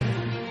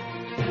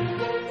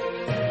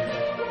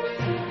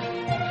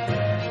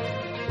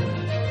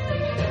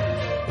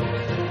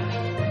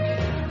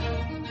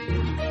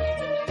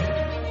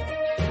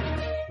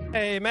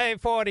Okay, May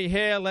 40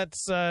 here.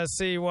 Let's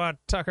see what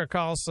Tucker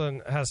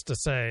Carlson has to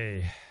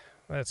say.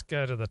 Let's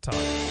go to the top.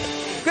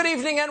 Good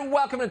evening and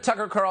welcome to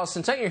Tucker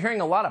Carlson. Tonight you're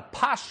hearing a lot of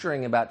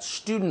posturing about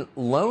student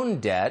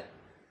loan debt,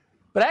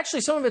 but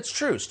actually some of it's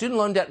true. Student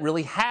loan debt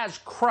really has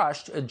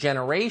crushed a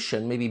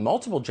generation, maybe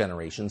multiple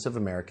generations of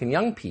American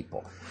young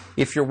people.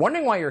 If you're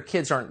wondering why your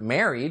kids aren't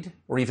married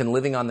or even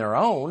living on their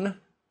own,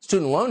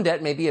 student loan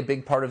debt may be a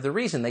big part of the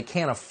reason. They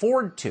can't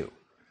afford to.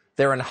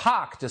 They're in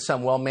hock to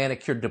some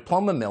well-manicured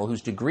diploma mill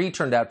whose degree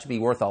turned out to be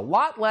worth a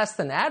lot less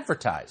than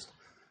advertised.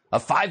 A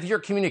 5-year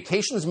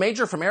communications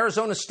major from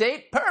Arizona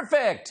State?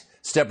 Perfect!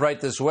 Step right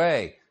this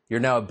way.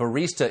 You're now a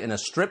barista in a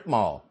strip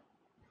mall.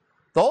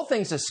 The whole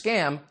thing's a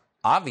scam,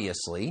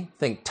 obviously.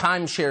 Think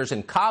timeshares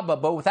in Cabo,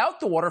 but without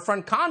the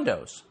waterfront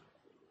condos.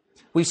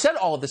 We've said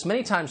all of this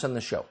many times on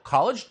the show.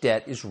 College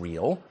debt is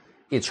real,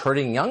 it's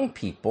hurting young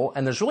people,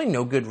 and there's really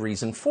no good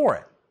reason for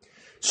it.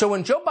 So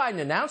when Joe Biden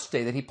announced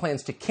today that he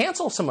plans to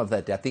cancel some of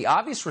that debt, the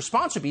obvious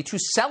response would be to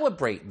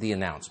celebrate the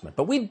announcement.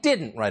 But we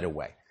didn't right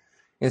away.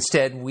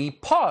 Instead, we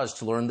paused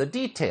to learn the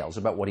details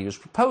about what he was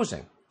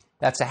proposing.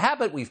 That's a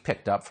habit we've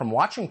picked up from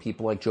watching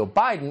people like Joe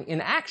Biden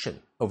in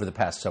action over the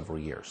past several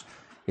years.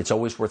 It's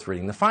always worth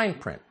reading the fine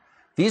print.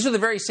 These are the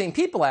very same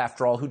people,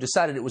 after all, who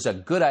decided it was a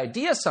good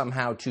idea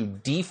somehow to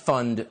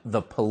defund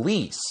the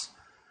police.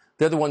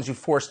 They're the ones who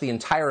forced the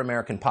entire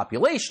American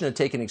population to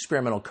take an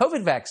experimental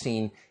COVID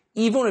vaccine,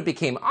 even when it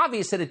became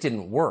obvious that it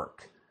didn't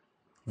work.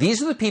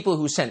 These are the people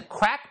who sent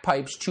crack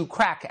pipes to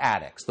crack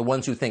addicts, the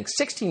ones who think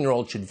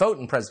 16-year-olds should vote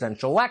in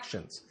presidential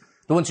elections,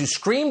 the ones who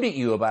screamed at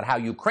you about how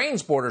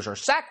Ukraine's borders are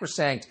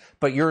sacrosanct,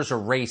 but yours are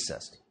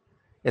racist,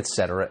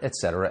 etc.,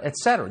 etc.,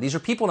 etc. These are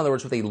people, in other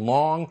words, with a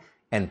long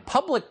and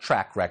public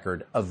track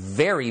record of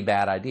very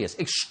bad ideas,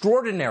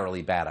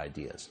 extraordinarily bad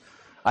ideas,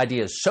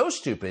 ideas so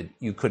stupid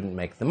you couldn't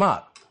make them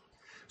up.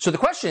 So the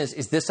question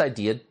is this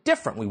idea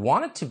different? We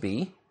want it to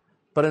be,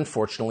 but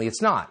unfortunately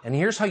it's not. And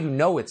here's how you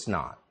know it's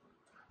not.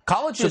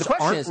 Colleges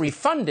aren't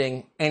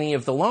refunding any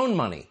of the loan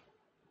money.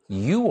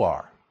 You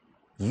are.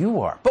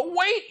 You are. But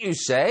wait, you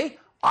say,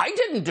 I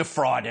didn't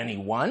defraud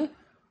anyone.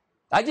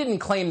 I didn't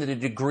claim that a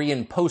degree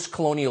in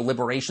post-colonial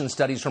liberation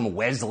studies from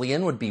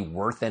Wesleyan would be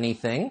worth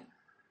anything.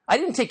 I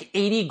didn't take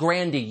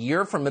 $80,000 a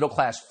year from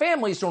middle-class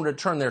families in order to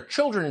turn their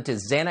children into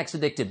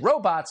Xanax-addicted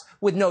robots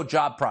with no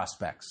job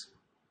prospects.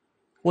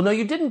 Well, no,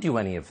 you didn't do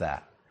any of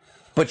that.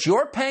 But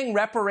you're paying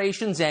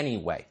reparations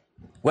anyway.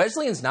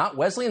 Wesleyan's not.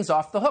 Wesleyan's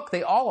off the hook.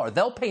 They all are.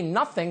 They'll pay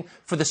nothing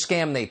for the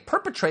scam they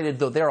perpetrated,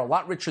 though they're a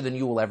lot richer than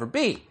you will ever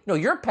be. No,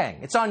 you're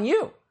paying. It's on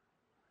you.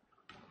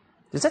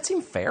 Does that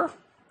seem fair?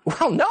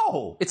 Well,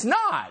 no, it's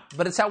not.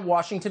 But it's how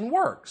Washington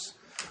works.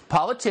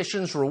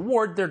 Politicians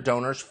reward their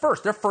donors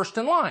first. They're first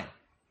in line.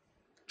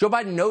 Joe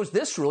Biden knows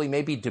this really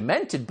may be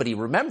demented, but he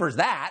remembers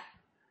that.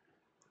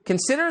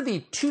 Consider the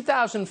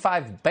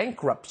 2005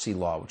 bankruptcy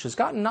law, which has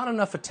gotten not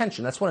enough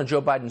attention. That's one of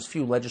Joe Biden's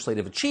few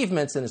legislative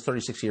achievements in his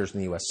 36 years in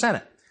the U.S.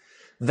 Senate.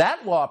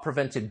 That law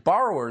prevented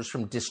borrowers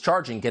from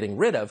discharging, getting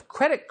rid of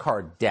credit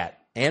card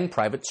debt and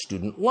private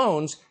student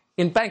loans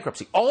in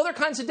bankruptcy. All other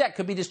kinds of debt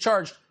could be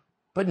discharged,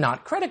 but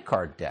not credit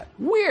card debt.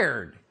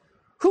 Weird.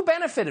 Who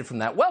benefited from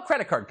that? Well,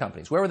 credit card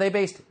companies. Where were they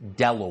based?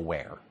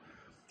 Delaware.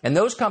 And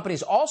those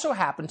companies also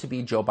happened to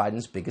be Joe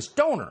Biden's biggest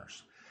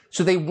donors.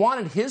 So they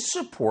wanted his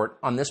support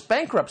on this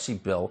bankruptcy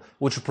bill,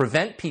 which would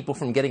prevent people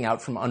from getting out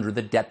from under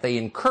the debt they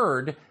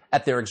incurred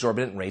at their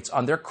exorbitant rates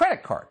on their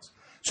credit cards.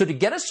 So to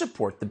get his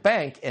support, the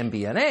bank,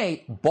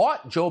 MBNA,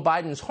 bought Joe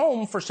Biden's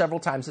home for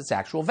several times its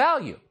actual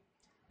value.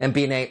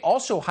 MBNA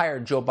also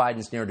hired Joe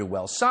Biden's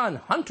ne'er-do-well son,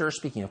 Hunter,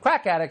 speaking of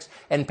crack addicts,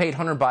 and paid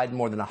Hunter Biden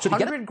more than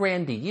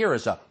 $100,000 a year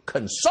as a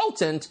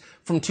consultant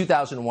from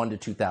 2001 to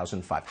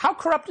 2005. How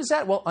corrupt is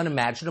that? Well,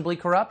 unimaginably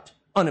corrupt,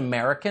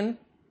 un-American,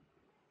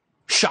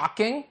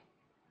 shocking.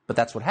 But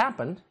that's what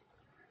happened.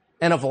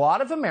 And a lot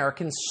of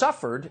Americans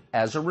suffered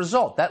as a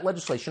result. That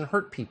legislation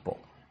hurt people.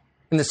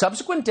 In the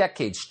subsequent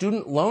decades,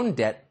 student loan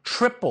debt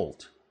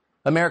tripled.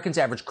 Americans'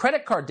 average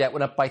credit card debt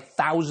went up by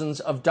thousands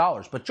of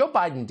dollars. But Joe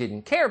Biden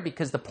didn't care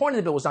because the point of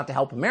the bill was not to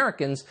help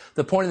Americans.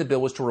 The point of the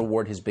bill was to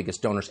reward his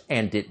biggest donors,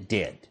 and it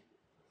did.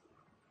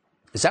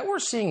 Is that what we're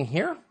seeing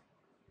here?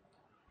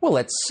 Well,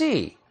 let's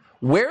see.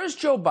 Where is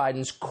Joe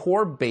Biden's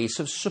core base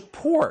of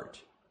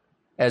support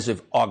as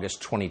of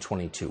August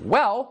 2022?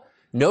 Well,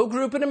 no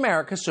group in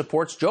America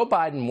supports Joe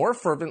Biden more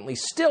fervently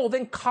still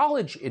than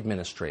college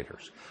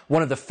administrators,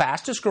 one of the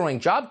fastest growing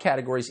job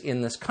categories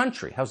in this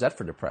country. How's that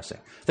for depressing?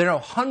 There are now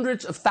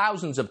hundreds of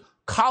thousands of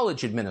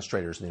college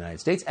administrators in the United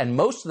States, and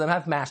most of them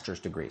have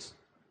master's degrees.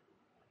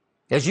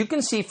 As you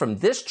can see from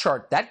this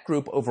chart, that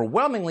group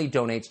overwhelmingly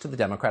donates to the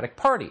Democratic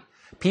Party.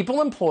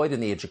 People employed in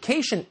the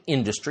education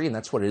industry, and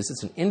that's what it is,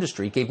 it's an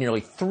industry, gave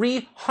nearly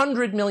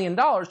 $300 million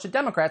to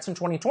Democrats in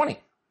 2020.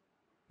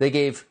 They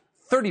gave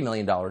 $30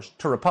 million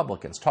to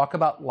Republicans. Talk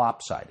about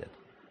lopsided.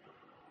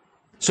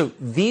 So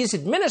these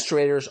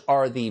administrators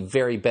are the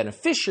very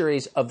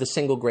beneficiaries of the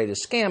single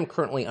greatest scam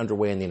currently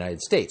underway in the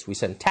United States. We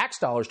send tax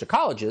dollars to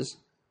colleges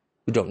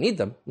who don't need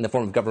them in the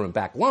form of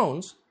government-backed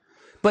loans,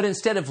 but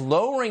instead of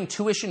lowering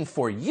tuition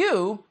for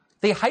you,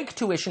 They hike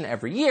tuition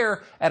every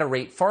year at a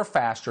rate far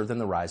faster than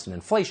the rise in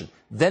inflation.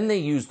 Then they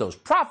use those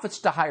profits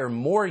to hire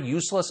more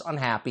useless,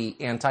 unhappy,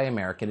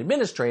 anti-American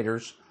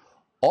administrators,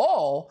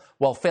 all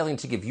while failing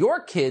to give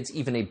your kids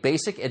even a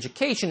basic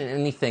education in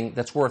anything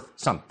that's worth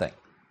something.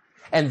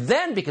 And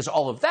then, because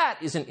all of that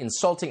isn't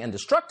insulting and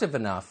destructive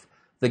enough,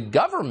 the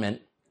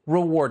government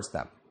rewards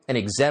them and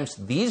exempts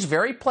these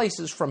very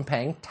places from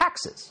paying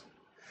taxes.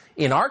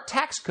 In our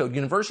tax code,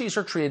 universities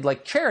are treated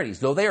like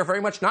charities, though they are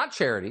very much not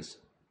charities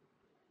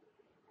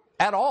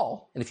at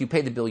all. And if you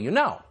pay the bill, you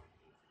know.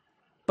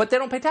 But they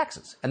don't pay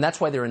taxes. And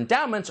that's why their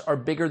endowments are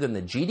bigger than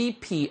the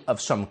GDP of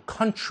some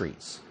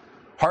countries.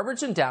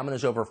 Harvard's endowment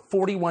is over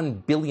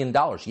 $41 billion.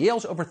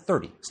 Yale's over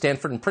 30.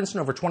 Stanford and Princeton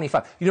over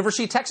 25.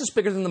 University of Texas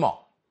bigger than them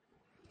all.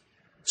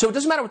 So it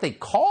doesn't matter what they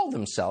call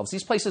themselves.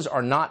 These places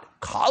are not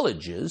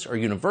colleges or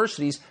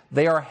universities.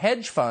 They are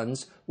hedge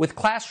funds with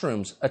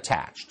classrooms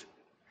attached.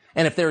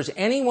 And if there's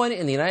anyone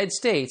in the United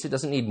States that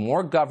doesn't need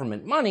more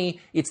government money,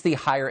 it's the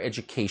higher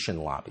education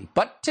lobby.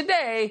 But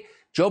today,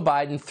 Joe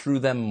Biden threw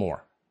them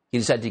more. He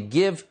decided to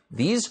give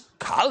these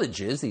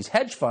colleges, these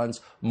hedge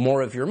funds,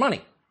 more of your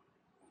money.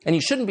 And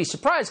you shouldn't be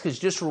surprised because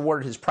he just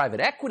rewarded his private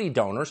equity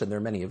donors, and there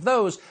are many of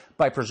those,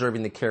 by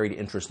preserving the carried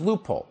interest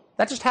loophole.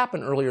 That just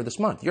happened earlier this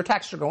month. Your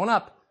taxes are going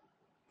up.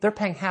 They're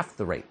paying half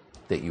the rate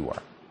that you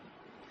are.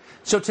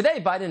 So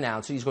today, Biden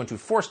announced that he's going to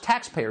force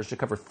taxpayers to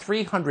cover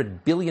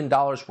 $300 billion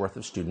worth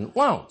of student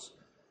loans.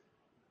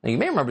 Now, you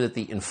may remember that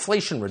the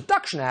Inflation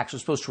Reduction Act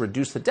was supposed to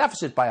reduce the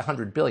deficit by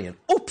 $100 billion.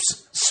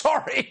 Oops,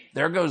 sorry,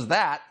 there goes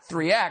that,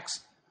 3x.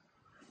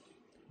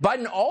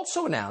 Biden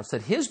also announced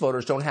that his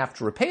voters don't have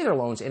to repay their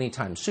loans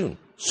anytime soon,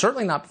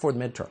 certainly not before the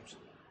midterms.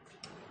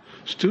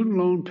 Student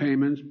loan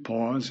payments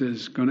pause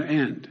is going to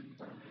end.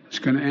 It's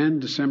going to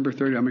end December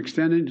 30. I'm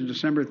extending to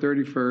December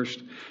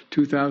 31st,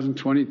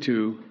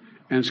 2022,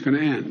 and it's going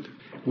to end.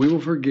 We will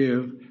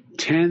forgive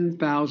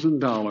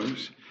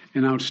 $10,000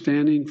 in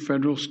outstanding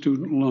federal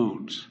student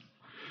loans.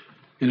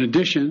 In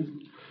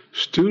addition,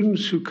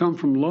 students who come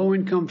from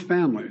low-income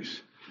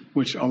families,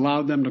 which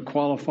allowed them to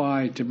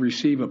qualify to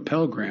receive a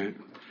Pell Grant,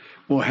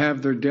 will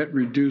have their debt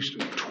reduced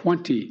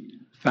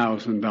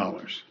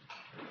 $20,000.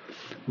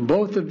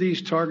 Both of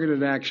these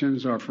targeted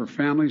actions are for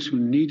families who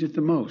need it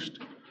the most.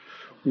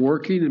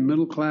 Working and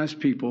middle-class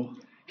people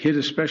hit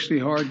especially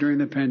hard during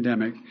the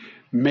pandemic,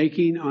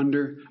 making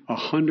under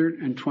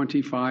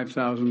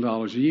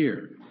 $125,000 a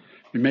year.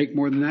 You make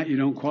more than that, you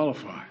don't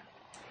qualify.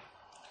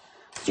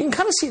 You can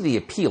kind of see the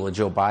appeal of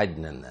Joe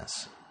Biden in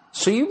this.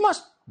 So you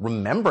must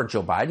remember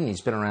Joe Biden.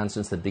 He's been around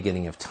since the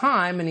beginning of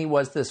time, and he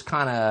was this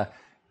kind of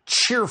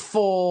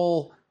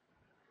cheerful,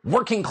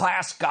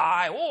 working-class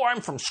guy. Oh, I'm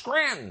from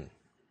Scranton.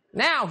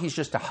 Now he's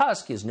just a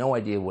husk. He has no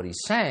idea what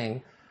he's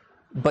saying.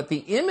 But the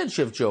image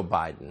of Joe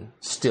Biden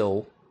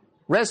still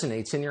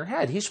resonates in your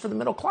head. He's for the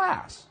middle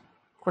class.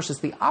 Of course,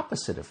 it's the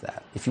opposite of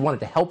that. If you wanted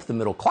to help the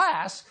middle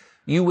class,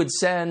 you would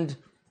send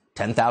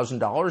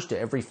 $10,000 to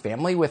every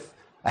family with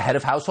a head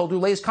of household who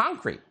lays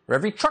concrete, or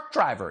every truck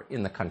driver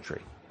in the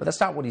country. But that's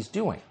not what he's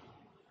doing.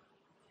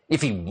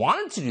 If he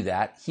wanted to do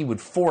that, he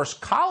would force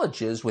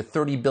colleges with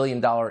 $30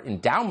 billion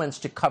endowments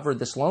to cover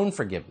this loan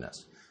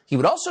forgiveness. He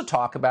would also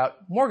talk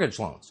about mortgage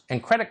loans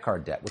and credit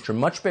card debt, which are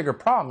much bigger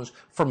problems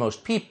for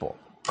most people.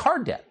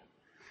 Card debt.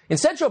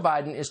 Instead, Joe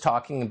Biden is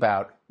talking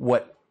about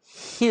what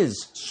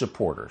his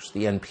supporters,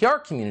 the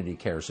NPR community,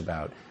 cares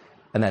about,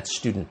 and that's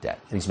student debt,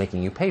 and he's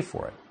making you pay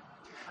for it.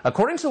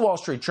 According to the Wall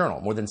Street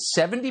Journal, more than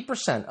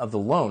 70% of the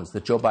loans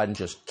that Joe Biden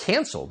just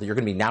canceled, that you're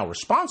going to be now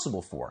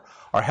responsible for,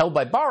 are held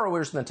by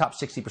borrowers in the top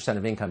 60%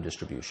 of income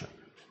distribution.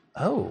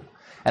 Oh,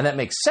 and that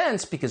makes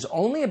sense because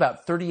only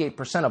about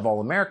 38% of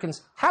all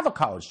Americans have a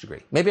college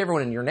degree. Maybe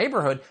everyone in your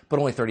neighborhood, but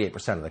only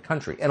 38% of the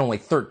country. And only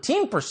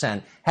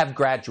 13% have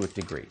graduate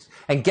degrees.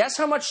 And guess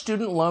how much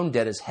student loan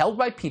debt is held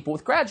by people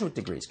with graduate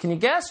degrees? Can you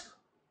guess?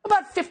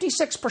 About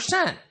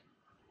 56%.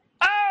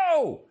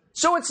 Oh!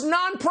 So it's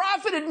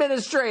nonprofit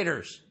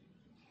administrators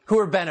who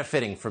are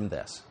benefiting from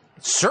this.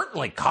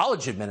 Certainly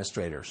college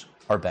administrators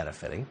are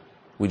benefiting.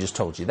 We just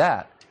told you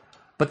that.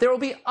 But there will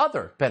be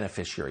other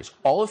beneficiaries,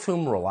 all of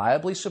whom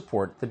reliably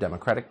support the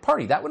Democratic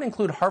Party. That would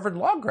include Harvard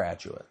Law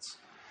graduates.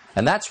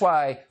 And that's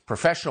why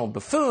professional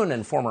buffoon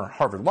and former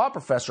Harvard Law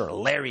professor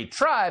Larry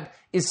Tribe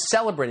is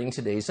celebrating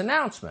today's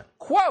announcement.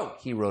 Quote,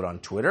 he wrote on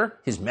Twitter,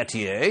 his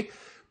métier,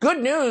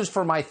 "Good news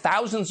for my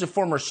thousands of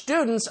former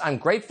students. I'm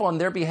grateful on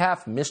their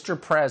behalf, Mr.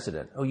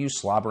 President." Oh, you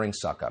slobbering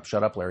suck-up.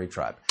 Shut up, Larry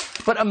Tribe.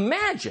 But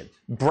imagine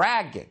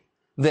bragging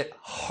that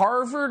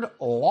Harvard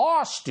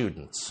Law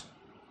students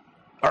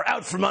are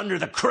out from under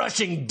the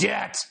crushing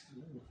debt.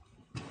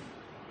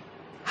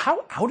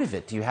 How out of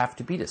it do you have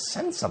to be to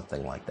send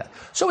something like that?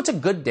 So it's a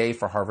good day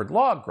for Harvard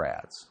Law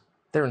grads.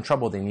 They're in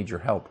trouble. They need your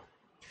help.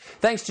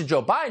 Thanks to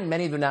Joe Biden,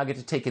 many of them now get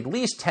to take at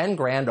least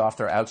 $10,000 off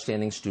their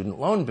outstanding student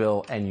loan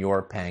bill, and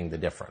you're paying the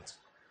difference.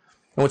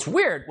 And what's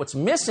weird, what's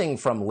missing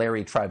from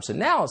Larry Tribe's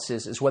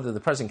analysis is whether the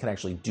president can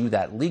actually do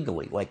that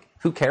legally. Like,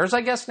 who cares,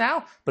 I guess,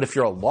 now? But if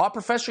you're a law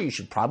professor, you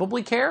should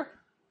probably care.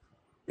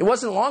 It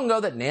wasn't long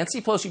ago that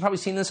Nancy Pelosi, you've probably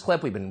seen this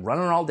clip, we've been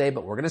running it all day,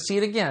 but we're going to see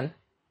it again.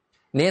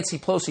 Nancy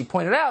Pelosi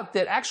pointed out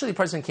that actually the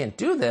president can't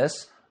do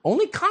this.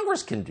 Only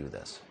Congress can do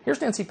this. Here's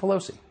Nancy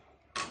Pelosi.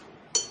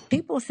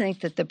 People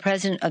think that the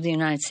President of the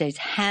United States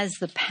has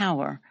the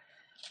power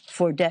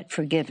for debt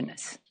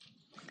forgiveness.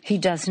 He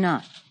does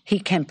not.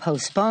 He can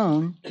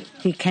postpone,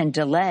 he can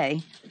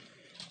delay,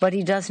 but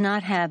he does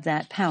not have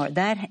that power.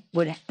 That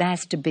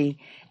has to be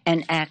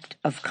an act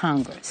of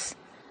Congress.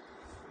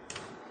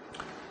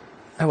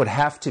 That would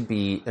have to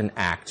be an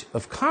act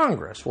of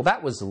Congress. Well,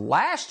 that was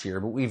last year,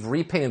 but we've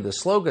repainted the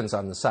slogans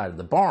on the side of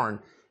the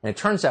barn, and it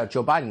turns out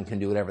Joe Biden can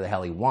do whatever the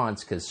hell he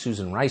wants because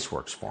Susan Rice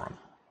works for him.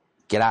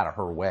 Get out of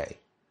her way.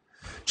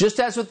 Just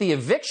as with the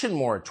eviction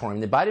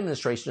moratorium, the Biden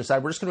administration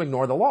decided we're just going to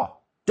ignore the law.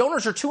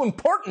 Donors are too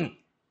important.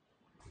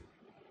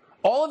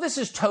 All of this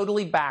is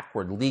totally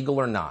backward, legal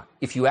or not.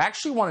 If you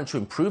actually wanted to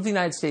improve the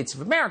United States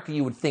of America,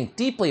 you would think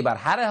deeply about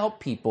how to help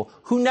people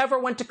who never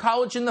went to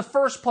college in the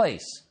first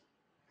place.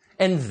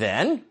 And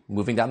then,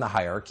 moving down the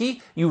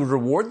hierarchy, you would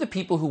reward the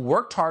people who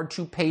worked hard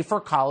to pay for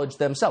college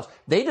themselves.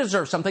 They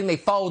deserve something. They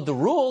followed the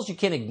rules. You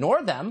can't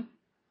ignore them.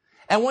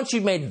 And once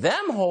you've made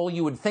them whole,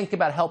 you would think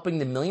about helping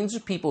the millions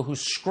of people who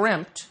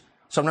scrimped,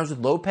 sometimes with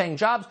low-paying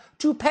jobs,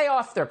 to pay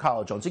off their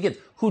college loans. Again,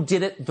 who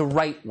did it the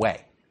right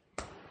way.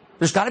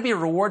 There's got to be a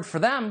reward for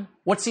them.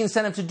 What's the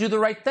incentive to do the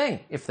right thing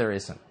if there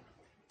isn't?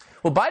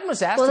 Well, Biden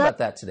was asked about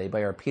that today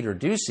by our Peter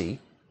Doocy.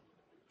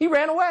 He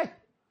ran away.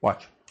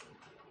 Watch.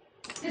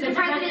 Mr.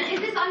 President, is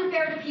this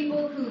unfair to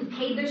people who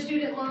paid their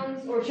student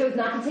loans or chose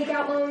not to take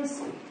out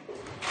loans?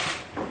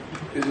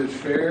 Is it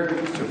fair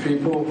to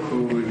people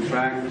who, in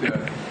fact,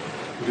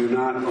 do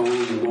not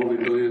own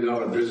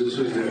multi-billion-dollar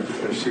businesses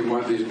that see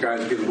why these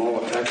guys give them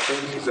all a tax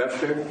breaks? Is that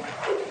fair?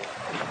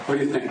 What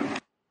do you think?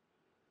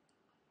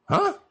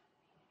 Huh?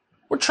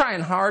 We're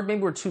trying hard.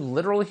 Maybe we're too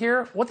literal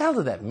here. What the hell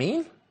did that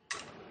mean?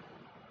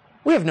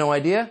 We have no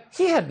idea.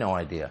 He had no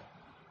idea.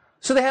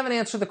 So they haven't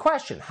answered the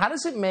question. How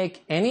does it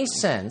make any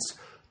sense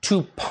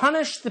to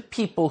punish the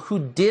people who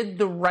did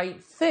the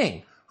right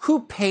thing,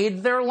 who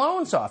paid their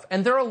loans off?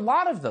 And there are a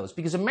lot of those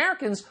because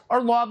Americans are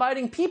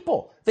law-abiding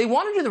people. They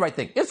want to do the right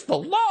thing. It's the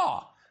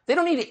law. They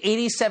don't need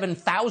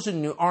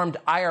 87,000 new armed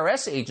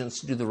IRS agents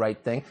to do the right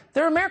thing.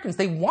 They're Americans.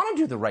 They want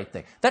to do the right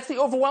thing. That's the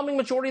overwhelming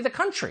majority of the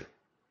country.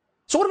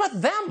 So what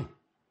about them?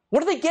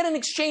 What do they get in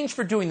exchange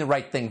for doing the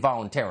right thing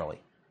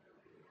voluntarily?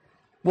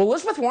 Well,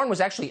 Elizabeth Warren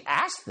was actually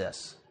asked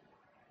this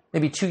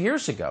maybe 2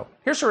 years ago.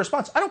 Here's her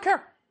response. I don't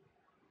care.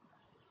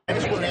 I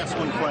just want to ask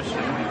one question.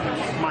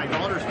 My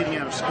daughter's getting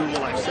out of school.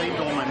 I've saved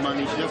all my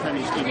money. She doesn't have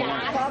any student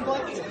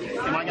loans.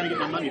 Am I going to get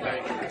my money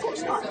back? Of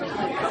course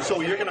not.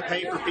 So you're going to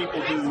pay for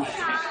people who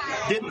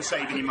didn't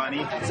save any money,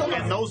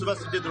 and those of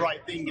us who did the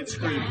right thing get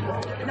screwed.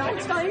 No,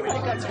 it's not anybody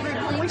got screwed.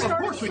 When we started,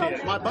 of course we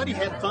did. My buddy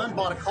had fun,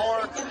 bought a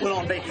car, went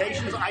on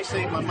vacations. I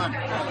saved my money.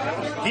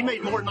 He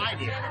made more than I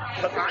did.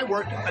 But I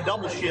worked a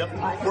double shift,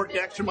 worked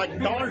extra. My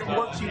daughter's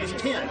work, she was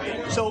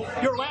 10. So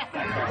you're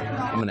laughing.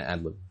 I'm going to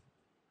ad-lib.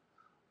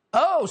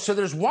 Oh, so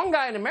there's one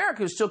guy in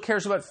America who still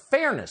cares about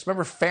fairness.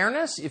 Remember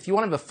fairness? If you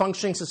want to have a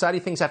functioning society,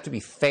 things have to be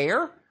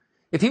fair.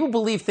 If people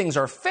believe things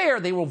are fair,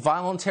 they will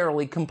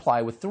voluntarily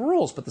comply with the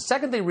rules. But the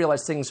second they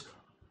realize things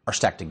are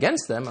stacked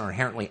against them, are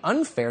inherently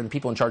unfair, and the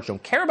people in charge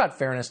don't care about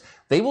fairness,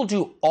 they will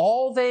do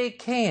all they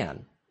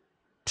can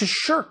to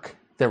shirk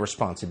their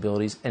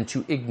responsibilities and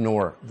to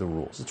ignore the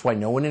rules. It's why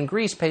no one in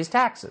Greece pays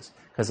taxes,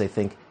 because they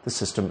think the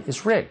system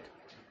is rigged.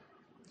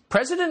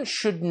 Presidents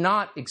should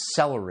not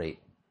accelerate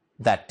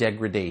that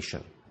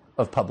degradation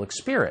of public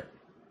spirit.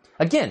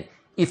 Again,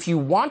 if you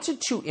wanted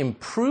to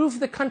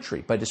improve the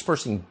country by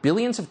dispersing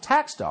billions of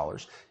tax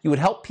dollars, you would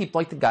help people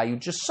like the guy you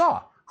just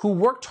saw, who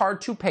worked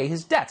hard to pay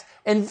his debts.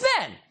 And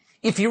then,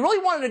 if you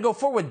really wanted to go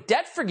forward with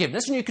debt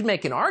forgiveness, and you could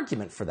make an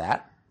argument for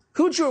that,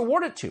 who would you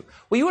award it to?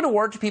 Well, you would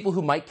award it to people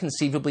who might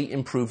conceivably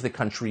improve the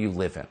country you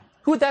live in.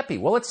 Who would that be?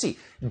 Well, let's see.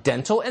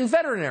 Dental and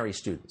veterinary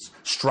students,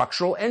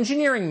 structural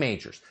engineering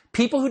majors,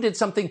 people who did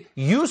something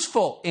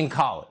useful in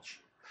college.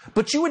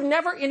 But you would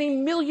never in a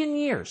million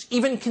years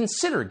even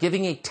consider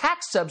giving a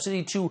tax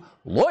subsidy to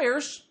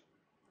lawyers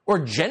or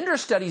gender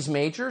studies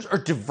majors or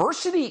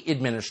diversity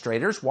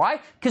administrators. Why?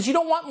 Because you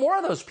don't want more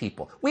of those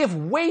people. We have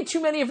way too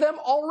many of them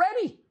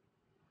already.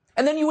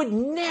 And then you would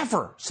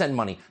never send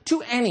money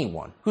to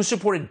anyone who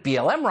supported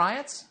BLM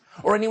riots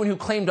or anyone who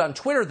claimed on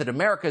Twitter that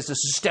America is a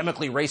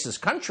systemically racist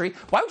country.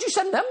 Why would you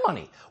send them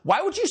money?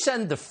 Why would you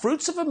send the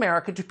fruits of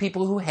America to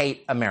people who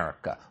hate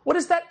America? What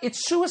is that?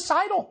 It's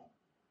suicidal.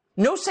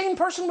 No sane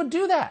person would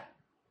do that.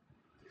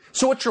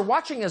 So what you're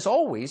watching, as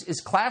always, is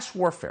class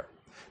warfare.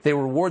 They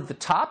reward the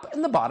top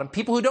and the bottom,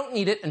 people who don't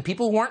need it and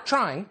people who aren't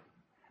trying,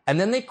 and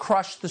then they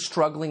crush the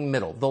struggling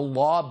middle, the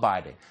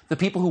law-abiding, the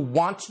people who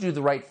want to do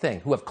the right thing,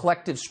 who have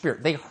collective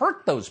spirit. They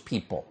hurt those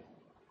people.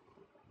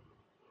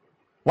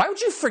 Why would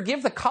you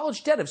forgive the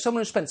college debt of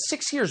someone who spent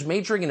 6 years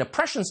majoring in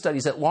oppression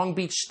studies at Long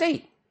Beach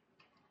State?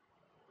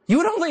 You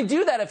would only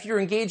do that if you're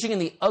engaging in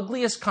the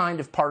ugliest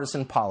kind of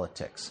partisan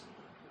politics.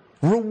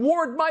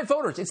 Reward my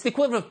voters. It's the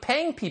equivalent of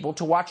paying people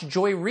to watch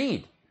Joy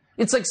Reid.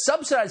 It's like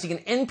subsidizing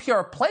an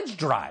NPR pledge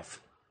drive.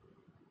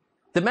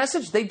 The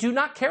message, they do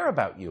not care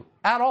about you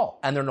at all,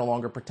 and they're no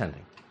longer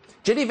pretending.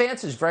 J.D.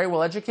 Vance is very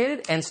well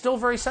educated and still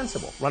very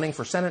sensible, running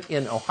for Senate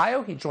in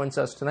Ohio. He joins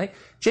us tonight.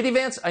 J.D.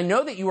 Vance, I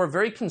know that you are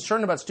very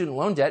concerned about student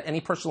loan debt.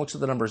 Any person who looks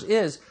at the numbers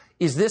is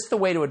this the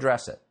way to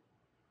address it?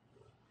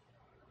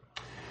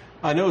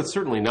 No, it's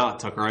certainly not,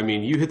 Tucker. I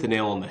mean, you hit the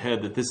nail on the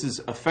head that this is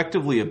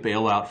effectively a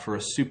bailout for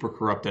a super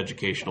corrupt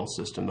educational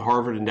system. The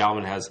Harvard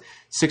endowment has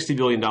 $60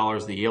 billion.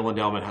 The Yale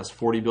endowment has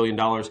 $40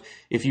 billion.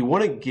 If you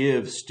want to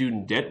give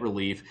student debt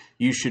relief,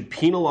 you should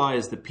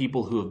penalize the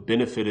people who have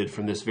benefited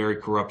from this very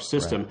corrupt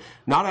system,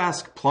 not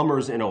ask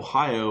plumbers in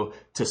Ohio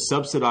to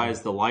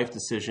subsidize the life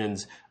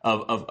decisions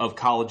of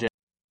college.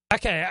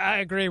 Okay, I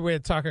agree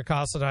with Tucker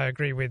Carlson. I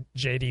agree with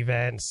J.D.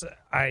 Vance.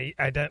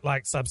 I don't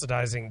like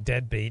subsidizing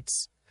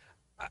deadbeats.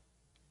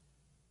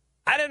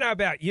 I don't know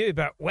about you,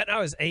 but when I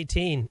was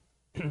 18,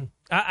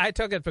 I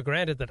took it for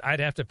granted that I'd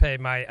have to pay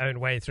my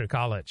own way through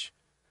college,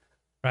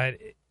 right?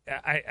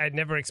 I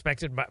never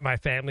expected my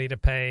family to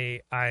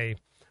pay. I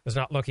was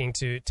not looking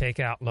to take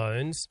out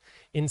loans.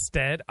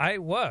 Instead, I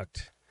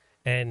worked.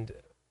 And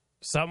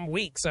some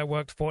weeks I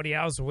worked 40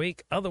 hours a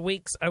week. Other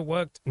weeks I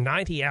worked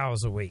 90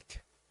 hours a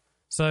week.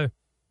 So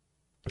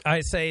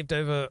I saved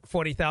over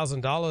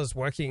 $40,000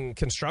 working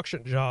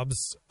construction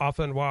jobs,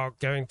 often while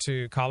going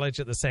to college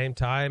at the same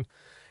time.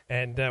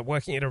 And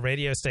working at a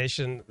radio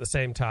station at the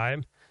same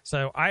time.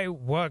 So I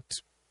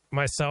worked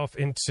myself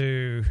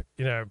into,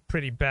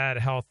 pretty bad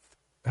health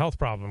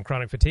problem,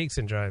 chronic fatigue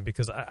syndrome,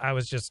 because I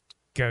was just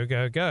go.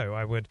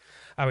 I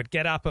would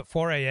get up at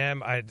 4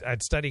 a.m.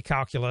 I'd study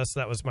calculus.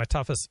 That was my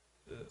toughest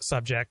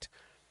subject.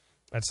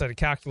 I'd study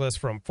calculus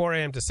from 4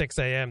 a.m. to 6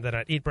 a.m. Then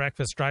I'd eat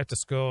breakfast, drive to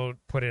school,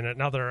 put in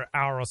another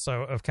hour or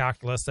so of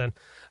calculus. Then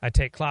I'd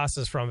take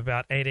classes from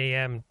about 8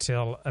 a.m.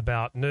 till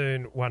about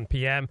noon, 1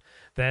 p.m.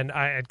 Then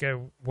I'd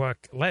go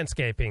work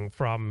landscaping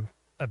from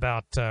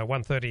about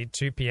 1:30,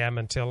 2 p.m.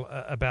 until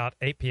about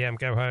 8 p.m.,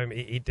 go home,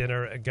 eat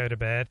dinner, go to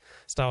bed,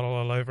 start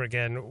all over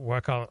again,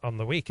 work on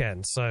the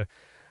weekend. So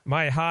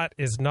my heart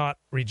is not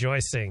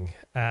rejoicing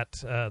at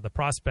the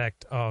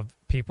prospect of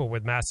people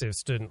with massive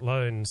student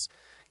loans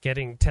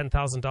getting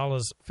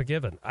 $10,000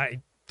 forgiven.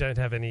 I don't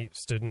have any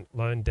student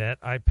loan debt.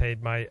 I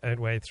paid my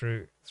own way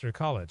through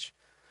college.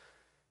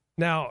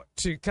 Now,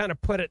 to kind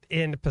of put it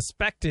in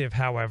perspective,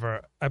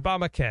 however,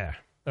 Obamacare.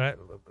 Right?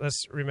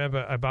 Let's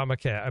remember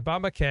Obamacare.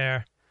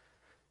 Obamacare,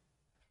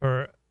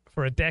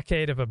 for a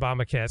decade of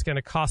Obamacare, it's going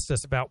to cost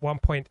us about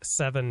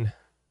 $1.7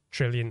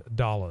 trillion.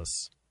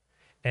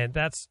 And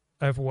that's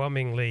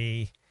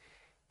overwhelmingly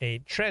a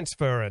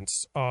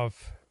transference of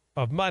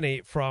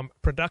money from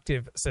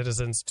productive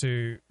citizens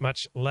to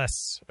much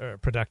less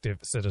productive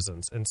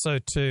citizens. And so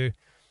too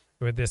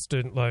with this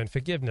student loan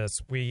forgiveness,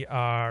 we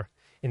are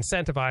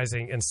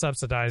incentivizing and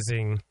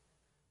subsidizing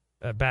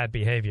bad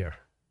behavior.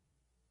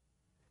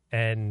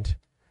 And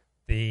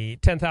the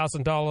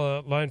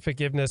 $10,000 loan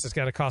forgiveness is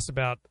going to cost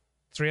about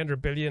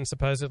 $300 billion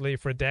supposedly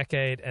for a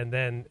decade, and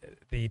then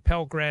the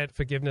Pell Grant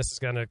forgiveness is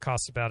going to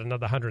cost about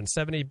another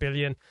 $170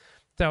 billion.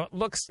 So it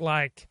looks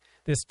like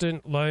this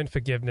student loan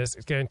forgiveness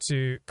is going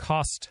to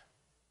cost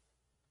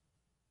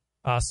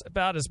us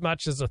about as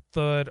much as a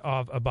third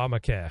of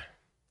Obamacare.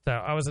 So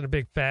I wasn't a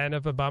big fan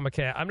of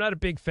Obamacare. I'm not a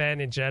big fan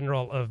in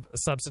general of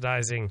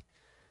subsidizing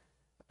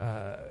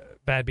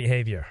bad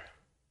behavior.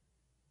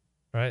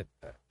 Right?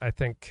 I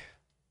think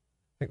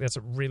that's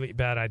a really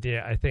bad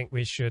idea. I think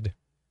we should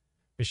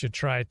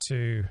try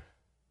to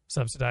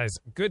subsidize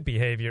good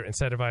behavior,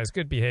 incentivize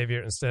good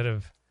behavior instead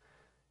of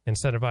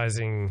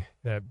incentivizing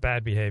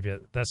bad behavior.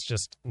 That's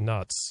just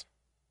nuts.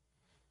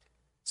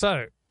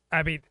 So,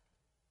 I mean,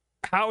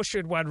 how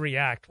should one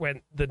react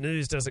when the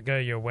news doesn't go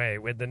your way,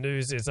 when the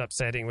news is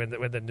upsetting, when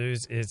the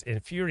news is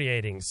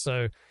infuriating?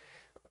 So,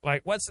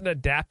 like, what's an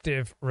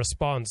adaptive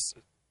response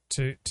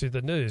to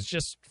the news,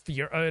 just for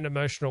your own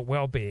emotional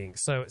well-being?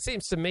 So it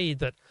seems to me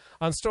that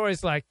on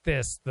stories like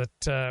this,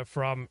 that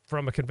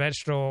from a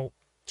conventional,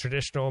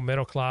 traditional,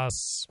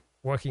 middle-class,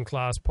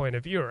 working-class point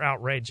of view are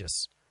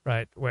outrageous,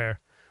 right? Where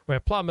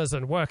plumbers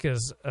and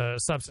workers are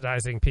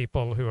subsidizing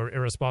people who are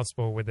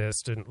irresponsible with their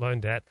student loan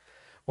debt.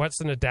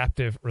 What's an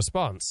adaptive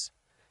response?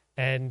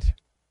 And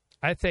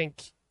I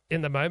think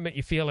in the moment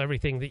you feel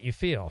everything that you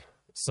feel.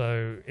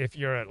 So if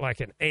you're at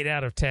like an 8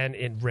 out of 10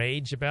 in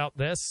rage about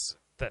this,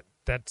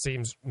 that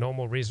seems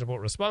normal, reasonable,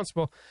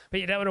 responsible. But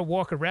you don't want to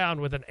walk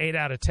around with an 8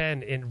 out of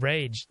 10 in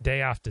rage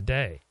day after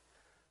day,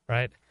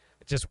 right?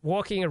 Just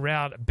walking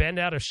around bent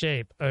out of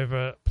shape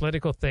over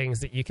political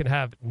things that you can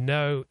have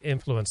no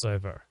influence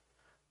over,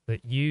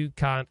 that you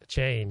can't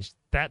change.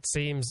 That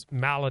seems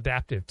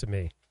maladaptive to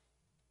me.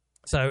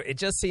 So it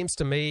just seems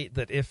to me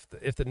that if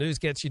the news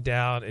gets you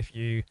down, if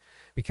you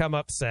become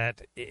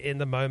upset in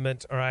the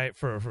moment, all right,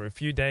 for a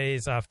few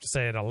days after,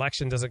 say, an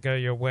election doesn't go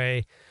your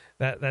way,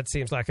 that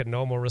seems like a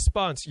normal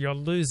response. You're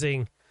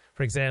losing,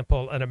 for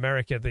example, an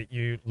America that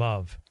you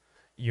love.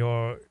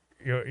 You're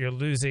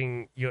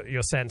losing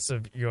your sense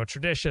of your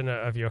tradition,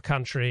 of your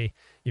country.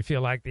 You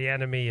feel like the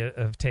enemy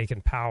have taken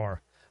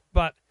power.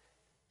 But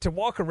to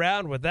walk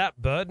around with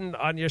that burden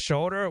on your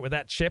shoulder, with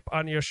that chip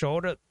on your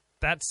shoulder,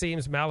 that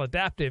seems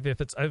maladaptive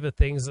if it's over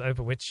things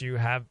over which you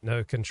have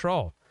no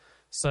control.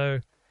 So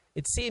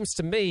it seems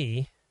to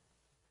me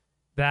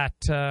that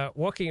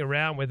walking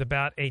around with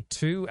about a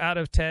 2 out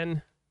of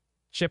 10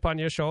 chip on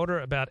your shoulder,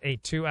 about a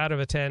 2 out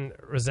of 10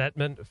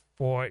 resentment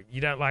for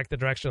you don't like the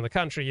direction of the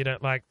country, you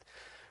don't like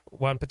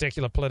one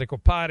particular political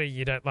party,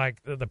 you don't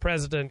like the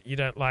president, you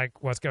don't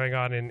like what's going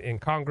on in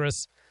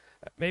Congress,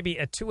 maybe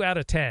a 2 out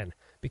of 10,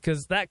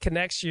 because that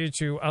connects you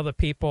to other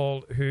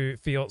people who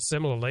feel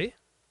similarly,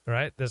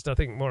 right? There's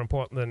nothing more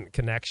important than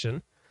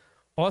connection.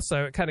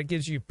 Also, it kind of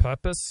gives you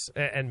purpose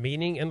and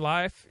meaning in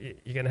life.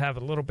 You're going to have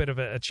a little bit of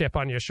a chip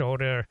on your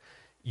shoulder.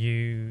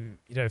 You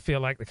feel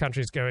like the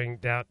country's going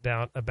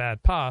down a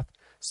bad path.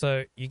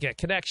 So you get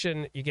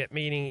connection, you get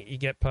meaning, you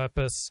get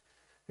purpose.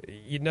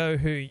 You know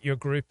who your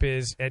group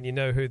is, and you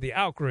know who the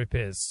out group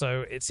is.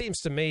 So it seems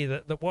to me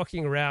that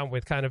walking around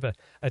with kind of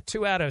a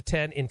 2 out of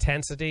 10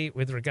 intensity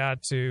with regard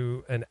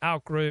to an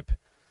out group,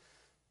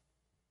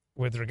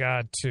 with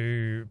regard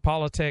to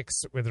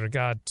politics, with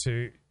regard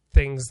to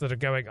things that are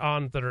going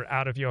on that are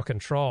out of your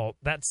control,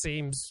 that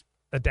seems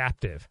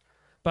adaptive.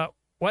 But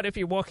what if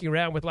you're walking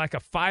around with like a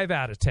 5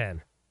 out of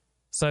 10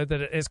 so that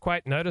it is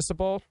quite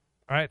noticeable?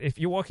 All right, if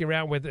you're walking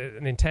around with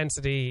an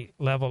intensity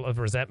level of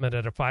resentment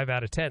at a 5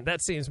 out of 10,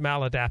 that seems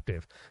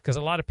maladaptive, because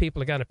a lot of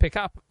people are going to pick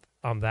up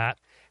on that,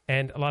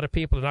 and a lot of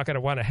people are not going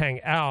to want to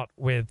hang out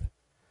with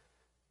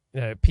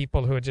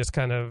people who are just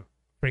kind of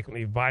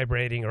frequently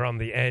vibrating or on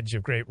the edge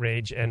of great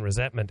rage and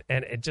resentment,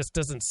 and it just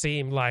doesn't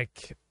seem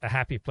like a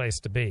happy place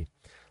to be.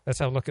 Let's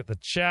have a look at the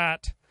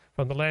chat.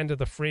 From the land of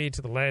the free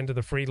to the land of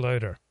the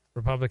freeloader.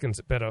 Republicans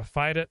better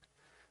fight it.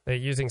 They're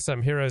using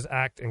some Heroes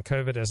Act and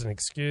COVID as an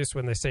excuse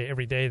when they say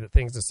every day that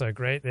things are so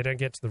great. They don't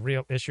get to the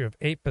real issue of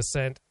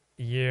 8%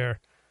 a year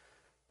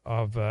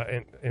of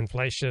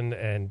inflation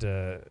and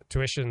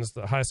tuitions.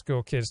 The high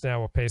school kids now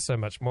will pay so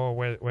much more.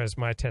 Where's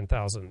my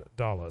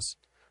 $10,000?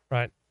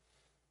 Right?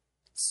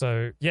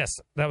 So, yes,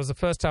 that was the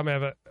first time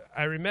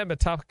I remember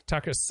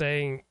Tucker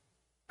saying,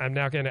 I'm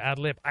now going to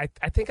ad-lib. I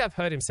think I've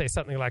heard him say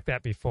something like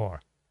that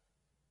before.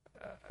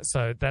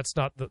 So that's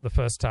not the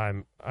first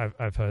time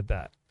I've heard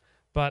that.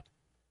 But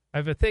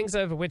over things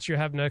over which you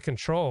have no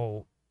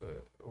control,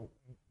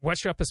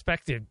 what's your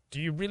perspective? Do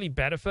you really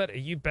benefit? Are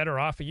you better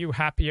off? Are you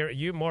happier? Are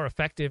you more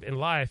effective in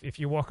life if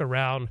you walk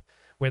around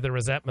with a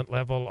resentment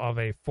level of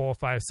a 4,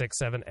 5, 6,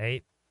 7,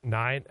 8,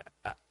 9?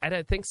 I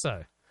don't think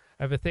so.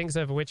 Over things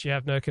over which you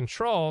have no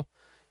control,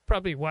 you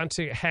probably want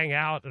to hang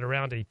out at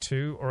around a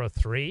 2 or a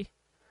 3.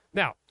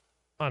 Now,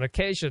 on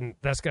occasion,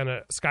 that's going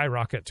to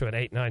skyrocket to an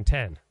 8, 9,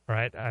 10,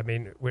 right? I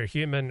mean, we're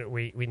human.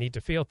 We need to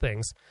feel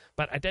things.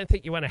 But I don't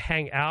think you want to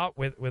hang out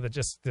with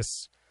just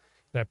this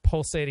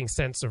pulsating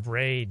sense of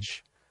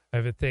rage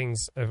over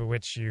things over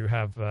which you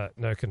have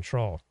no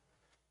control.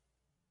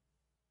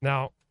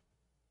 Now,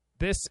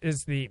 this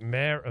is the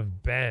mayor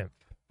of Banff.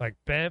 Like,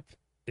 Banff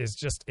is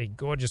just a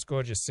gorgeous,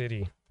 gorgeous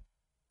city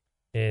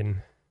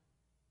in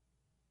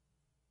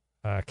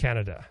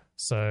Canada.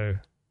 So,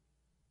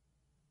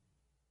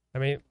 I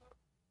mean,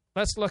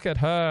 let's look at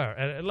her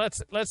and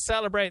let's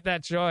celebrate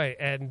that joy,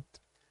 and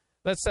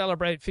let's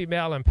celebrate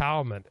female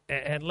empowerment,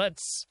 and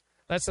let's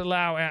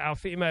allow our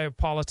female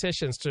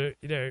politicians to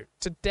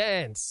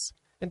dance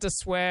and to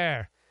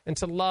swear and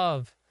to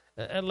love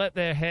and let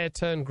their hair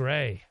turn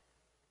gray.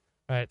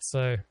 Right,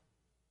 so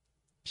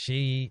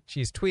she's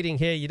tweeting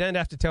here. You don't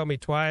have to tell me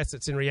twice.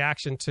 It's in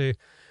reaction to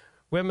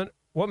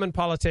women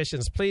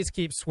politicians. Please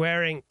keep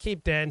swearing,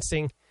 keep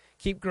dancing,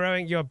 keep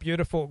growing your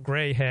beautiful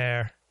gray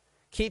hair.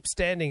 Keep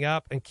standing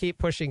up and keep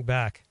pushing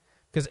back,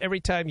 because every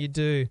time you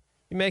do,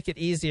 you make it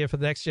easier for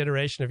the next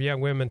generation of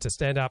young women to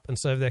stand up and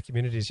serve their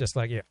communities just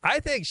like you. I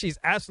think she's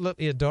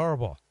absolutely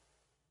adorable.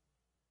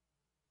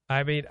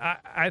 I mean,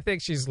 I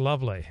think she's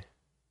lovely.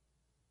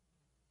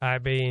 I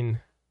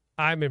mean,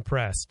 I'm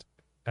impressed.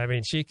 I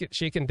mean, she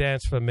can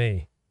dance for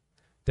me.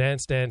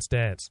 Dance, dance,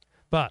 dance.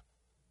 But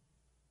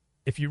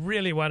if you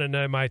really want to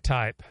know my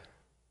type,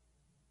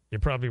 you're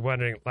probably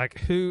wondering, like,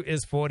 who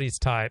is 40's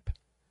type,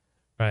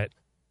 right?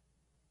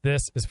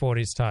 This is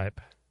 40's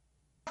type.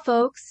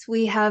 Folks,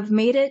 we have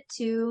made it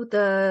to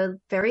the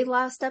very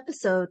last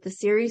episode, the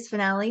series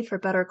finale for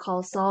Better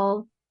Call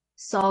Saul,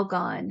 Saul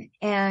Gone.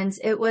 And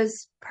it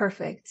was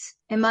perfect.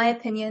 In my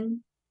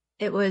opinion,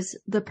 it was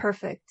the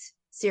perfect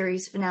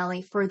series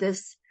finale for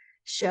this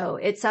show.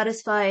 It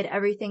satisfied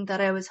everything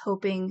that I was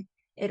hoping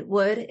it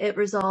would. It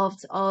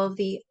resolved all of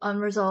the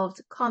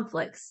unresolved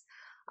conflicts.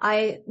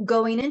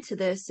 Going into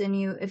this,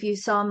 and if you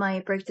saw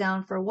my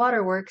breakdown for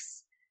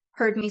Waterworks,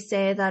 heard me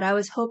say that I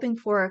was hoping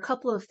for a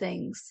couple of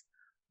things.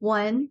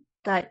 One,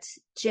 that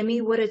Jimmy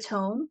would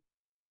atone.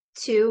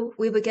 2,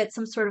 we would get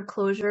some sort of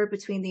closure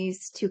between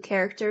these two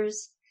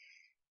characters.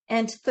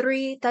 And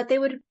 3, that they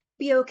would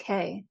be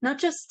okay. Not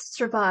just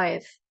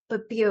survive,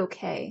 but be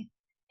okay.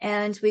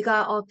 And we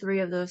got all 3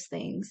 of those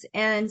things.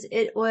 And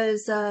it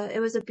was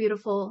a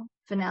beautiful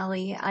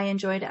finale. I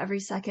enjoyed every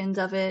second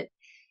of it.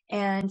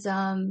 And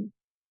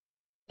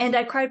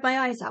I cried my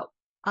eyes out.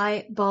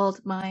 I bawled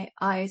my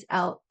eyes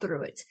out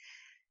through it,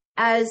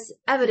 as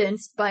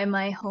evidenced by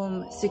my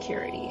home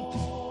security.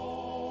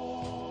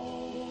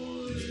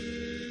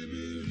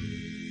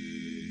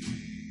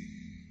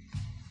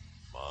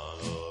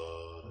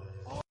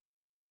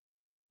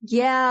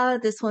 Yeah,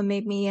 this one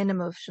made me an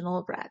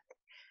emotional wreck.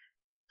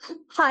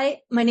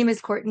 Hi, my name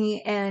is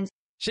Courtney, and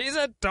she's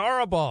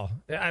adorable.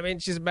 I mean,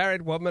 she's a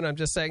married woman. I'm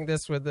just saying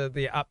this with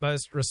the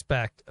utmost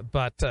respect.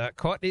 But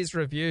Courtney's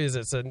Reviews,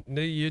 it's a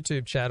new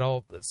YouTube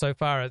channel. So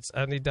far, it's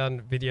only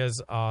done videos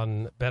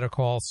on Better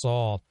Call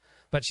Saul.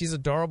 But she's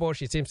adorable.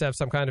 She seems to have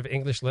some kind of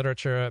English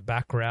literature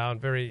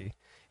background, very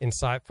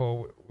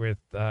insightful with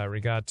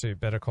regard to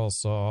Better Call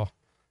Saul.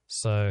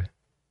 So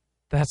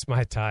that's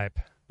my type.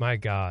 My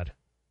God.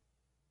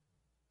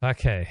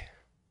 Okay.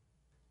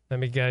 Let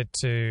me go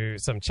to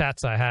some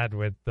chats I had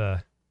with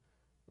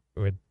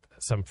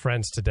some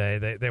friends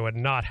today. They were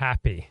not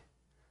happy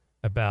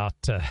about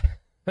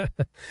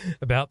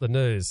about the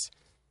news.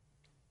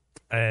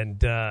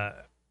 And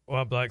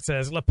one bloke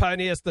says,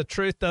 Laponius, the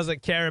truth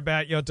doesn't care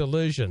about your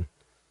delusion.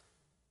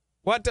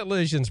 What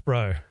delusions,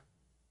 bro?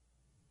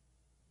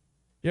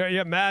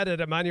 You're mad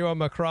at Emmanuel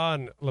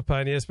Macron,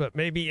 Laponius, but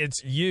maybe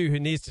it's you who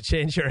needs to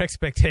change your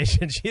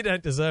expectations. You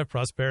don't deserve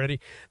prosperity.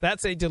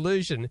 That's a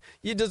delusion.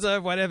 You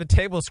deserve whatever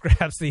table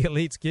scraps the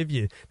elites give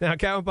you. Now,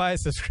 go and buy a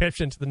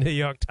subscription to the New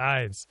York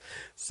Times.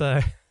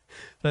 So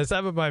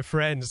some of my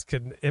friends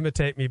can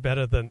imitate me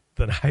better than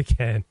I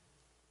can.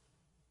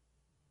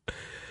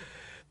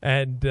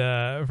 And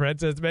Fred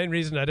says, the main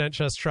reason I don't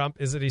trust Trump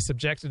is that he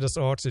subjected us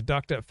all to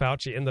Dr.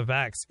 Fauci in the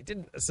vax. He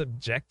didn't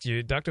subject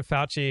you. Dr.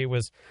 Fauci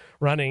was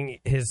running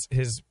his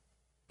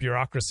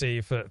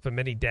bureaucracy for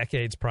many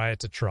decades prior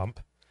to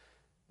Trump.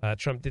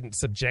 Trump didn't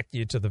subject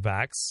you to the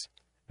vax.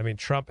 I mean,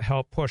 Trump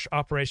helped push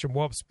Operation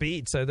Warp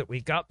Speed so that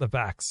we got the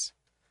vax.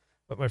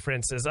 But my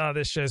friend says,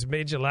 this shows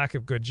major lack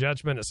of good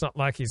judgment. It's not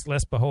like he's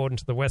less beholden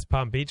to the West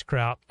Palm Beach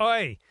crowd.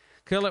 Oi!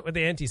 Kill it with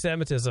the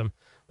anti-Semitism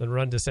than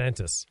run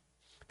DeSantis.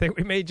 I think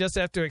we may just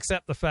have to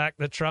accept the fact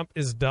that Trump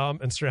is dumb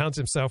and surrounds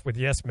himself with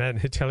yes men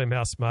who tell him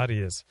how smart he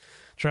is.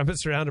 Trump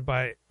is surrounded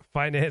by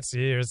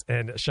financiers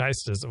and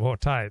shysters of all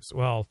types.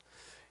 Well,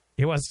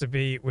 he wants to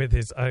be with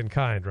his own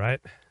kind,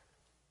 right?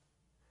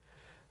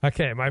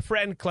 Okay, my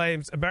friend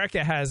claims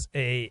America has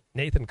a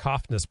Nathan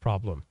Coffness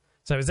problem.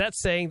 So is that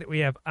saying that we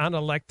have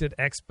unelected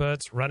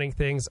experts running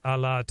things a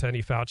la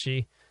Tony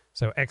Fauci?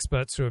 So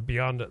experts who are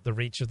beyond the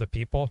reach of the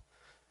people?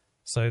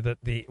 So that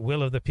the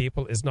will of the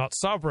people is not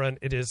sovereign,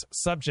 it is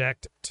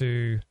subject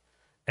to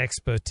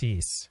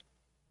expertise.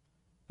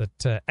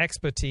 That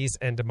expertise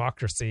and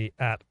democracy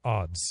at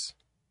odds.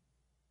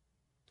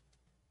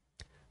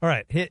 All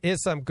right,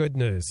 here's some good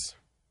news.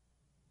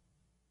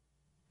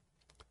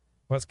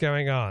 What's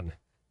going on?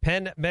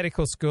 Penn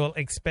Medical School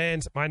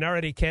expands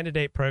minority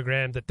candidate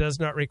program that does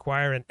not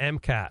require an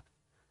MCAT.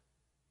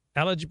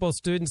 Eligible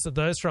students are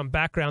those from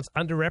backgrounds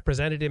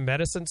underrepresented in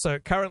medicine. So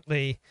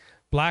currently,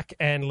 Black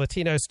and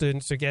Latino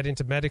students who get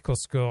into medical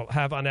school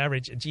have on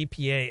average a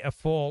GPA a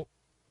full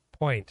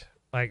point,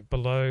 like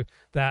below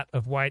that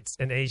of whites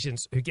and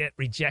Asians who get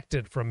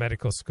rejected from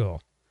medical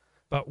school.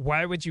 But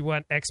why would you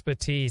want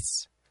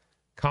expertise,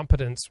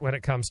 competence when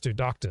it comes to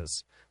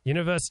doctors?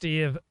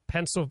 University of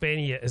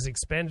Pennsylvania has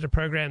expanded a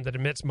program that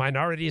admits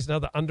minorities and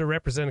other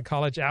underrepresented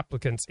college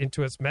applicants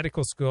into its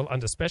medical school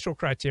under special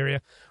criteria,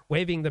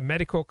 waiving the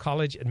medical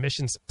college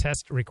admissions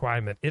test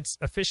requirement. It's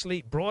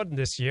officially broadened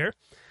this year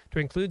to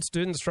include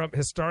students from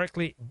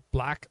historically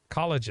black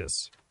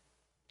colleges.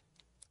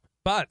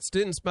 But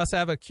students must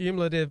have a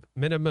cumulative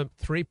minimum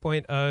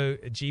 3.0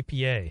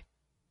 GPA.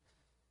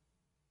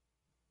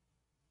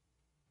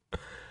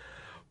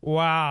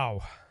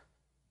 Wow.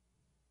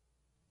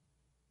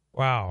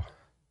 Wow.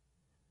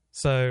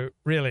 So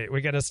really,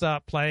 we're going to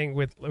start playing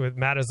with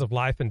matters of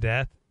life and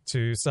death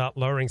to start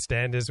lowering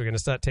standards. We're going to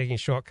start taking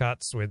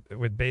shortcuts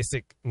with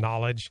basic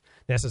knowledge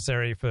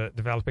necessary for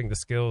developing the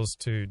skills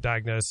to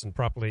diagnose and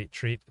properly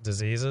treat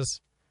diseases.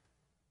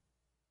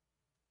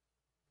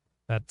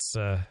 That's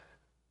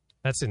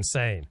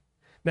insane.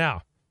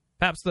 Now,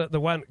 perhaps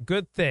the one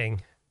good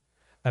thing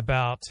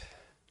about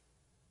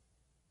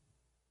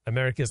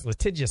America's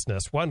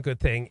litigiousness, one good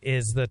thing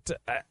is that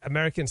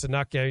Americans are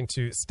not going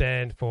to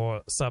stand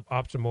for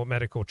suboptimal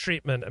medical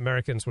treatment.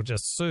 Americans will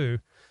just sue.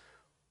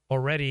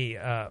 Already,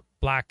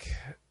 black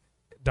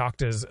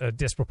doctors are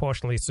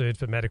disproportionately sued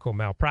for medical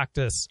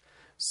malpractice.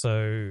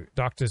 So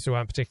doctors who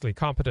aren't particularly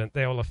competent,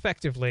 they will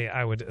effectively,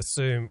 I would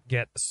assume,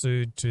 get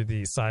sued to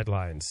the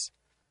sidelines.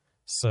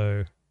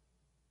 So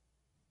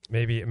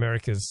maybe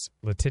America's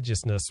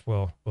litigiousness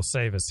will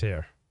save us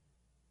here.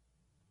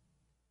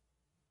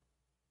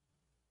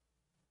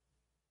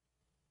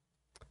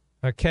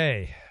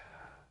 Okay.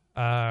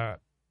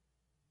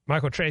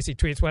 Michael Tracy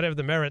tweets, whatever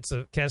the merits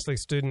of canceling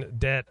student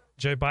debt,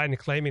 Joe Biden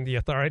claiming the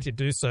authority to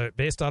do so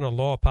based on a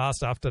law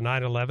passed after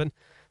 9/11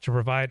 to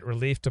provide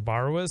relief to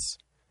borrowers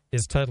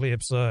is totally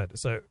absurd.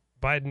 So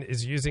Biden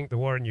is using the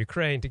war in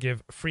Ukraine to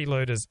give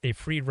freeloaders a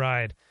free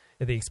ride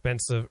at the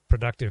expense of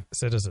productive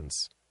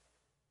citizens.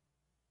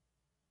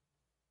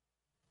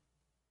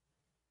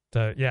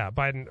 So, yeah,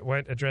 Biden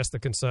won't address the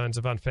concerns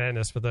of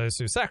unfairness for those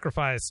who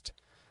sacrificed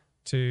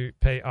to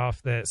pay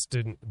off their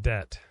student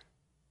debt.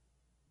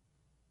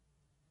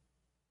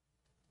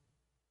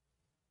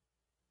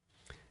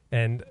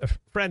 And a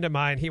friend of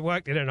mine, he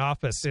worked in an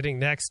office sitting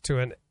next to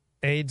an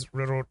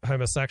AIDS-riddled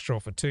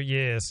homosexual for 2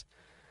 years.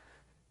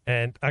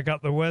 And I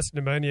got the worst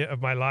pneumonia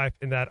of my life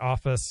in that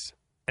office.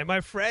 And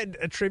my friend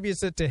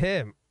attributes it to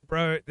him.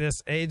 Bro,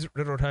 this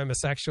AIDS-riddled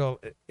homosexual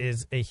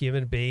is a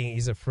human being.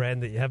 He's a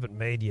friend that you haven't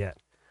made yet.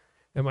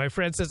 And my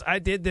friend says, I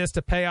did this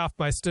to pay off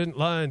my student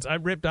loans.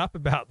 I'm ripped up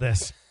about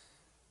this.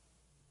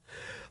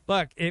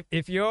 Look,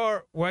 if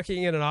you're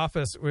working in an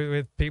office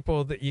with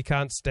people that you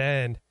can't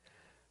stand,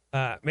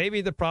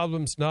 maybe the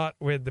problem's not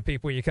with the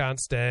people you can't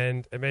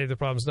stand, and maybe the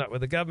problem's not with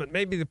the government.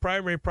 Maybe the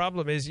primary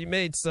problem is you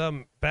made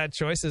some bad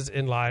choices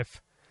in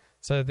life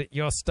so that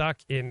you're stuck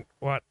in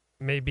what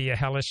may be a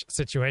hellish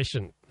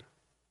situation.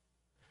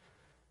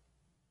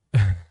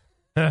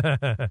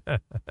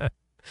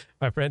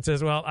 My friend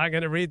says, well, I'm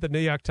going to read the New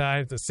York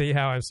Times to see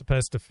how I'm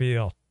supposed to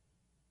feel.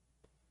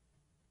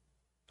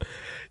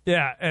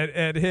 Yeah,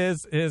 and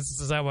his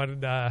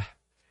someone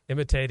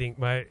imitating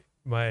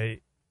my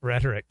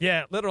rhetoric.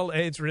 Yeah, little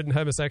AIDS-ridden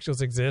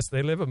homosexuals exist.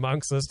 They live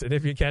amongst us, and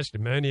if you catch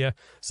pneumonia,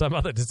 some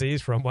other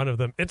disease from one of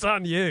them, it's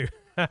on you.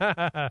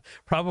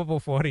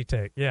 Probable 40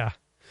 take, yeah.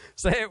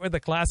 Say it with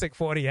the classic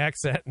 40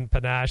 accent and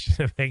panache.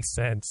 It makes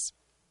sense.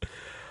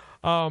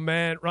 Oh,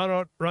 man,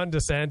 Ron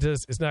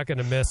DeSantis is not going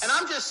to miss And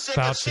I'm just sick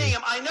Fauci. of seeing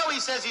him. I know he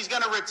says he's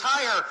going to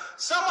retire.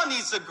 Someone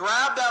needs to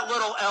grab that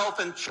little elf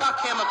and chuck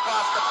him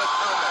across the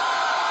Potomac.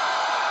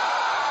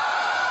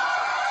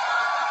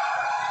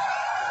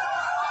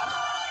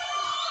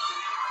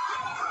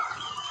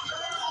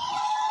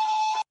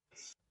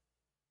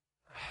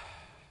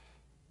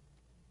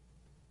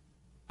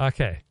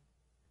 Okay.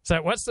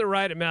 So what's the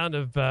right amount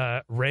of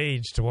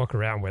rage to walk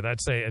around with?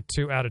 I'd say a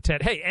 2 out of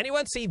 10. Hey,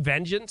 anyone see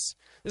Vengeance?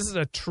 This is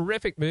a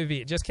terrific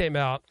movie. It just came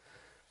out.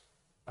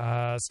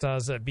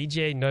 Stars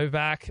B.J.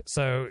 Novak.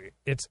 So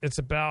it's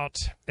about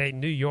a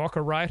New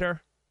Yorker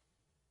writer.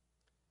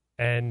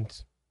 And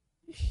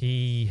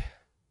he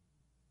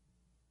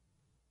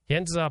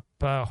ends up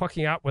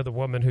hooking up with a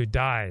woman who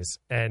dies.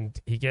 And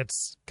he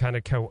gets kind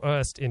of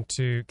coerced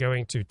into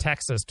going to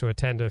Texas to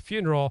attend her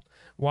funeral.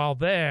 While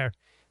there,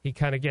 he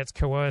kind of gets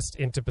coerced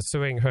into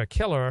pursuing her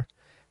killer,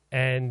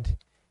 and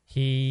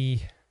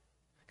he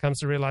comes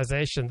to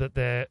realization that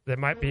there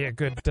might be a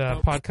good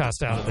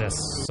podcast out of this.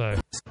 So,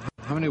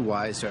 how many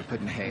Ys do I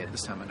put in hay at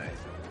this time of night?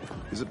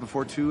 Is it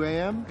before 2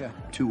 a.m.? Yeah.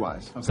 2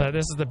 Ys. Okay. So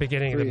this is the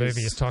beginning of the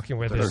movie. He's talking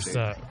with his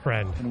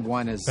friend, and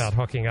one is about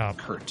hooking up.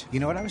 Kurt. You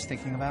know what I was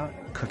thinking about?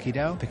 Cookie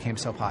dough became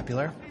so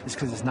popular is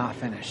because it's not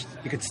finished.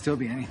 It could still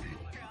be anything.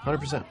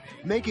 100%.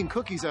 Making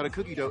cookies out of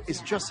cookie dough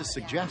is just a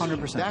suggestion.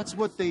 100%. That's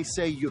what they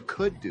say you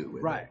could do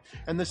with right. it.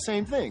 And the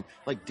same thing,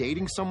 like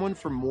dating someone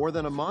for more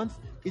than a month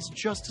is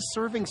just a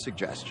serving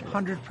suggestion.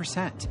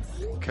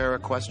 100%. Kara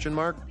question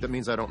mark, that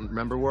means I don't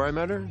remember where I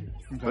met her.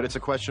 Okay. But it's a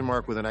question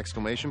mark with an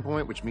exclamation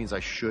point, which means I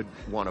should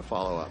want to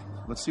follow up.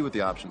 Let's see what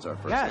the options are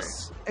first.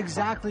 Yes,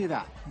 exactly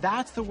that.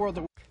 That's the world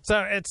that... So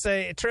it's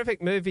a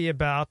terrific movie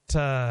about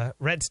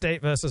red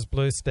state versus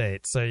blue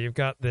state. So you've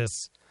got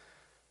this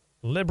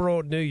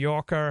liberal New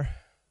Yorker,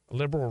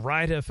 liberal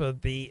writer for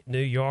the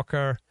New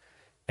Yorker,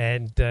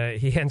 and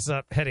he ends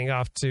up heading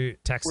off to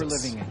Texas. We're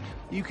living in.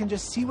 You can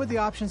just see what the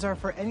options are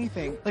for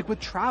anything. Like with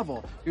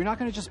travel, you're not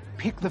going to just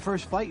pick the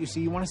first flight you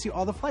see. You want to see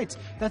all the flights.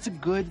 That's a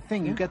good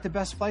thing. You get the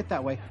best flight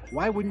that way.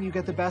 Why wouldn't you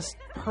get the best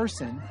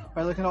person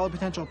by looking at all the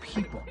potential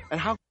people?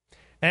 And how?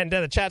 And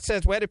the chat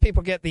says, where do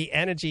people get the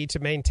energy to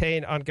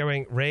maintain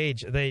ongoing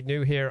rage they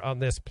knew here on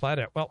this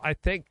planet? Well, I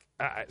think,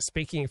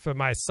 speaking for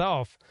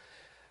myself,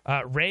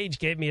 rage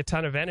gave me a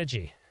ton of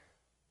energy.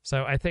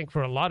 So I think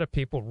for a lot of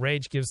people,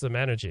 rage gives them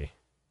energy.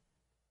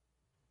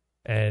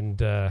 And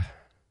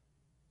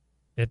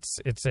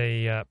it's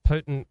a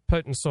potent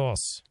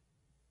source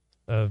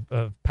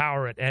of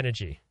power and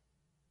energy.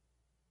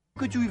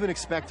 How could you even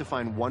expect to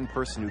find one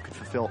person who could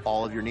fulfill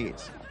all of your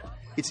needs?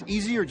 It's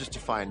easier just to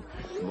find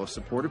the most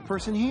supportive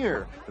person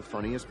here, the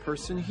funniest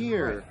person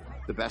here, right.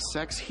 The best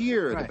sex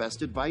here, right. The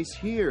best advice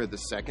here, the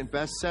second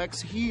best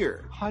sex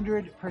here.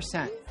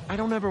 100%. I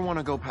don't ever want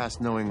to go past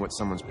knowing what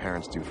someone's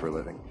parents do for a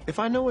living. If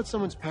I know what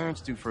someone's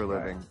parents do for a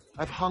living, right.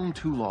 I've hung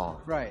too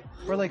long. Right.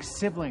 Or like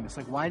siblings.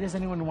 Like, why does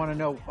anyone want to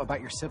know about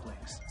your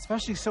siblings?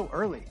 Especially so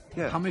early.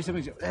 Yeah. How many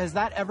siblings? Has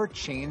that ever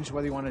changed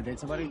whether you want to date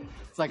somebody?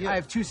 It's like, yeah. I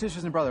have 2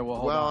 sisters and a brother. Well,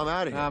 hold on. I'm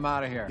out of here. I'm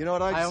out of here. You know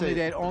what I only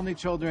date only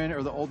children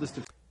or the oldest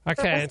of...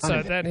 Okay, and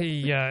so then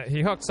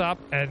he hooks up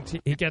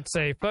and he gets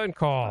a phone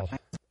call,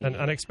 an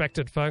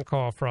unexpected phone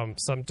call from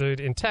some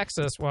dude in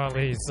Texas while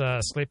he's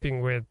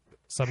sleeping with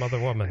some other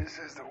woman. This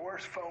is the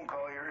worst phone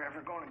call you're ever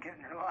going to get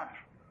in your life.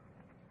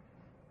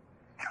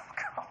 Oh,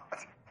 God.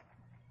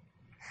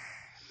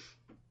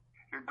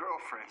 Your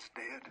girlfriend's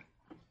dead.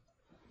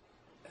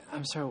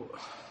 I'm sorry,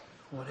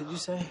 what did you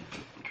say?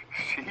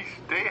 She's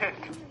dead.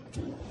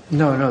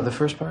 No, the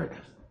first part.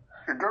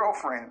 Your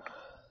girlfriend.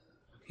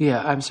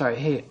 Yeah, I'm sorry.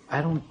 Hey,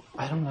 I don't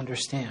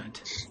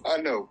understand. I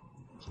know.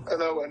 I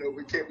know,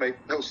 we can't make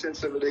no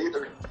sense of it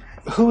either.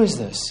 Who is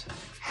this?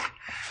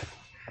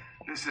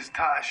 This is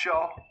Ty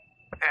Shaw,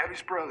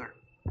 Abby's brother.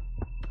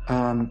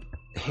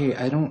 Hey,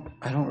 I don't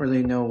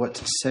really know what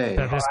to say.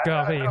 This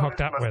girl he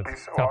hooked up with a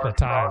couple of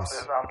times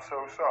I'm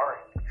so sorry.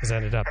 has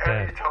ended up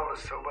dead. Abby told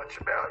us so much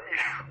about you.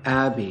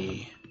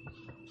 Abby.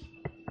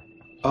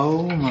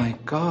 Oh my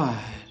God.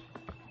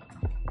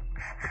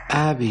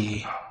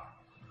 Abby.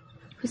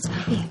 Who's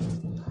Abby?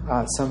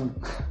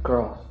 Some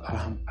girl.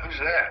 Who's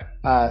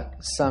that?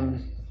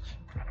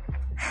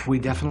 We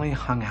definitely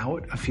hung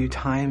out a few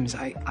times.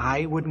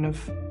 I wouldn't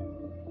have.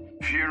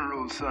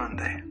 Funeral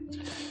Sunday.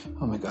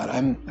 Oh my God.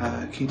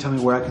 Can you tell me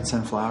where I can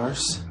send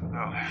flowers?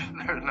 No,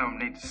 there's no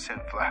need to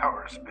send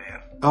flowers, Ben.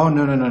 Oh,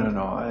 no.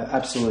 I'm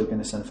absolutely going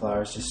to send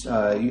flowers. Just,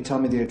 you tell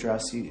me the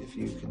address if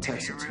you can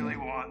text it to me. If you really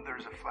want,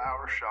 there's a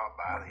flower shop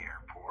by the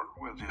airport.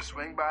 We'll just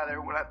swing by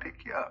there when I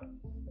pick you up.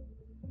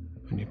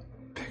 When you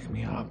pick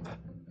me up.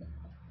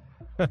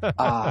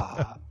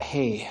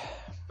 Hey,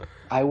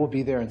 I will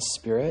be there in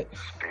Spirit.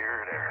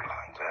 Spirit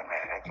Airlines,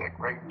 that's a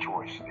great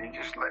choice. You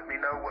just let me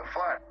know what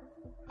flight.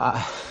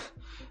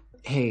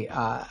 Hey,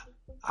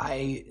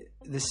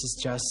 this is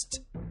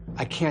just,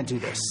 I can't do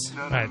this.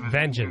 All right,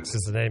 Vengeance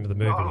is the name of the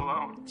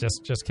movie.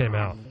 Just came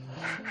out.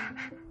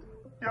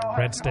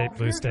 Red State,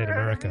 Blue State,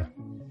 America.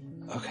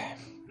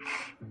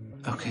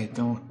 Okay,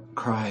 don't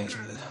cry.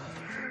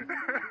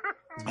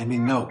 I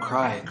mean, no,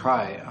 cry.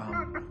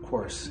 Of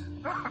course.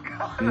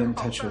 Be in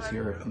touch with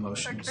your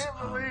emotions. I can't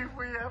believe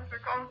we have to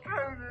go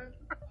through this.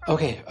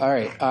 Okay, all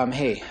right.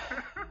 Hey,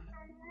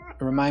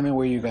 remind me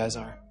where you guys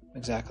are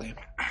exactly.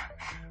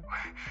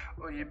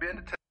 Well, you've been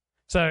to.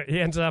 So he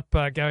ends up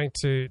going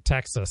to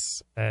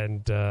Texas,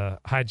 and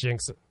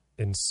hijinks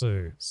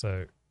ensue.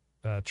 So,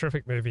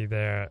 terrific movie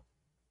there.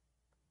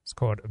 It's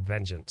called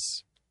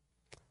Vengeance.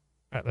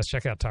 All right, let's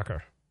check out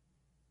Tucker.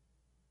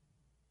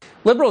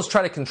 Liberals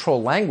try to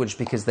control language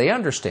because they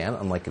understand,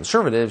 unlike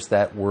conservatives,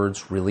 that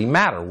words really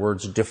matter.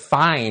 Words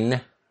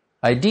define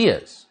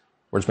ideas.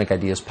 Words make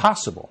ideas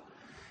possible.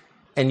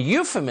 And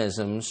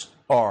euphemisms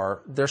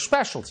are their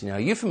specialty. Now,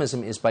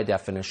 euphemism is by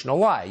definition a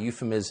lie.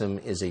 Euphemism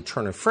is a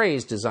turn of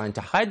phrase designed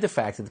to hide the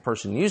fact that the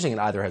person using it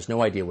either has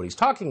no idea what he's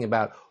talking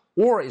about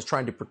or is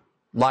trying to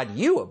lie to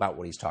you about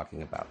what he's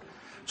talking about.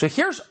 So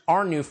here's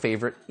our new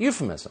favorite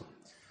euphemism.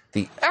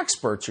 The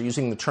experts are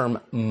using the term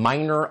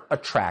minor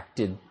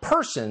attracted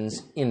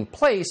persons in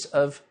place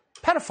of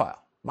pedophile.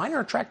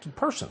 Minor attracted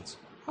persons.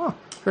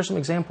 Here's some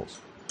examples.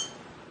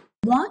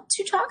 Want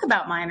to talk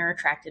about minor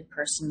attracted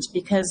persons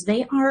because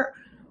they are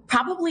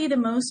probably the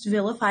most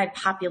vilified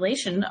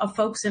population of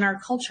folks in our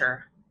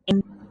culture.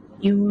 And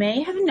you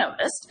may have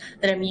noticed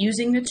that I'm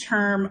using the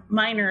term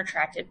minor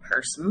attracted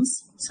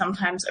persons,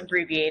 sometimes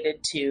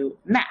abbreviated to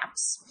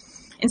MAPS,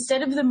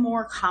 instead of the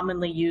more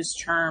commonly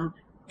used term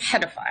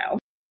pedophile.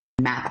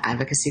 MAP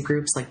advocacy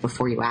groups like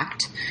Before You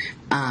Act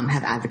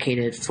have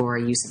advocated for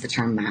use of the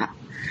term MAP.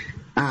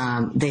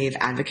 They've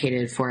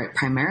advocated for it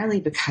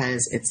primarily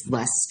because it's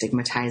less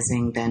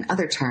stigmatizing than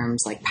other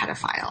terms like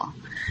pedophile.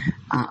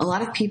 A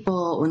lot of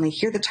people, when they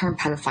hear the term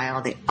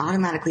pedophile, they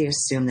automatically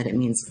assume that it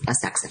means a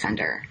sex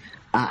offender.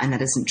 And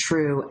that isn't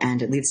true,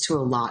 and it leads to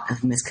a lot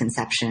of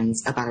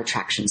misconceptions about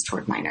attractions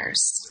toward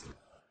minors.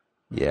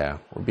 Yeah,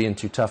 we're being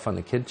too tough on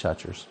the kid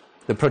touchers.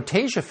 The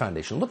Protasia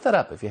Foundation, look that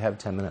up if you have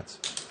 10 minutes.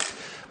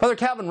 Father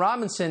Calvin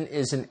Robinson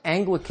is an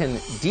Anglican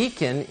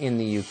deacon in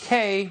the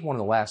UK, one of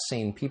the last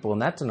sane people in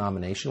that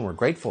denomination. We're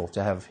grateful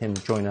to have him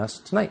join us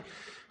tonight.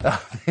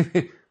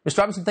 Mr.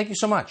 Robinson, thank you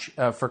so much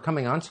for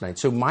coming on tonight.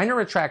 So, minor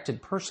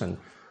attracted person,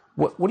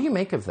 what do you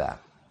make of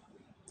that?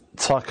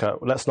 Tucker,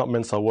 let's not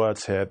mince our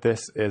words here.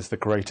 This is the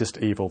greatest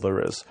evil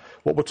there is.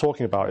 What we're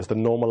talking about is the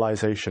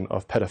normalization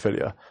of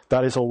pedophilia.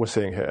 That is all we're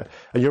seeing here.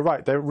 And you're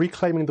right, they're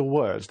reclaiming the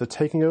words. They're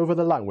taking over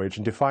the language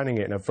and defining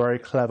it in a very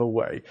clever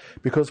way.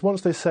 Because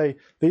once they say,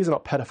 these are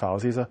not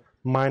pedophiles, these are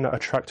minor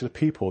attracted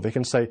people, they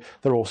can say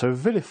they're also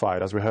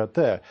vilified, as we heard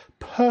there,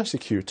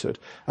 persecuted,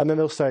 and then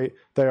they'll say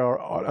they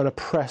are an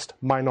oppressed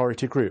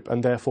minority group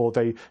and therefore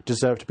they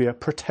deserve to be a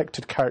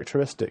protected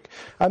characteristic.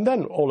 And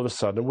then all of a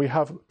sudden we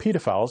have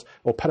pedophiles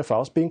or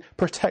pedophiles being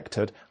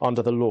protected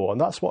under the law, and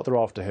that's what they're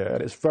after here,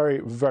 and it's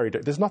very, very,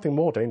 there's nothing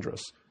more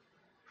dangerous.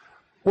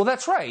 Well,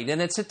 that's right,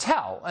 and it's a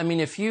tell. I mean,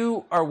 if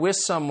you are with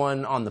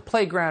someone on the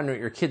playground or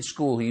at your kid's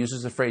school who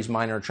uses the phrase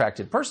minor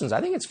attracted persons,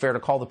 I think it's fair to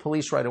call the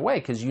police right away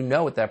because you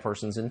know what that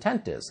person's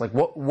intent is. Like,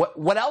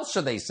 what else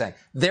are they saying?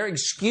 They're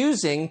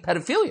excusing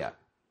pedophilia.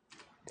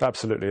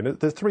 Absolutely. And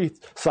there's three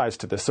sides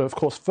to this. So, of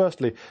course,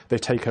 firstly, they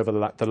take over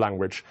the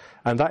language,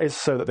 and that is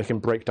so that they can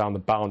break down the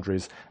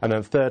boundaries. And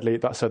then thirdly,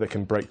 that's so they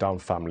can break down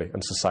family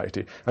and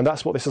society. And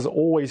that's what this has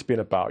always been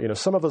about. You know,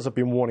 some of us have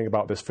been warning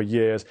about this for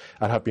years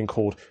and have been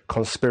called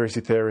conspiracy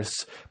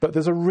theorists. But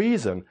there's a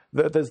reason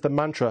that there's the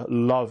mantra,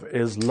 love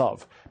is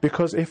love.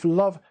 Because if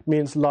love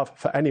means love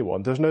for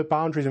anyone, there's no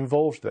boundaries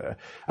involved there.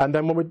 And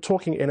then when we're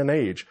talking in an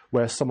age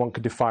where someone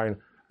could define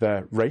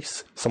their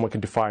race, someone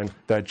can define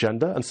their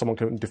gender, and someone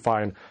can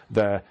define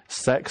their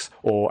sex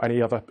or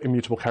any other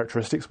immutable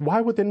characteristics,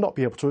 why would they not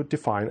be able to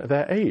define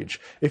their age?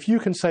 If you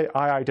can say,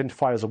 I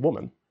identify as a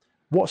woman,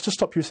 what's to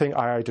stop you saying,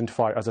 I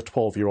identify as a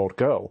 12-year-old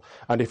girl?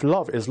 And if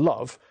love is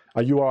love,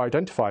 and you are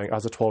identifying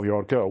as a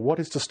 12-year-old girl, what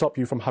is to stop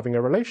you from having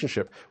a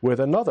relationship with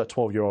another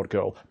 12-year-old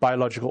girl,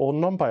 biological or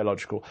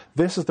non-biological?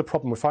 This is the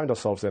problem we find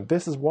ourselves in.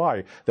 This is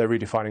why they're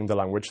redefining the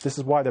language. This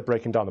is why they're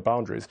breaking down the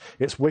boundaries.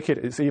 It's wicked,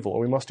 it's evil,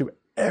 and we must do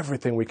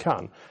everything we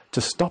can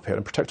to stop it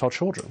and protect our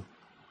children.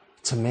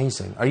 It's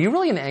amazing. Are you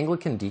really an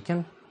Anglican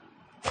deacon?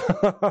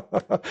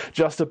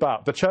 Just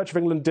about. The Church of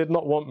England did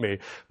not want me,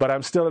 but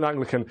I'm still an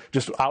Anglican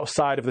just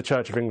outside of the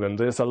Church of England.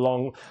 There's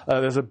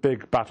a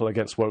big battle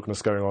against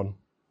wokeness going on.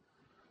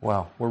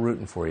 Well, we're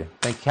rooting for you.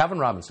 Thank you. Calvin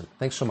Robinson,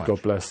 thanks so much.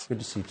 God bless. Good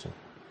to see you soon.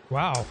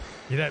 Wow.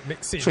 You don't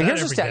see so that here's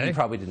a every stat day. you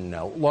probably didn't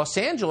know. Los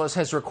Angeles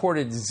has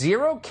recorded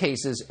 0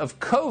 cases of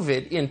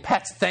COVID in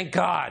pets, thank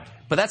God.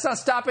 But that's not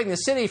stopping the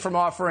city from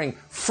offering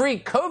free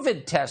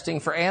COVID testing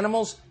for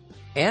animals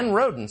and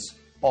rodents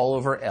all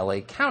over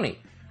LA County.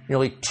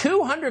 Nearly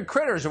 200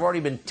 critters have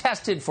already been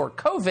tested for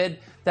COVID.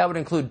 That would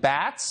include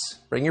bats,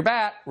 bring your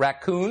bat,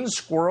 raccoons,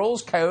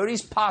 squirrels,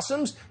 coyotes,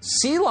 possums,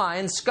 sea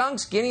lions,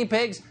 skunks, guinea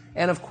pigs,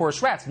 and of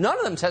course rats. None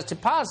of them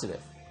tested positive.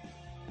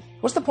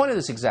 What's the point of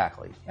this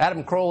exactly?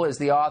 Adam Kroll is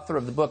the author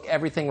of the book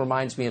Everything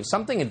Reminds Me of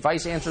Something,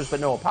 Advice, Answers, But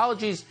No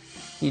Apologies.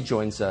 He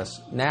joins us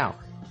now.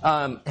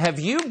 Have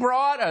you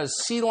brought a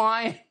sea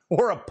lion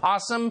or a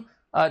possum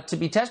to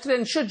be tested,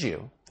 and should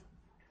you?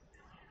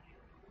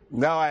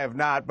 No, I have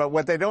not. But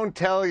what they don't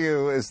tell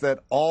you is that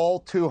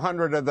all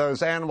 200 of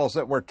those animals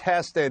that were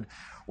tested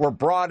were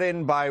brought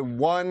in by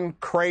one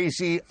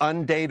crazy,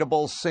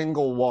 undateable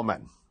single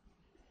woman.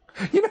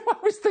 You know, I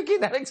was thinking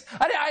that.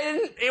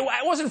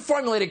 It wasn't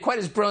formulated quite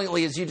as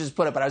brilliantly as you just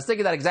put it, but I was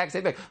thinking that exact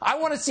same thing. I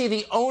want to see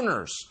the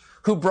owners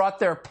who brought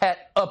their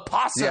pet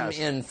opossum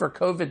in for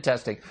COVID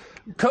testing.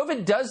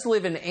 COVID does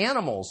live in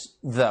animals,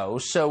 though.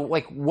 So,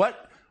 like,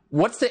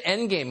 what's the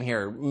end game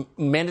here?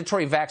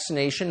 Mandatory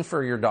vaccination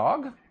for your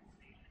dog?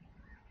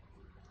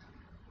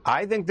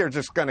 I think they're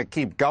just going to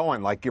keep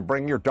going. Like, you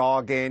bring your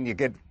dog in, you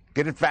get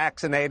it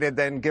vaccinated,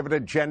 then give it a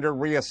gender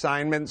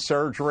reassignment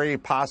surgery,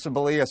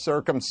 possibly a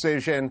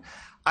circumcision.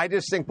 I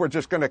just think we're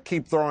just going to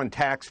keep throwing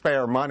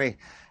taxpayer money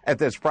at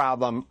this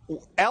problem.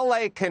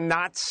 LA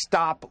cannot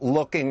stop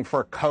looking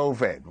for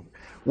COVID.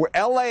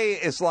 LA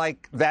is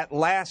like that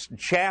last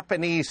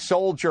Japanese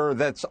soldier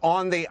that's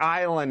on the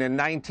island in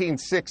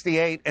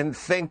 1968 and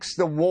thinks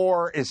the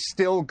war is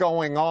still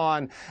going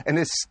on and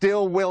is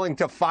still willing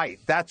to fight.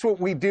 That's what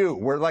we do.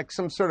 We're like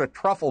some sort of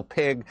truffle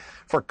pig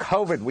for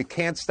COVID. We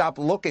can't stop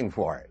looking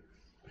for it.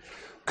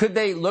 Could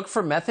they look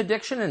for meth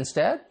addiction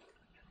instead?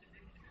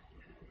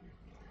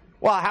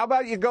 Well, how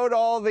about you go to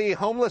all the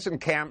homeless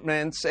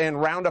encampments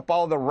and round up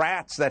all the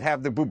rats that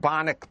have the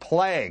bubonic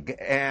plague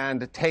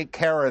and take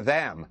care of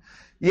them?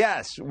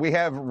 Yes, we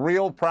have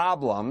real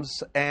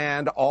problems,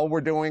 and all we're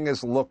doing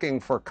is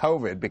looking for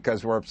COVID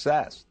because we're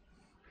obsessed.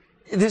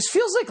 This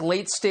feels like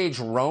late-stage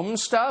Rome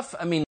stuff.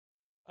 I mean...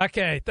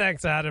 Okay,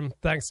 thanks, Adam.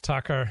 Thanks,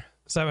 Tucker.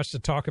 So much to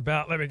talk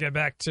about. Let me get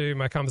back to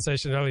my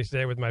conversation earlier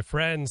today with my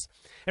friends.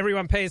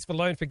 Everyone pays for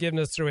loan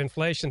forgiveness through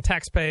inflation.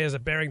 Taxpayers are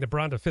bearing the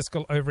brunt of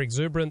fiscal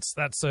overexuberance.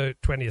 That's so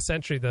 20th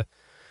century.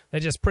 They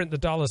just print the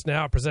dollars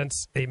now. It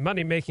presents a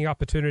money-making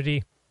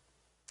opportunity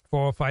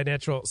for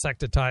financial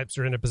sector types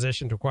who are in a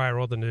position to acquire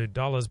all the new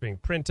dollars being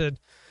printed.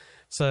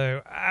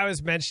 So I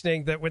was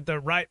mentioning that with the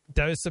right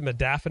dose of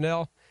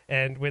modafinil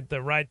and with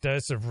the right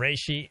dose of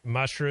reishi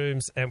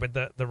mushrooms and with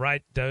the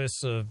right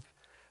dose of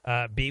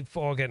beef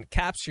organ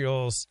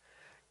capsules,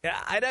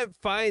 I don't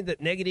find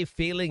that negative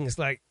feelings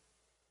like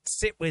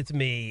sit with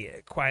me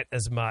quite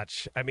as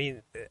much. I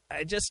mean,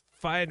 I just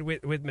find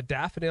with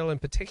modafinil in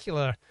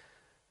particular,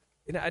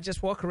 I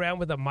just walk around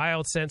with a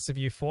mild sense of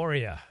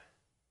euphoria.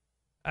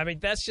 I mean,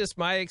 that's just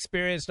my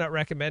experience, not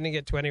recommending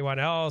it to anyone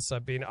else.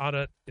 I've been on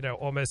it,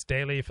 almost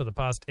daily for the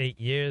past 8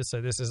 years,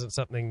 so this isn't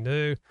something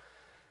new.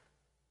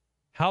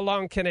 How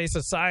long can a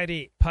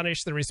society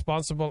punish the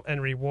responsible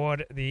and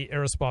reward the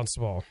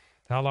irresponsible?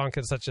 How long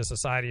can such a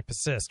society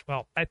persist?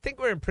 Well, I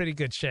think we're in pretty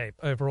good shape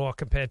overall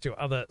compared to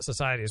other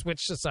societies. Which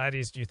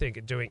societies do you think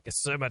are doing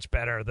so much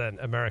better than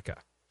America?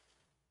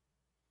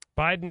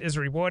 Biden is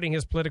rewarding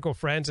his political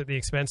friends at the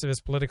expense of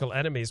his political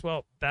enemies.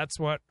 Well, that's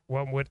what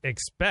one would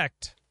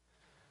expect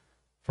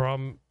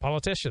from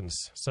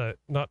politicians. So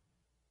not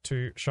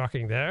too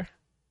shocking there.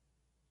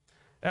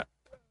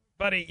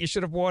 Buddy, you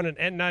should have worn an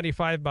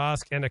N95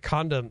 mask and a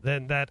condom.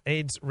 Then that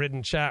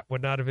AIDS-ridden chap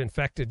would not have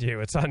infected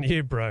you. It's on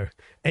you, bro.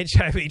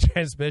 HIV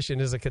transmission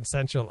is a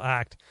consensual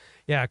act.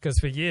 Yeah, because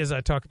for years I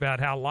talk about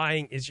how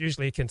lying is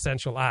usually a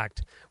consensual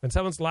act. When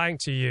someone's lying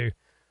to you,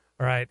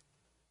 all right,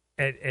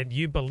 and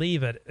you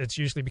believe it, it's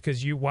usually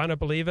because you want to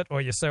believe it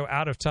or you're so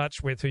out of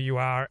touch with who you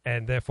are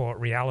and therefore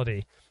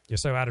reality. You're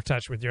so out of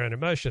touch with your own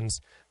emotions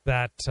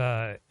that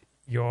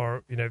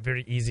you're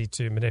very easy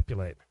to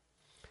manipulate.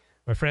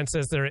 My friend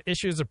says there are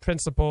issues of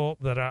principle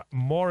that are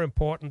more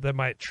important than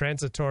my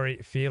transitory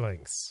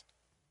feelings.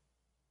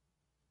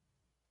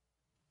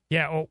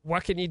 Yeah, or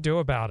what can you do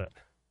about it,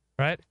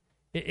 right?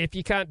 If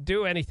you can't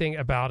do anything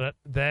about it,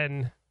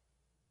 then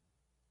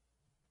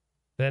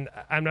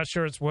I'm not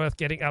sure it's worth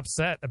getting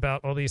upset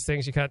about all these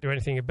things you can't do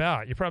anything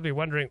about. You're probably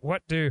wondering,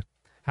 what do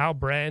Hal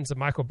Brands and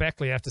Michael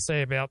Beckley have to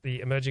say about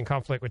the emerging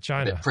conflict with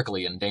China? A bit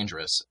prickly and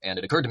dangerous. And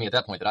it occurred to me at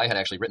that point that I had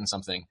actually written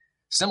something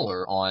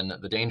similar on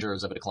the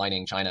dangers of a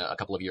declining China a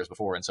couple of years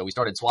before. And so we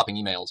started swapping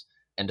emails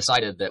and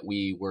decided that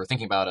we were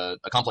thinking about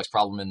a complex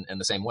problem in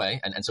the same way.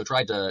 And so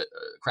tried to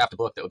craft a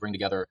book that would bring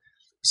together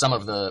some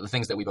of the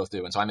things that we both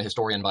do. And so I'm a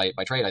historian by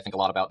trade. I think a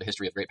lot about the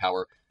history of great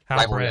power,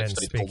 rivalry. I've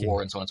studied the Cold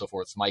War and so on and so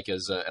forth. Mike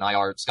is an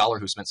IR scholar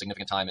who spent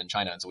significant time in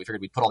China. And so we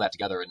figured we'd put all that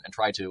together and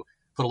try to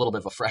put a little bit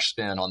of a fresh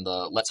spin on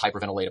the let's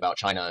hyperventilate about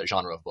China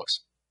genre of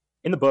books.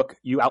 In the book,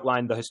 you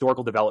outline the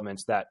historical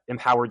developments that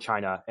empowered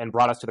China and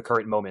brought us to the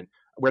current moment,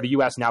 where the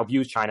U.S. now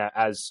views China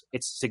as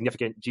its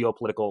significant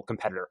geopolitical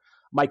competitor.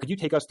 Mike, could you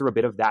take us through a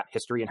bit of that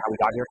history and how we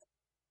got here?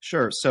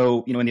 Sure.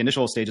 So, in the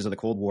initial stages of the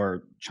Cold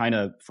War,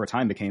 China, for a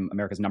time, became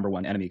America's number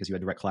one enemy because you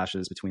had direct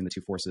clashes between the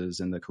two forces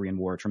in the Korean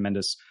War,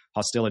 tremendous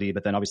hostility.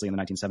 But then obviously in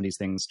the 1970s,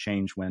 things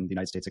change when the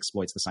United States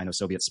exploits the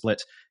Sino-Soviet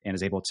split and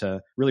is able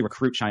to really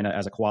recruit China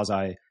as a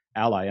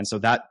quasi-ally. And so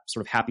that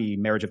sort of happy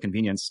marriage of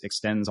convenience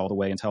extends all the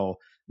way until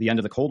the end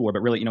of the Cold War.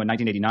 But really, in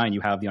 1989, you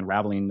have the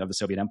unraveling of the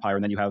Soviet Empire,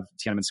 and then you have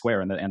Tiananmen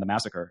Square and the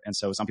massacre. And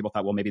so some people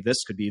thought, well, maybe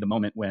this could be the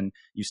moment when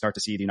you start to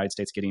see the United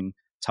States getting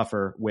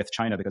tougher with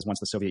China, because once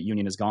the Soviet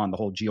Union is gone, the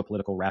whole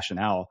geopolitical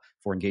rationale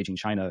for engaging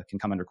China can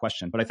come under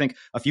question. But I think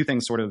a few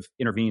things sort of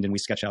intervened, and we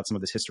sketch out some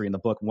of this history in the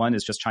book. One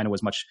is just China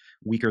was much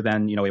weaker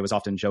then. It was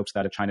often joked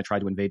that if China tried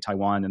to invade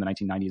Taiwan in the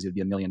 1990s, it would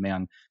be a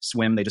million-man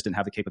swim. They just didn't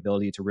have the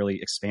capability to really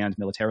expand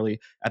militarily.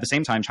 At the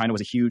same time, China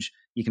was a huge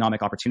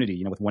economic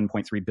opportunity, with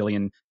 1.3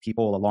 billion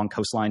people, a long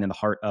coastline in the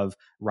heart of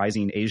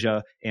rising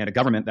Asia, and a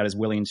government that is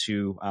willing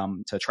to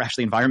trash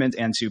the environment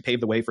and to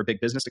pave the way for big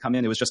business to come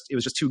in. It was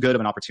just too good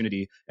of an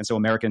opportunity. And so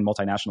American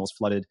multinationals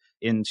flooded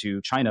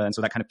into China. And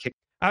so that kind of kicked.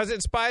 I was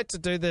inspired to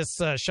do this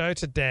show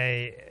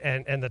today,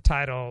 and the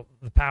title,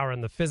 The Power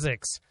and the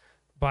Physics,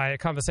 by a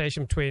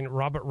conversation between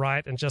Robert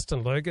Wright and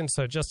Justin Logan.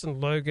 So Justin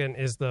Logan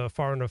is the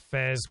foreign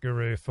affairs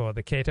guru for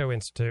the Cato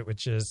Institute,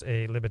 which is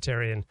a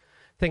libertarian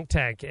think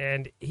tank.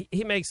 And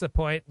he makes the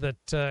point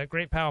that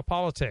great power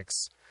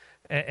politics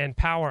and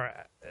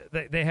power,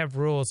 they have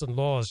rules and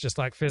laws just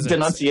like physics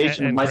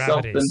denunciation and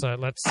myself gravity. than, So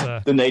let's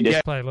than they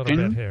did. play a little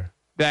bit here.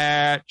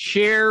 That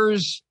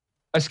shares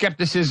a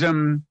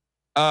skepticism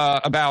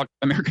about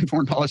American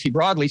foreign policy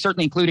broadly,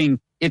 certainly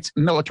including its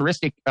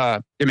militaristic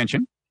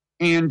dimension.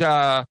 And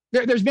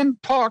there's been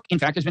talk, in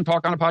fact, there's been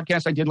talk on a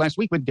podcast I did last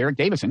week with Derek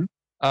Davison,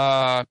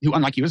 who,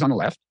 unlike you, is on the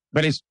left,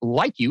 but is,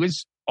 like you,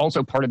 is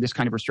also part of this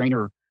kind of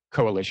restrainer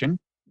coalition.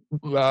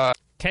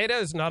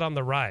 Cato's not on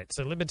the right.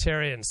 So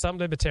some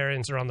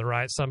libertarians are on the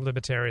right, some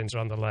libertarians are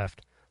on the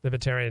left.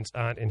 Libertarians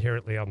aren't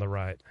inherently on the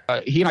right.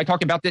 He and I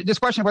talked about this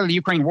question of whether the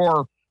Ukraine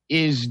war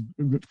is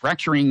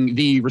fracturing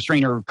the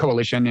restrainer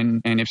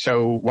coalition, and if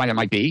so, why that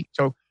might be.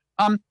 So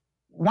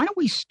why don't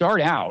we start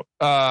out?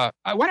 Why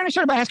don't I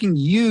start by asking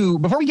you,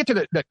 before we get to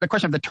the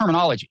question of the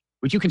terminology,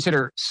 which you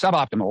consider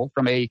suboptimal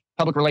from a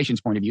public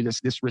relations point of view,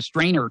 this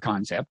restrainer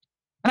concept.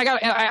 And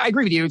I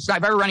agree with you. It's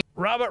not very running.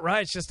 Robert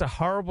Wright's just a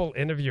horrible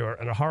interviewer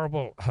and a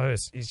horrible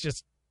host. He's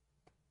just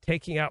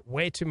taking up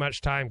way too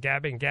much time,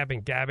 gabbing.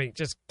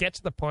 Just get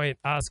to the point.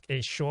 Ask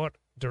a short,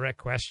 direct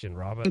question,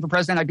 Robert. For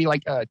president, I'd be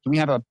like, can we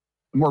have a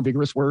more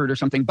vigorous word or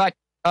something? But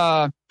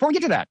before we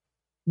get to that,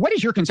 what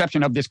is your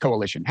conception of this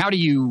coalition? How do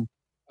you?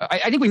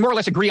 I think we more or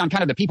less agree on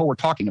kind of the people we're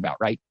talking about,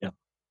 right? Yeah.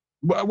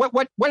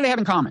 What do they have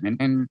in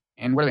common,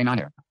 and what do they not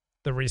have?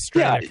 The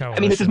restrainer coalition. I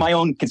mean, this is my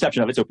own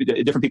conception of it. So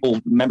different people,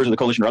 members of the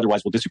coalition or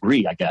otherwise, will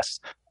disagree, I guess.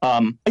 I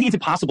think it's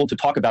impossible to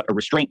talk about a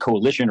restraint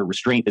coalition or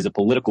restraint as a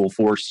political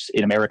force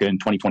in America in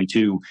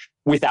 2022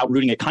 without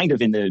rooting it kind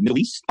of in the Middle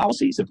East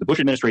policies of the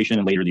Bush administration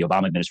and later the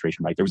Obama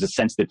administration, right? There was a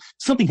sense that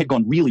something had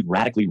gone really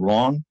radically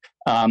wrong.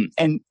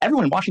 And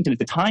everyone in Washington at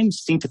the time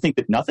seemed to think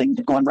that nothing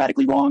had gone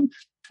radically wrong.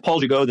 Paul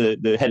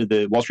Gigot, the head of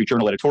the Wall Street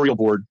Journal editorial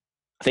board,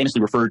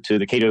 famously referred to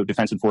the Cato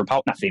Defense and Foreign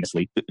Policy, not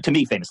famously, to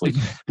me famously,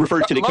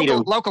 referred to the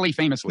Cato... Locally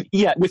famously.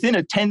 Yeah, within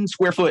a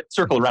 10-square-foot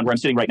circle around where I'm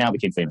sitting right now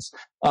became famous.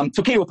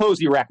 So Cato opposed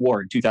the Iraq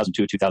War in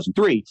 2002,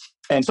 2003,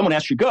 and someone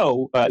asked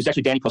Gigot, it was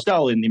actually Danny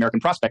Postel in the American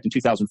Prospect in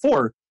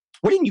 2004,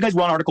 why didn't you guys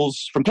run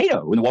articles from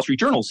Cato in the Wall Street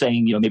Journal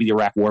saying, maybe the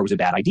Iraq War was a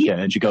bad idea?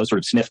 And Gigot sort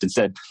of sniffed and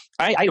said,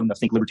 I don't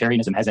think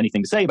libertarianism has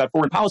anything to say about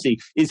foreign policy.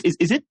 Is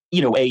it,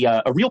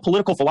 a real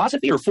political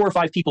philosophy or 4 or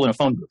 5 people in a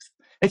phone booth?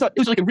 I thought it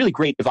was like a really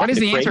great evocative What is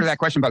the phrase. answer to that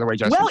question, by the way,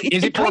 Justin? Well,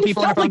 is it 4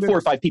 people in a phone like booth? 4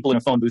 or 5 people in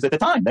a phone booth at the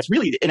time. That's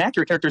really an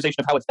accurate characterization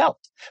of how it felt.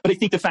 But I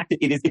think the fact that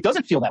it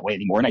doesn't feel that way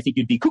anymore, and I think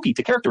you'd be kooky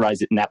to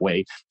characterize it in that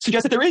way,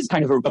 suggests that there is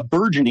kind of a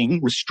burgeoning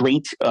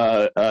restraint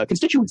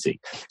constituency.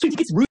 So I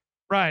think it's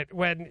right.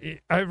 When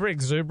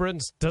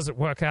over-exuberance doesn't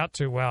work out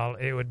too well,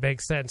 it would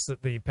make sense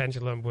that the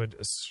pendulum would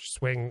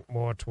swing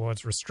more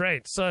towards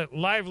restraint. So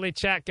lively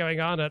chat going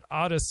on at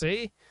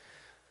Odyssey.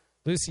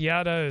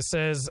 Luciano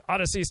says,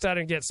 Odyssey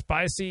starting to get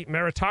spicy.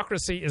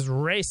 Meritocracy is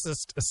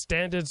racist.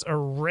 Standards are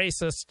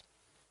racist.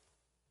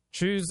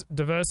 choose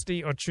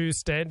diversity or choose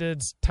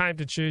standards. Time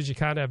to choose. You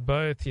can't have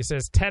both. He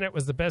says, Tenet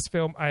was the best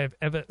film I have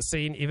ever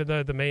seen, even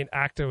though the main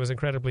actor was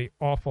incredibly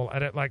awful. I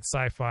don't like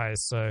sci-fi,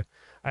 so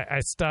I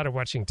started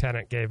watching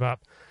Tenet, gave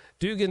up.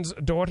 Dugin's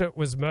daughter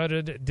was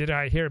murdered. Did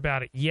I hear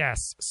about it?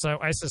 Yes. So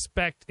I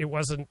suspect it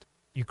wasn't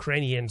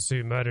Ukrainians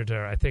who murdered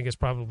her. I think it's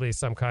probably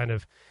some kind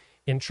of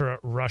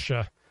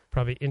intra-Russia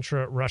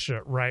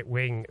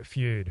right-wing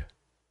feud.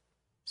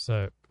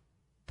 So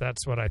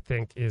that's what I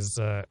think is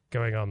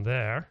going on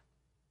there.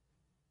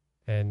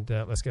 And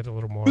let's get a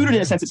little more. Rooted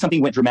in a sense that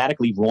something went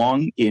dramatically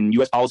wrong in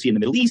U.S. policy in the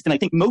Middle East. And I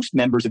think most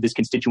members of this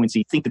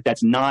constituency think that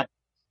that's not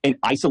an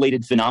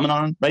isolated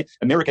phenomenon, right?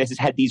 America has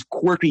had these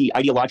quirky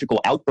ideological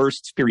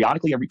outbursts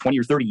periodically every 20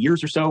 or 30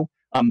 years or so.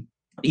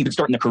 Even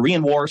starting the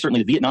Korean War,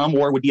 certainly the Vietnam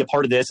War would be a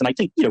part of this. And I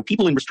think,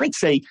 people in restraint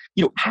say,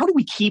 how do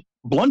we keep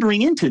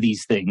blundering into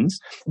these things?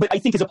 But I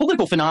think as a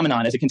political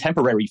phenomenon, as a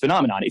contemporary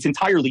phenomenon, it's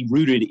entirely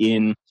rooted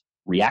in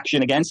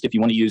reaction against, if you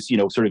want to use,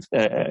 sort of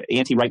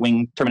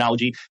anti-right-wing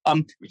terminology,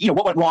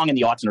 what went wrong in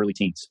the aughts and early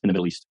teens in the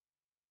Middle East.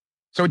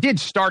 So it did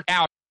start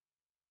out.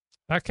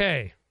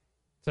 Okay.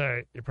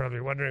 So you're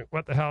probably wondering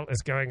what the hell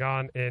is going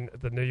on in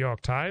the New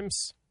York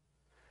Times.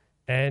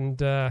 And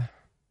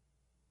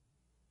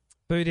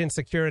food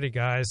insecurity,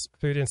 guys.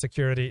 Food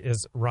insecurity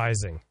is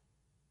rising.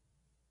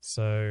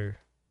 So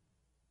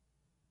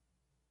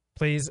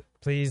please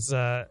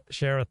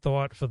share a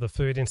thought for the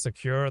food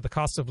insecure. The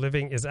cost of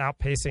living is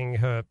outpacing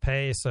her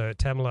pay, so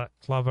Tamla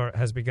Clover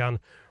has begun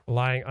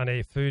relying on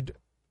a food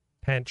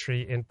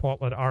pantry in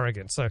Portland,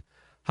 Oregon. So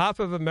half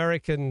of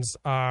Americans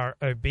are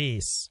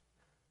obese,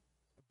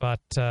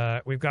 but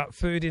we've got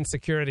food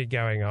insecurity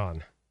going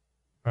on,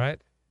 right?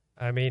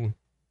 I mean,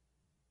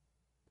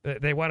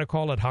 they want to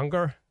call it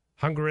hunger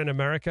in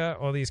America,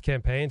 all these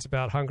campaigns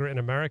about hunger in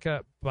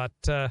America, but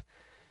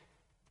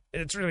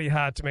it's really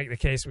hard to make the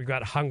case we've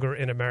got hunger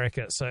in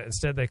America. So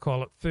instead they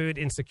call it food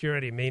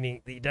insecurity,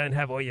 meaning that you don't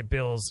have all your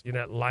bills,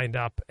 lined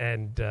up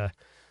and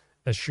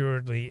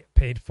assuredly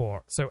paid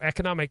for. So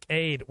economic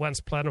aid,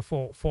 once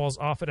plentiful, falls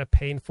off at a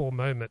painful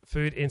moment.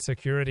 Food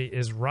insecurity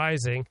is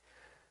rising.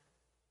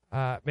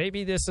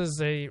 Maybe this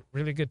is a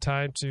really good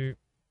time to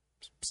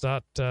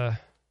start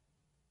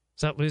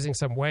losing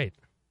some weight.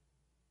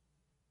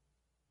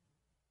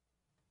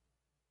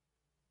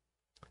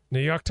 New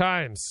York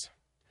Times.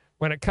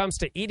 When it comes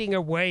to eating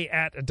away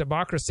at a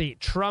democracy,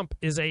 Trump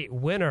is a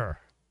winner.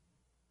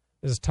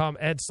 This is Tom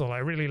Edsall. I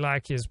really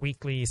like his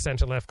weekly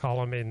center-left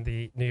column in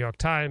the New York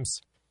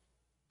Times.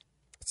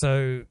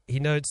 So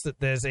he notes that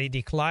there's a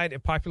decline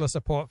in popular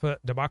support for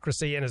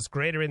democracy and is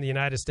greater in the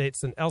United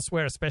States than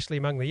elsewhere, especially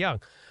among the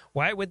young.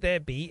 Why would there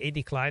be a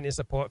decline in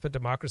support for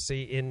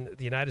democracy in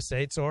the United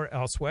States or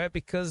elsewhere?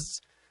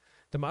 Because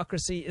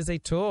democracy is a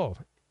tool.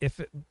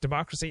 If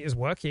democracy is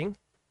working,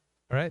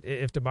 right?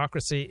 If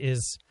democracy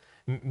is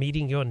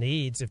meeting your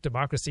needs, if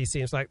democracy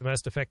seems like the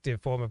most effective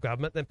form of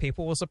government, then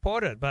people will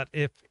support it. But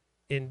if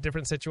in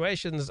different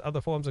situations other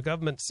forms of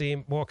government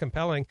seem more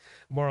compelling,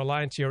 more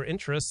aligned to your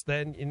interests,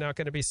 then you're not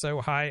going to be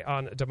so high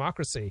on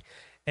democracy.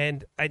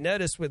 And I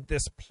noticed with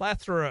this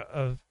plethora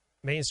of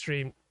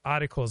mainstream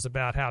articles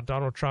about how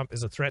Donald Trump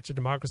is a threat to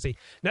democracy,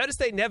 notice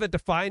they never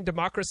define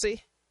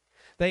democracy.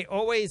 They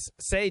always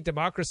say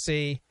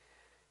democracy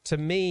to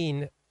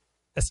mean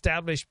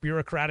established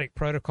bureaucratic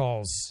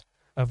protocols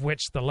of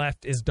which the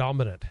left is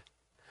dominant.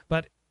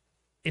 But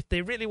if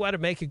they really want to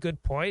make a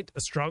good point, a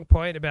strong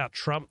point about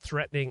Trump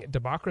threatening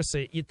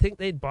democracy, you'd think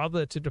they'd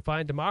bother to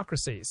define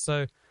democracy.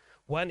 So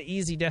one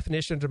easy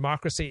definition of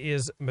democracy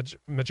is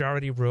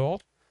majority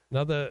rule.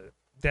 Another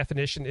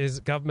definition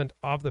is government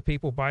of the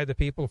people, by the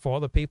people,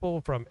 for the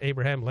people, from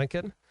Abraham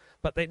Lincoln.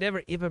 But they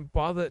never even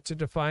bother to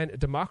define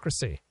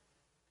democracy.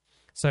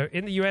 So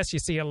in the U.S., you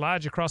see a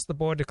large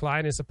across-the-board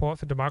decline in support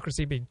for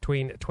democracy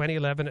between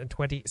 2011 and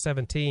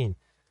 2017.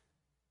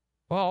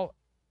 Well,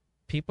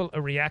 people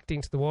are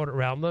reacting to the world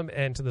around them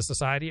and to the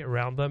society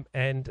around them,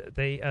 and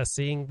they are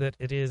seeing that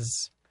it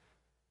is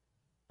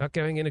not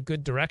going in a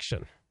good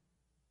direction.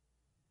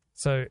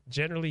 So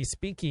generally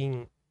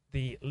speaking,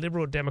 the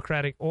liberal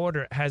democratic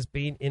order has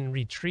been in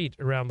retreat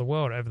around the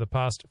world over the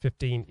past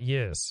 15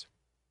 years.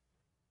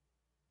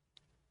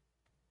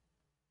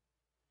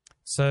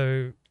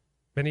 So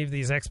many of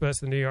these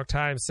experts in the New York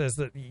Times says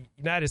that the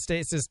United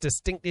States is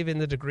distinctive in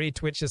the degree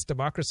to which its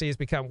democracy has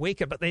become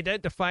weaker, but they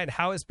don't define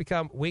how it's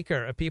become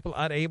weaker. Are people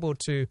unable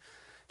to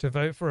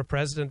vote for a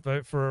president,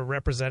 vote for a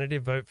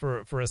representative, vote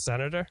for a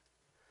senator?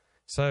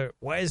 So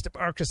why is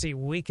democracy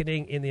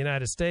weakening in the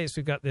United States?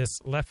 We've got this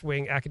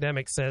left-wing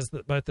academic says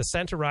that both the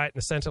center-right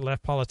and the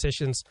center-left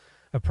politicians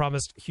have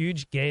promised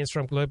huge gains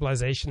from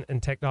globalization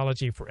and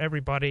technology for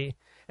everybody,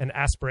 and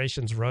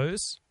aspirations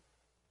rose.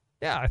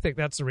 Yeah, I think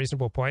that's a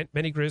reasonable point.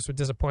 Many groups were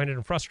disappointed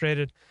and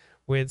frustrated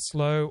with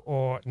slow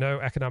or no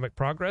economic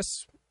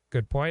progress.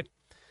 Good point.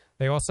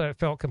 They also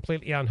felt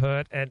completely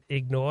unheard and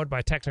ignored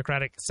by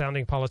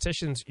technocratic-sounding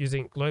politicians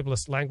using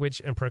globalist language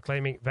and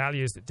proclaiming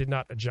values that did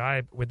not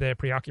jibe with their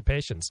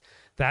preoccupations.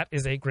 That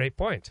is a great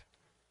point.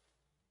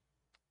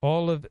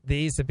 All of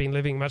these have been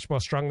living much more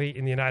strongly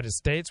in the United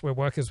States, where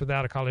workers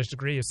without a college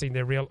degree have seen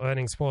their real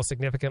earnings fall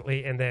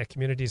significantly and their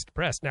communities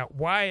depressed. Now,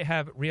 why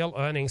have real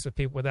earnings for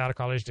people without a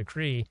college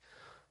degree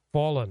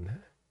fallen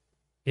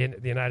in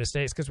the United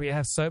States? Because we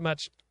have so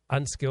much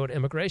unskilled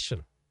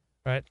immigration,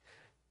 right?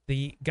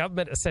 The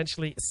government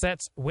essentially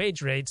sets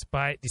wage rates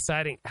by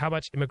deciding how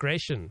much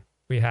immigration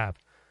we have.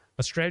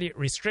 Australia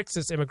restricts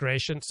its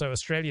immigration, so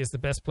Australia is the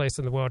best place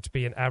in the world to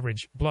be an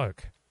average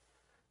bloke.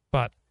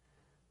 But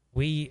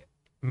we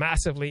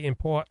massively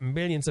import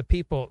millions of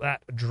people.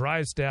 That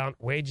drives down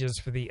wages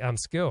for the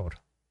unskilled.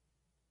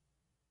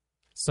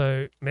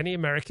 So many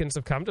Americans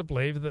have come to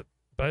believe that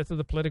both of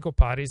the political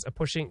parties are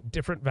pushing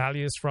different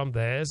values from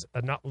theirs,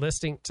 are not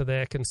listening to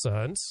their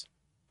concerns.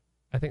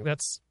 I think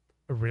that's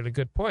a really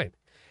good point.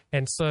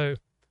 And so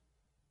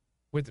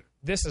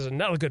this is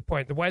another good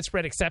point. The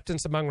widespread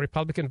acceptance among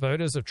Republican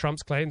voters of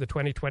Trump's claim the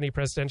 2020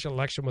 presidential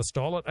election was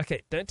stolen.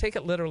 Okay, don't take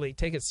it literally.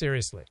 Take it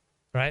seriously,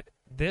 right?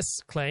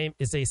 This claim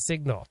is a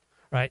signal,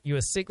 right? You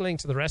are signaling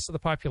to the rest of the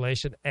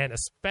population and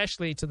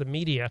especially to the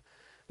media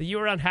that you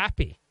are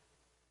unhappy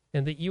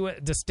and that you are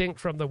distinct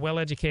from the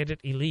well-educated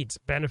elites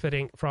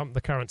benefiting from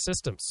the current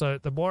system. So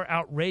the more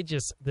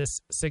outrageous this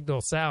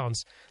signal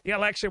sounds, the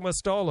election was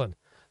stolen,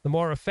 the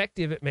more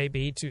effective it may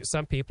be to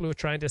some people who are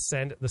trying to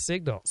send the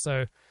signal.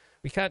 So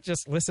we can't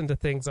just listen to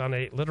things on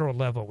a literal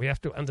level. We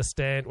have to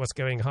understand what's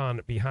going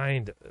on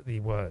behind the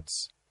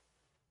words.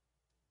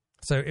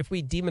 So if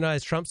we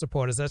demonize Trump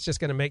supporters, that's just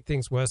going to make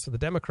things worse for the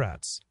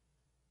Democrats,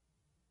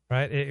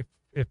 right?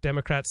 If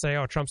Democrats say,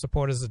 oh, Trump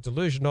supporters are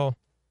delusional,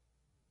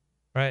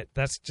 right,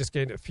 that's just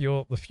going to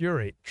fuel the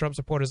fury. Trump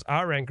supporters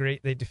are angry.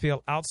 They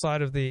feel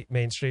outside of the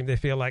mainstream. They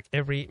feel like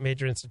every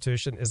major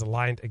institution is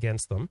aligned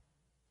against them.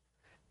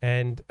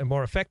 And a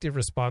more effective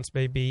response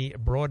may be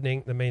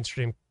broadening the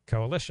mainstream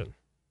coalition.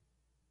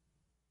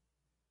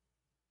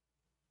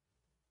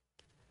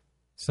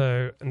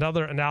 So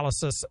another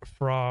analysis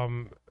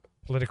from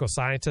political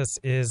scientists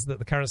is that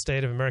the current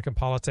state of American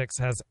politics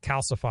has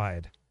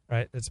calcified,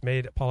 right? It's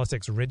made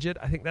politics rigid.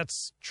 I think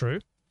that's true.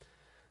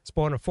 It's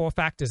born of four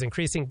factors: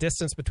 increasing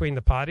distance between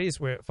the parties.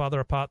 We're farther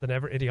apart than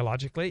ever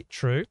ideologically.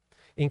 True.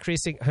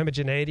 Increasing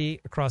homogeneity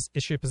across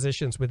issue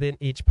positions within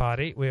each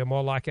party. We are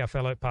more like our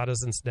fellow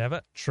partisans than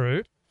ever.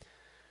 True.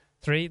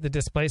 3, the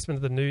displacement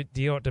of the New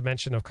Deal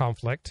dimension of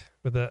conflict,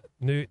 with a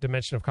new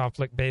dimension of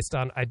conflict based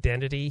on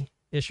identity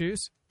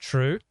issues.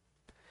 True.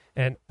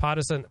 And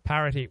partisan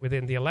parity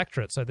within the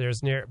electorate. So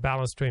there's near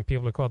balance between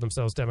people who call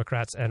themselves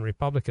Democrats and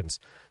Republicans.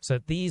 So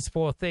these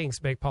four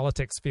things make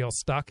politics feel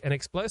stuck and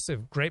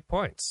explosive. Great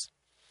points.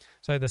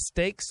 So the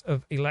stakes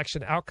of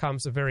election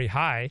outcomes are very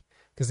high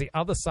because the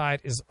other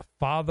side is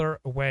farther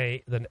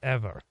away than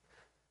ever.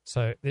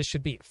 So this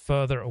should be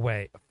further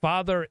away.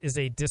 Farther is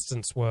a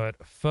distance word.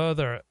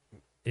 Further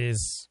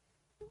is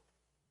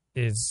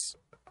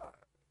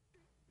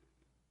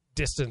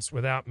distance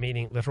without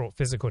meaning literal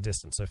physical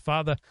distance. So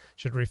farther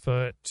should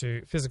refer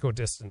to physical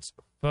distance.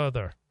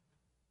 Further.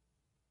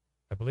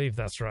 I believe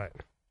that's right.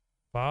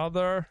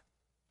 Farther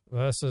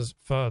versus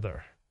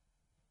further.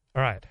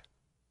 All right.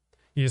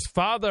 Use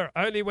farther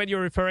only when you're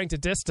referring to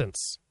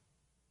distance.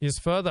 Use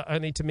further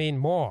only to mean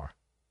more.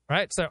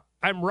 Right? So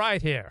I'm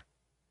right here.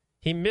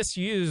 He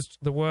misused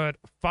the word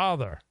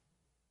farther.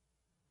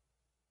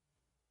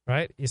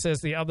 Right? He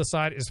says the other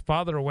side is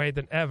farther away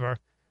than ever.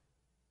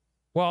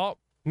 Well,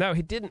 no,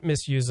 he didn't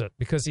misuse it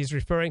because he's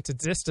referring to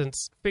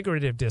distance,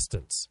 figurative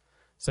distance.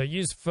 So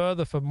use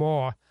further for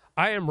more.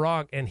 I am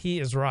wrong and he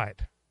is right.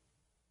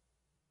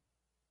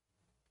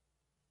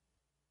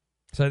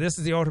 So this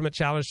is the ultimate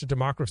challenge to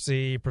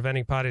democracy,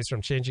 preventing parties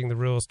from changing the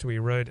rules to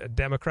erode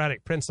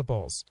democratic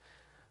principles.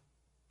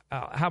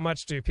 How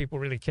much do people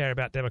really care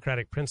about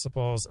democratic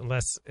principles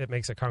unless it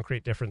makes a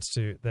concrete difference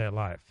to their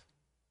life?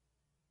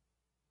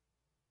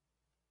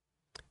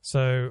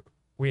 So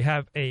we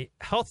have a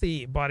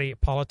healthy body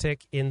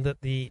politic in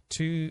that the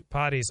two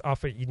parties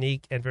offer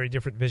unique and very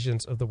different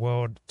visions of the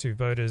world to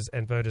voters,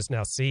 and voters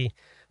now see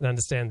and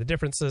understand the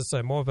differences.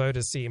 So more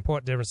voters see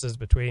important differences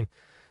between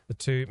the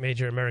two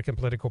major American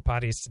political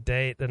parties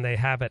today than they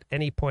have at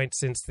any point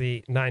since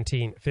the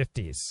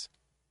 1950s.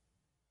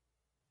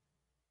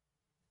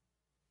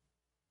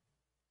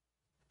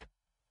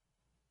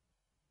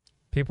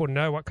 People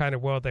know what kind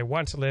of world they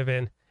want to live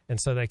in, and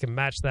so they can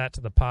match that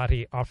to the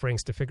party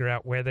offerings to figure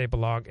out where they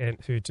belong and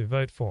who to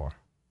vote for.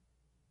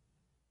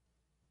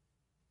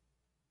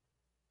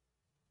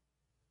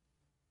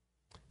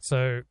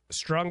 So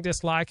strong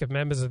dislike of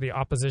members of the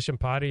opposition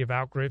party of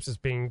outgroups is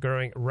being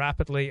growing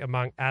rapidly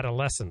among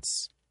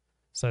adolescents.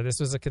 So this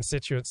was a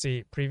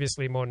constituency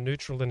previously more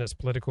neutral in its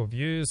political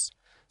views.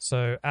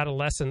 So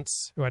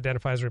adolescents who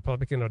identify as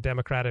Republican or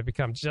Democrat have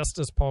become just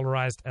as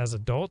polarized as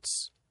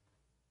adults.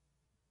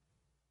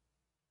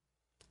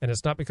 And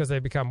it's not because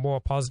they've become more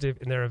positive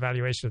in their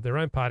evaluation of their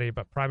own party,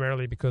 but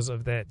primarily because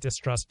of their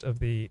distrust of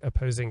the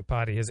opposing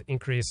party has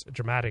increased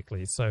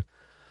dramatically. So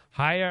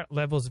higher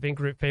levels of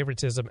in-group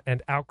favoritism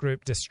and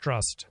out-group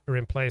distrust are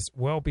in place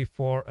well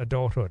before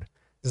adulthood.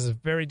 This is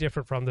very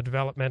different from the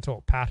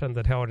developmental pattern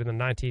that held in the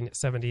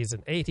 1970s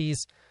and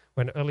 80s,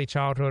 when early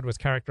childhood was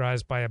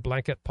characterized by a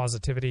blanket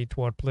positivity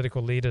toward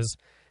political leaders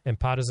and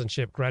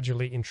partisanship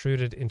gradually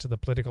intruded into the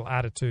political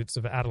attitudes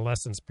of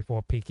adolescence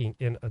before peaking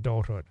in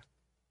adulthood.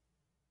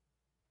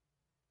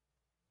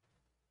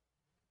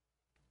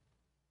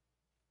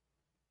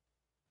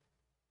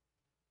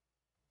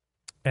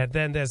 And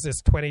then there's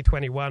this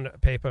 2021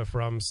 paper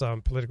from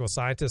some political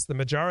scientists, The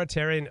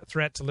Majoritarian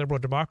Threat to Liberal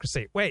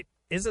Democracy. Wait,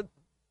 isn't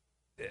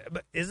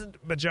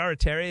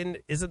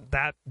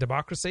that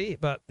democracy?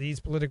 But these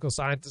political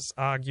scientists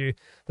argue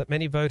that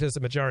many voters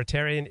are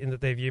majoritarian in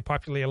that they view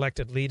popularly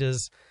elected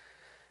leaders'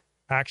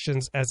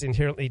 actions as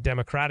inherently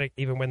democratic,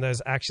 even when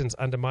those actions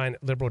undermine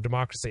liberal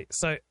democracy.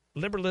 So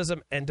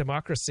liberalism and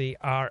democracy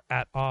are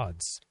at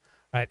odds.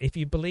 Right? If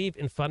you believe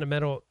in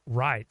fundamental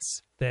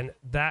rights, then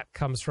that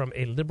comes from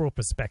a liberal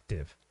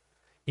perspective.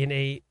 In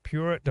a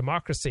pure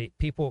democracy,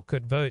 people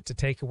could vote to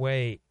take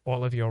away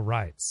all of your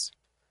rights.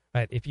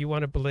 Right? If you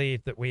want to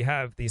believe that we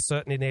have these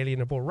certain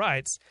inalienable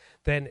rights,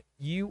 then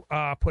you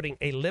are putting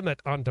a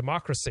limit on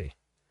democracy.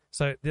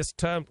 So this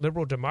term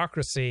liberal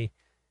democracy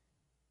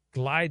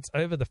glides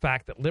over the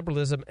fact that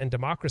liberalism and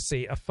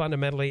democracy are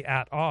fundamentally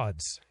at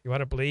odds. You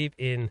want to believe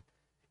in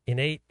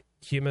innate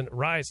human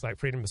rights like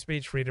freedom of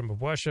speech, freedom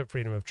of worship,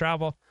 freedom of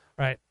travel,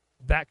 right?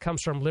 That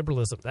comes from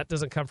liberalism. That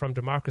doesn't come from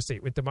democracy.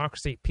 With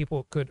democracy,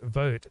 people could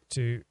vote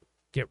to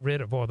get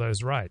rid of all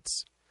those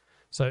rights.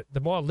 So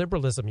the more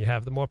liberalism you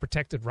have, the more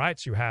protected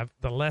rights you have,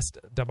 the less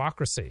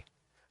democracy.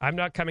 I'm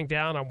not coming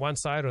down on one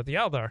side or the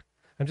other.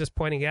 I'm just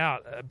pointing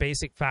out a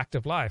basic fact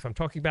of life. I'm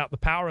talking about the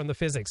power and the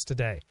physics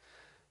today.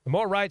 The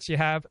more rights you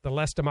have, the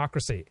less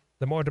democracy.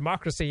 The more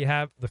democracy you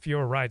have, the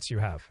fewer rights you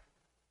have.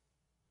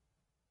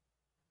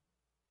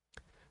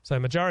 So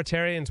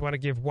majoritarians want to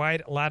give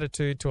wide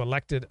latitude to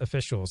elected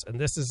officials, and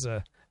this is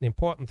an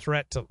important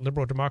threat to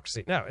liberal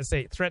democracy. No, it's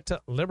a threat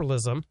to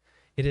liberalism.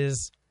 It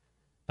is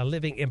a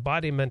living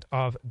embodiment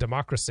of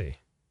democracy.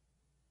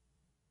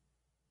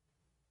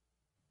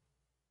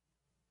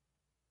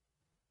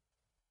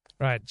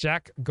 Right,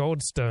 Jack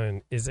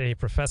Goldstone is a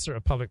professor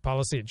of public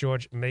policy at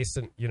George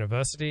Mason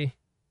University.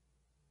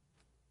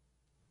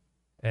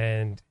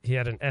 And he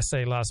had an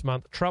essay last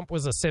month. Trump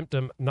was a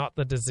symptom, not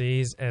the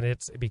disease, and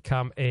it's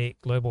become a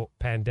global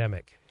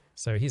pandemic.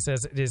 So he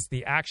says it is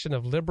the action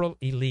of liberal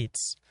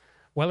elites,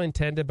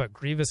 well-intended but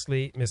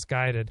grievously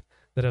misguided,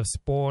 that have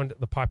spawned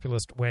the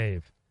populist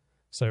wave.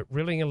 So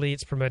ruling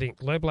elites promoting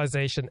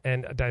globalization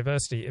and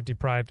diversity have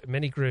deprived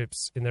many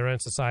groups in their own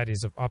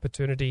societies of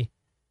opportunity,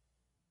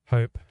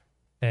 hope,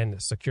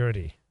 and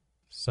security.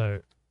 So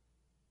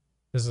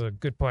this is a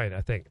good point,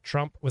 I think.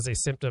 Trump was a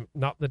symptom,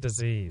 not the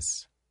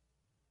disease.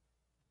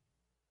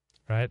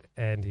 Right?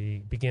 And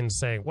he begins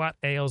saying, what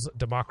ails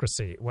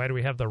democracy? Why do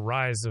we have the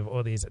rise of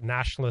all these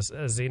nationalist,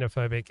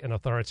 xenophobic, and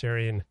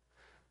authoritarian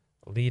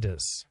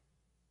leaders?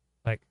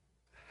 Like,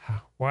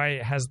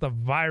 why has the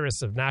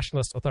virus of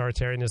nationalist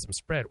authoritarianism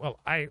spread?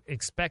 Well, I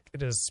expect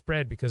it has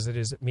spread because it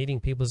is meeting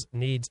people's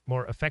needs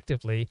more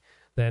effectively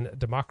than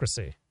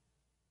democracy.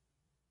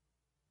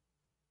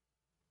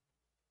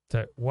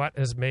 So what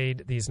has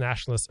made these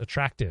nationalists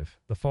attractive?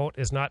 The fault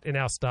is not in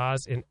our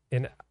stars,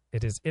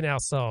 it is in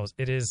ourselves.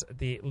 It is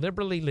the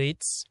liberal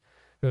elites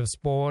who have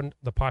spawned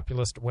the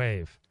populist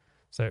wave.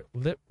 So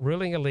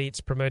ruling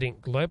elites promoting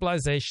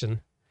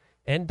globalization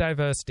and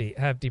diversity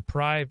have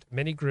deprived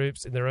many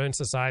groups in their own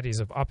societies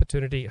of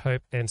opportunity,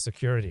 hope, and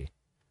security.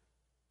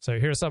 So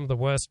here are some of the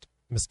worst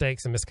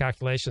mistakes and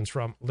miscalculations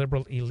from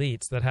liberal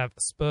elites that have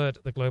spurred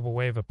the global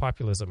wave of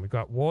populism. We've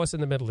got wars in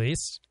the Middle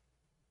East,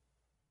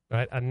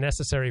 right?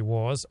 Unnecessary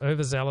wars,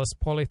 overzealous,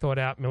 poorly thought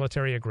out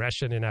military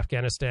aggression in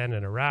Afghanistan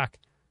and Iraq.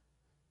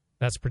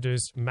 That's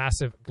produced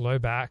massive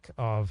blowback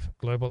of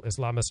global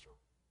Islamist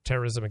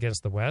terrorism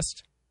against the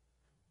West.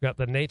 We've got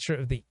the nature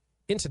of the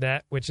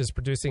internet, which is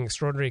producing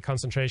extraordinary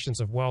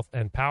concentrations of wealth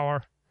and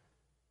power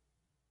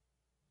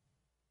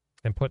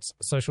and puts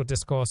social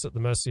discourse at the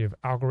mercy of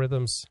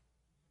algorithms.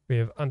 We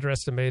have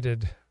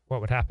underestimated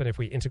what would happen if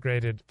we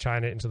integrated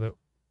China into the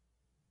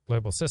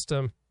global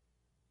system.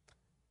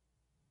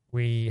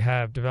 We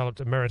have developed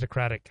a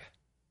meritocratic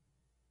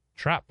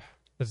trap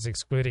that is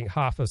excluding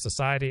half of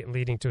society and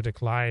leading to a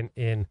decline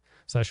in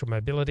social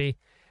mobility.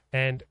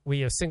 And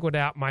we have singled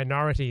out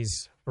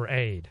minorities for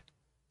aid.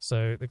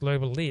 So the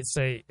global elites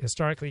say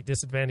historically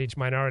disadvantaged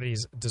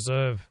minorities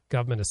deserve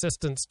government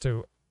assistance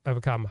to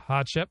overcome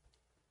hardship,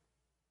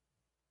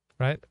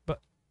 right?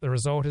 But the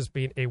result has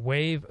been a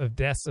wave of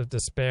deaths of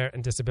despair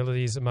and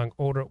disabilities among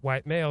older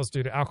white males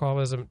due to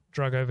alcoholism,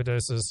 drug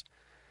overdoses.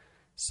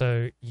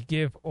 So you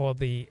give all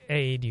the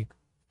aid, you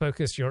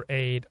focus your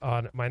aid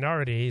on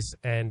minorities,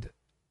 and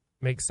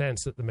makes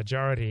sense that the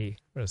majority,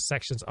 or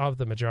sections of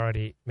the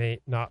majority, may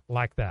not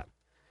like that.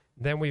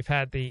 Then we've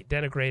had the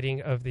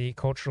denigrating of the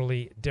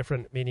culturally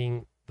different,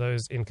 meaning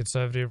those in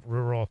conservative,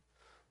 rural,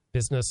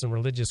 business, and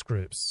religious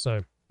groups. So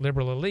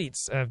liberal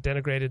elites have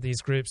denigrated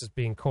these groups as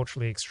being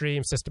culturally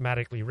extreme,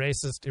 systematically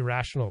racist,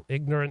 irrational,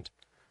 ignorant.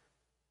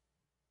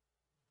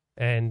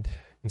 And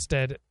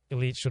Instead,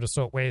 elites should have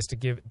sought ways to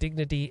give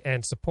dignity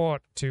and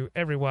support to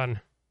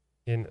everyone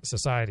in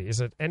society. Is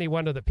it any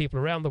wonder that people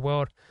around the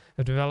world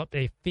have developed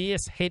a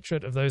fierce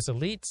hatred of those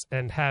elites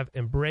and have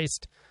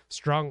embraced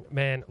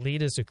strongman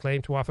leaders who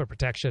claim to offer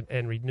protection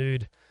and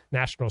renewed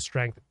national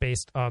strength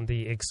based on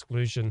the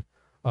exclusion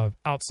of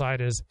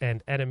outsiders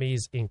and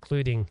enemies,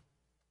 including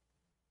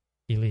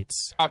elites?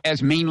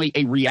 As mainly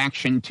a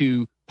reaction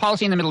to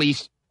policy in the Middle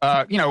East,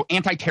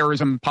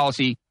 anti-terrorism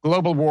policy,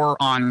 global war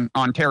on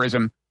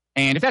terrorism.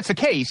 And if that's the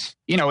case,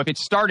 if it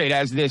started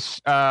as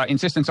this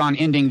insistence on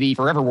ending the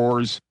forever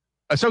wars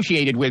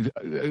associated with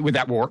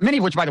that war, many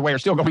of which, by the way, are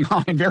still going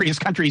on in various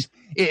countries,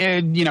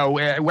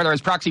 whether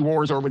it's proxy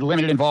wars or with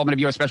limited involvement of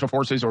U.S. Special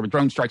Forces or with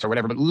drone strikes or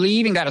whatever. But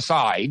leaving that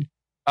aside,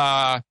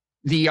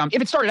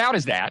 if it started out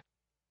as that,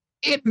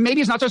 it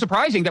maybe is not so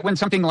surprising that when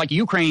something like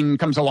Ukraine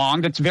comes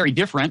along that's very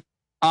different,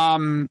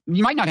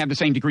 you might not have the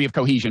same degree of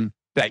cohesion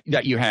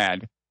that you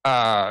had.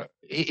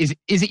 Is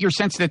it your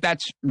sense that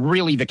that's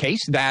really the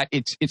case, that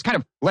it's kind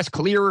of less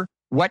clear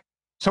what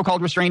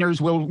so-called restrainers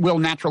will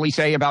naturally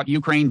say about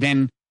Ukraine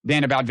than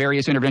about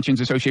various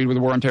interventions associated with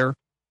the war on terror?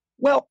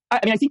 Well,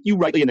 I think you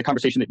rightly in the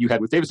conversation that you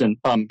had with Davison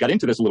got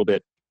into this a little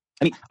bit.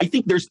 I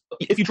think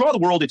if you draw the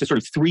world into sort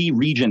of three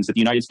regions that the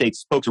United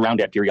States pokes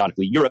around at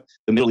periodically, Europe,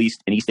 the Middle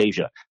East, and East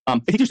Asia. I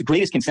think there's the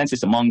greatest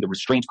consensus among the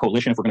restraint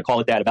coalition, if we're going to call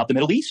it that, about the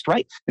Middle East,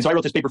 right? And so I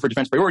wrote this paper for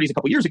Defense Priorities a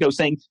couple years ago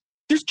saying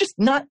there's just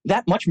not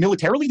that much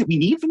militarily that we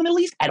need from the Middle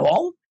East at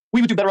all.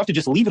 We would do better off to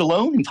just leave it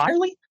alone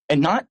entirely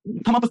and not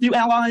come up with new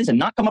allies and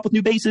not come up with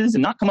new bases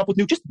and not come up with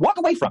just walk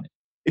away from it.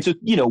 It's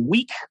a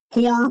weak,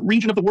 poor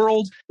region of the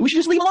world. We should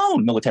just leave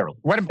alone militarily.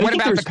 What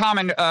about the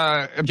common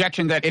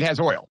objection that it has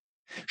oil?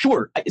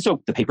 Sure.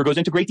 So the paper goes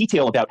into great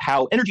detail about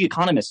how energy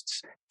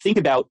economists think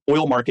about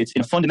oil markets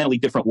in a fundamentally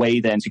different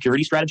way than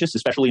security strategists,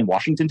 especially in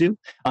Washington, do.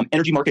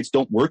 Energy markets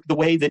don't work the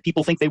way that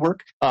people think they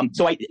work.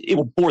 So it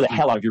will bore the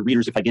hell out of your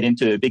readers if I get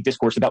into a big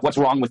discourse about what's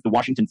wrong with the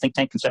Washington think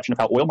tank conception of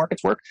how oil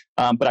markets work.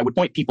 But I would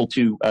point people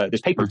to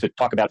this paper to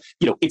talk about,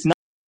 it's not.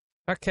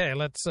 Okay,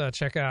 let's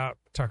check out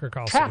Tucker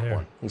Carlson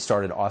here. He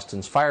started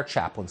Austin's fire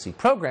chaplaincy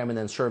program and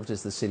then served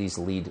as the city's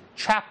lead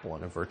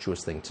chaplain, a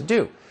virtuous thing to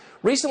do.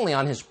 Recently,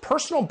 on his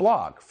personal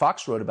blog,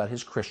 Fox wrote about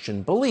his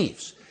Christian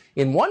beliefs.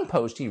 In one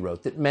post, he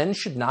wrote that men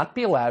should not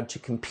be allowed to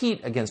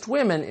compete against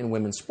women in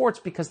women's sports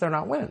because they're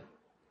not women.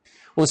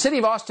 Well, the city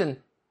of Austin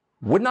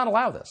would not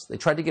allow this. They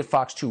tried to get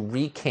Fox to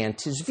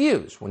recant his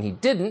views. When he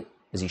didn't,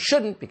 as he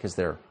shouldn't because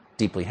they're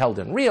deeply held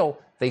and real,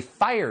 they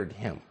fired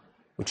him,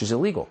 which is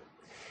illegal.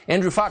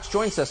 Andrew Fox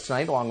joins us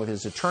tonight along with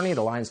his attorney at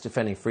Alliance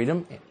Defending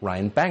Freedom,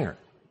 Ryan Bangert.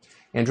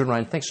 Andrew and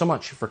Ryan, thanks so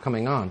much for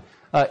coming on.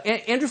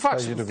 Andrew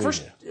Fox,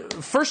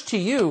 first to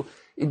you,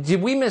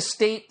 did we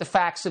misstate the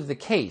facts of the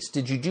case?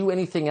 Did you do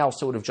anything else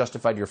that would have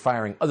justified your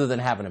firing other than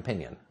have an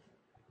opinion?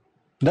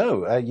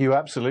 No, you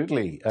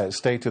absolutely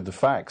stated the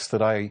facts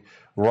that I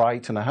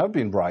write, and I have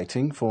been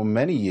writing for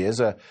many years,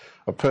 a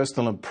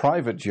personal and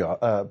private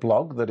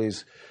blog that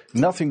is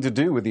nothing to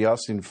do with the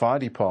Austin Fire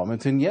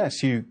Department. And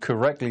yes, you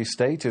correctly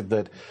stated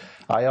that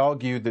I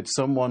argued that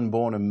someone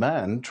born a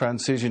man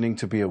transitioning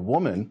to be a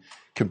woman,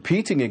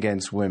 competing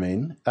against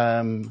women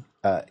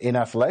in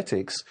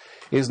athletics,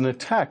 is an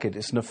attack. It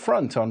is an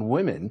affront on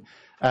women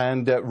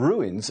and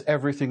ruins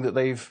everything that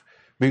they've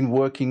been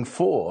working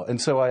for.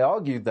 And so I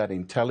argued that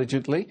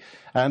intelligently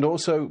and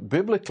also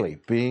biblically,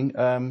 being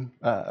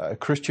a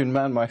Christian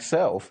man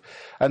myself.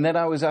 And then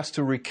I was asked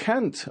to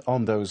recant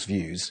on those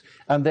views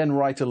and then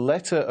write a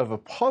letter of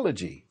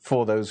apology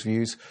for those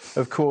views.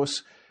 Of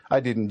course, I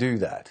didn't do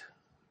that.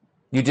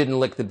 You didn't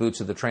lick the boots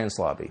of the trans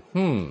lobby.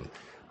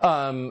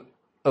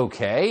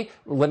 Okay,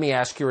 let me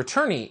ask your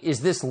attorney,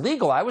 is this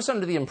legal? I was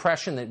under the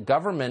impression that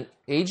government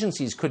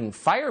agencies couldn't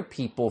fire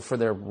people for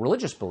their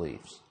religious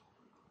beliefs.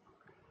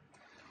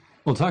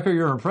 Well, Tucker,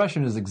 your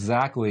impression is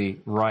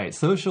exactly right.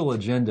 Social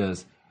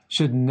agendas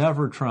should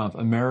never trump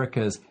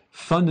America's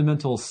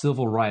fundamental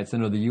civil rights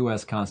under the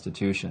U.S.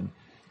 Constitution.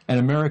 And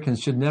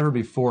Americans should never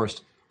be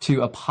forced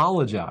to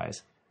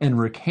apologize and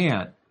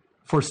recant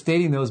for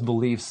stating those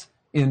beliefs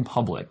in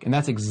public. And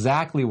that's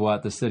exactly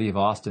what the city of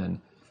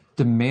Austin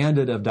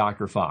demanded of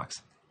Dr.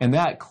 Fox. And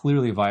that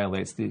clearly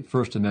violates the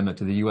First Amendment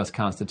to the U.S.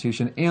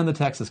 Constitution and the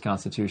Texas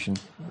Constitution,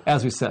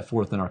 as we set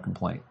forth in our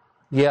complaint.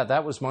 Yeah,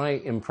 that was my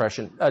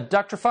impression.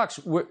 Dr. Fox,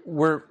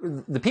 were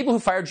the people who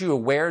fired you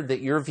aware that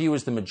your view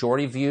is the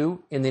majority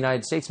view in the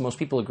United States? Most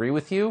people agree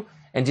with you.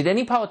 And did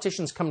any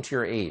politicians come to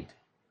your aid?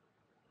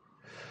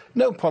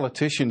 No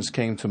politicians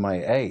came to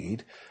my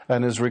aid.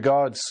 And as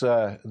regards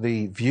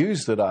the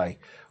views that I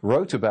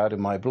wrote about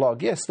in my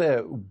blog, yes,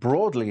 they're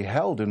broadly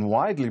held and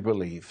widely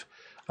believed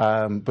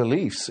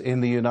beliefs in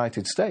the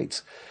United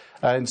States.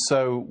 And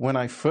so when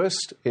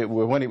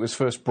it was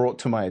first brought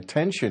to my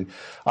attention,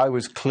 I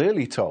was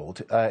clearly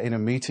told in a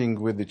meeting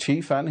with the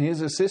chief and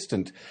his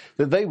assistant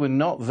that they were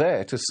not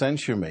there to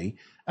censure me,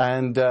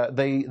 and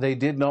they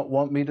did not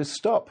want me to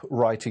stop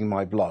writing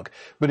my blog.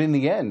 But in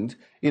the end,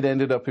 it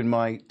ended up in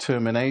my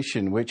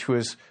termination, which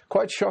was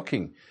quite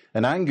shocking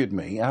and angered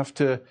me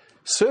after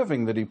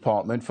serving the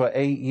department for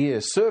 8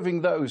 years,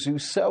 serving those who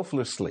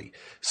selflessly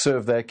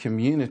serve their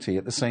community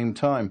at the same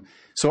time.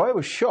 So I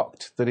was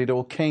shocked that it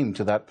all came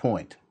to that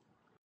point.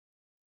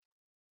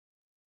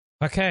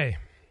 Okay.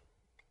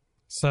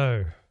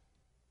 So.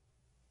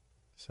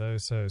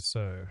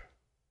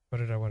 What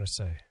did I want to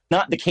say?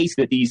 Not the case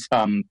that these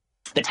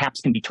the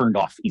taps can be turned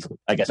off easily.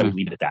 I guess I would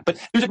leave it at that. But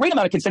there's a great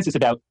amount of consensus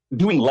about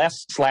doing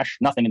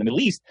less/nothing in the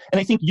Middle East.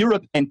 And I think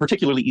Europe and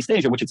particularly East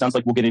Asia, which it sounds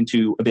like we'll get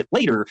into a bit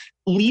later,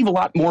 leave a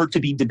lot more to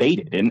be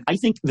debated. And I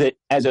think that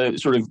as a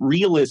sort of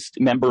realist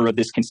member of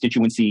this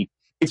constituency,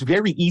 it's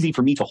very easy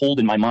for me to hold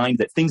in my mind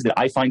that things that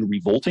I find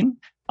revolting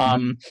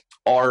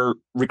are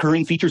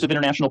recurring features of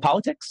international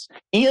politics,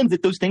 and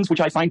that those things which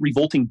I find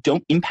revolting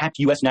don't impact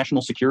U.S.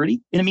 national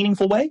security in a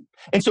meaningful way.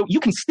 And so you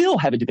can still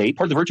have a debate.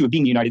 Part of the virtue of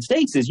being the United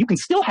States is you can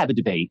still have a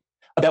debate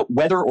about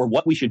whether or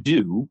what we should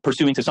do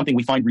pursuing to something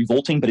we find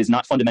revolting but is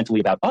not fundamentally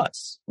about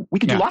us. We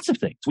can do lots of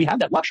things. We have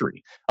that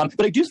luxury.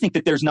 But I do think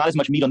that there's not as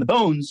much meat on the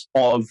bones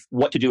of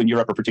what to do in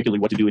Europe, or particularly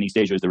what to do in East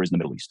Asia, as there is in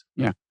the Middle East.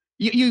 Yeah.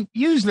 You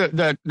use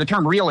the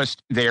term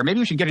realist there. Maybe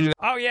we should get into that.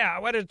 Oh, yeah. I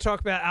wanted to talk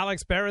about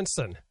Alex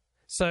Berenson.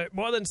 So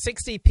more than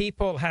 60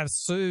 people have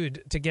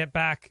sued to get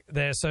back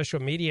their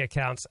social media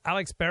accounts.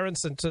 Alex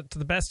Berenson, to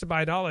the best of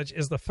my knowledge,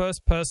 is the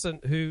first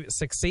person who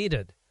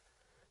succeeded.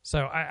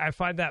 So I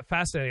find that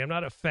fascinating. I'm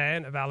not a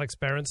fan of Alex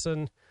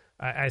Berenson.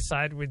 I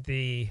sided with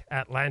the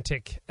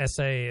Atlantic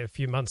essay a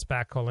few months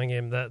back calling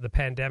him the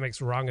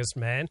pandemic's wrongest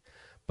man.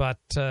 But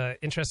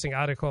interesting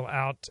article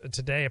out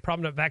today. A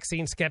prominent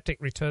vaccine skeptic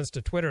returns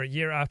to Twitter a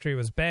year after he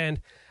was banned.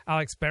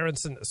 Alex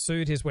Berenson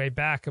sued his way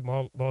back, and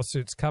more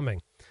lawsuits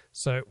coming.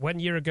 So 1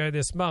 year ago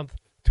this month,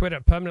 Twitter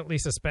permanently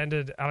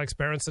suspended Alex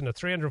Berenson, a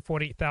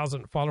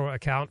 340,000 follower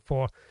account,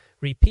 for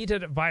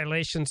repeated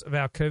violations of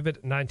our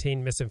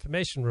COVID-19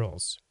 misinformation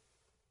rules.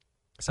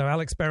 So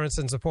Alex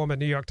Berenson's a former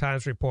New York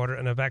Times reporter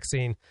and a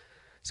vaccine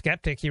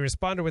skeptic. He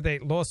responded with a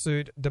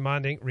lawsuit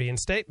demanding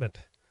reinstatement.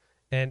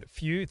 And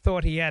few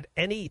thought he had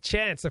any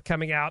chance of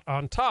coming out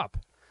on top.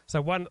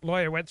 So one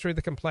lawyer went through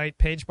the complaint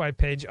page by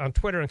page on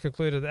Twitter and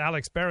concluded that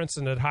Alex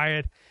Berenson had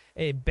hired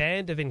a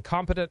band of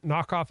incompetent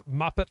knockoff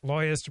Muppet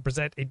lawyers to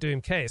present a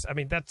doomed case. I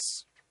mean,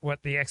 that's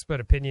what the expert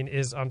opinion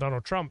is on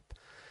Donald Trump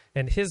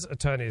and his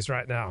attorneys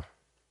right now.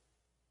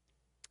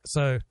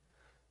 So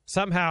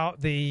somehow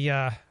the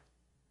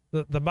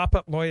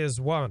Muppet lawyers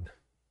won.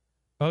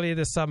 Earlier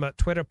this summer,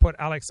 Twitter put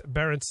Alex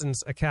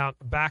Berenson's account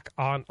back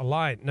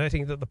online,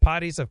 noting that the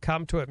parties have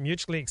come to a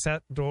mutually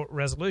acceptable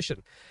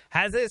resolution.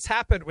 Has this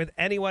happened with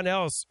anyone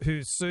else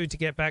who sued to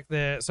get back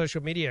their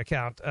social media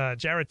account?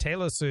 Jared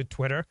Taylor sued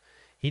Twitter.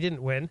 He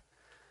didn't win.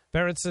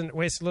 Berenson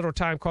wasted little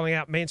time calling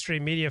out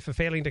mainstream media for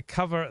failing to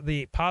cover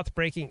the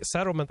path-breaking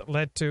settlement that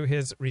led to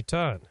his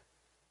return.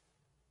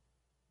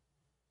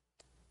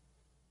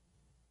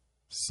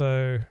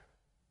 So,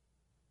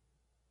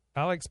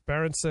 Alex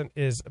Berenson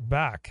is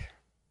back.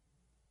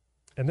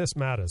 And this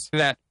matters.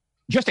 That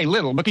just a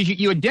little, because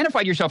you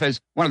identified yourself as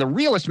one of the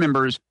realist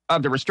members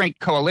of the Restraint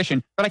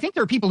Coalition. But I think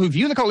there are people who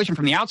view the coalition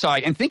from the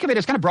outside and think of it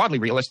as kind of broadly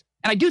realist.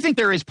 And I do think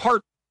there is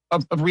part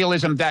of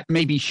realism that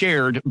may be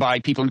shared by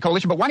people in the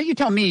coalition. But why don't you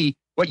tell me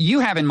what you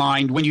have in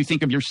mind when you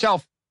think of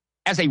yourself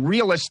as a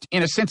realist,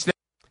 in a sense that...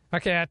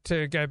 Okay, I had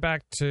to go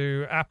back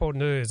to Apple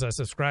News. I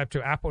subscribe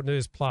to Apple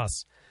News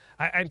Plus.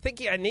 I'm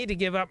thinking I need to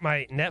give up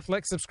my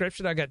Netflix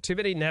subscription. I got too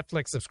many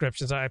Netflix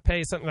subscriptions. I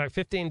pay something like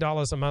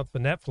 $15 a month for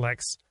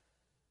Netflix.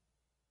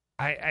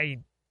 I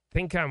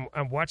think I'm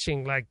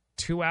watching like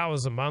 2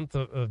 hours a month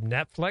of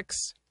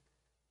Netflix,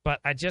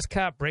 but I just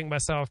can't bring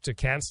myself to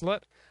cancel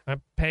it.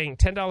 I'm paying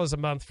 $10 a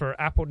month for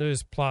Apple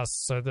News Plus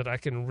so that I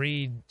can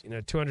read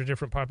 200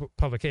 different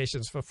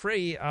publications for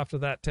free after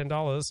that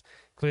 $10,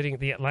 including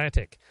The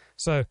Atlantic.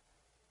 So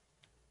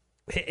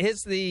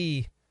here's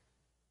the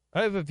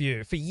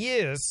overview. For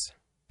years,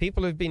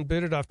 people who've been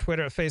booted off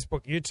Twitter,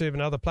 Facebook, YouTube,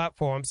 and other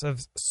platforms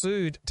have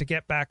sued to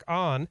get back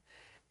on,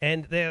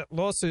 and their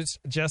lawsuits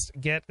just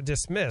get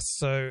dismissed.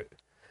 So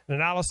an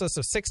analysis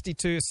of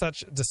 62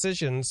 such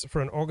decisions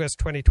for an August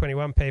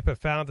 2021 paper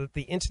found that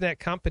the internet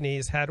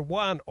companies had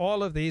won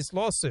all of these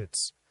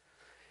lawsuits.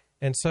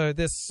 And so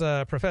this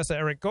Professor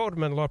Eric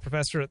Goldman, law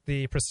professor at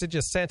the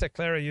prestigious Santa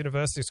Clara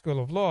University School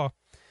of Law,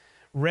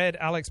 read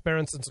Alex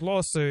Berenson's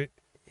lawsuit.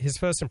 His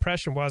first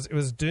impression was it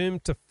was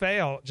doomed to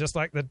fail, just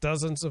like the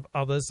dozens of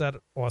others that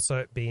had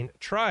also been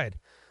tried.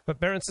 But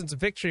Berenson's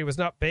victory was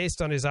not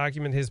based on his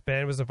argument his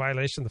ban was a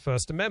violation of the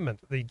First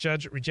Amendment. The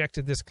judge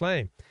rejected this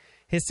claim.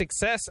 His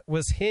success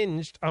was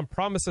hinged on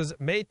promises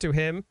made to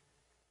him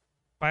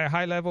by a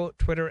high-level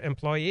Twitter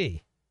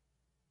employee.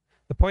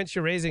 The points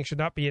you're raising should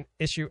not be an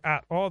issue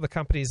at all, the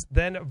company's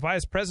then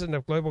vice president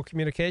of global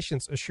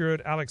communications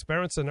assured Alex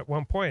Berenson at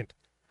one point.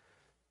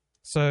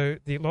 So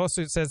the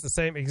lawsuit says the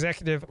same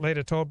executive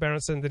later told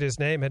Berenson that his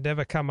name had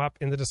never come up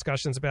in the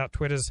discussions about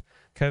Twitter's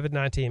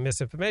COVID-19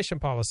 misinformation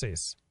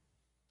policies.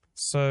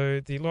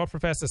 So the law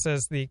professor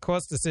says the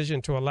court's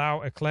decision to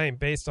allow a claim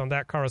based on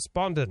that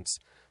correspondence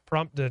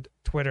prompted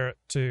Twitter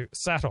to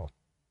settle.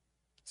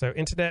 So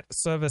internet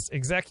service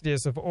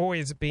executives have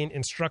always been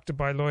instructed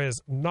by lawyers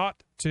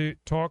not to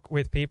talk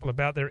with people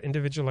about their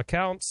individual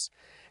accounts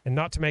and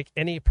not to make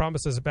any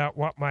promises about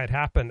what might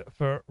happen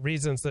for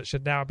reasons that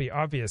should now be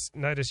obvious.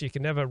 Notice you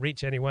can never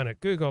reach anyone at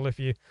Google if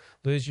you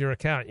lose your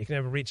account. You can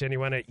never reach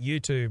anyone at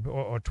YouTube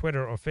or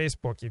Twitter or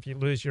Facebook if you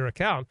lose your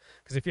account,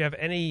 because if you have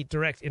any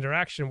direct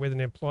interaction with an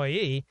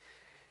employee,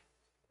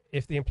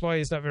 if the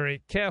employee is not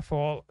very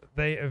careful,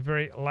 they are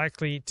very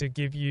likely to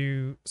give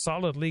you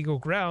solid legal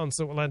grounds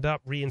that will end up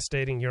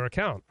reinstating your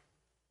account.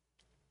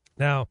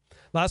 Now,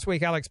 last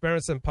week, Alex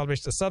Berenson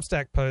published a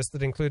Substack post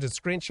that included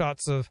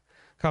screenshots of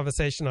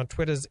conversation on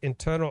Twitter's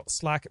internal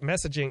Slack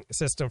messaging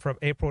system from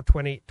April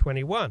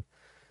 2021,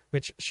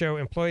 which show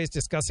employees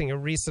discussing a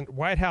recent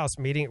White House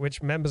meeting at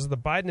which members of the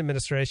Biden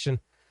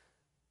administration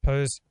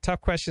posed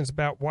tough questions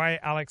about why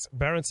Alex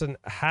Berenson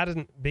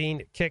hadn't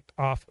been kicked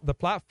off the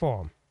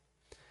platform.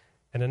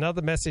 And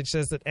another message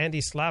says that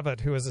Andy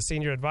Slavitt, who was a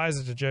senior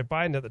advisor to Joe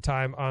Biden at the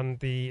time on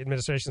the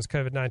administration's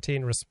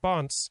COVID-19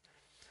 response,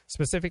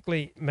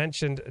 specifically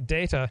mentioned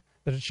data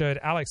that had showed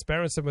Alex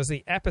Berenson was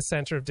the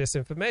epicenter of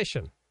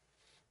disinformation.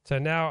 So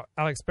now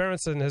Alex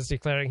Berenson is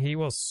declaring he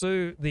will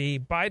sue the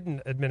Biden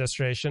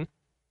administration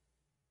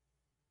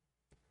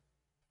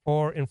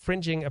for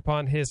infringing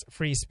upon his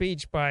free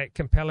speech by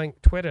compelling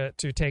Twitter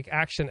to take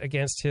action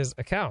against his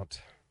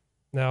account.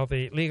 Now,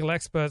 the legal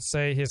experts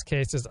say his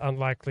case is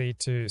unlikely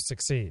to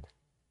succeed.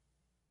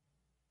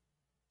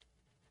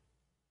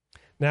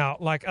 Now,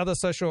 like other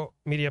social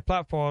media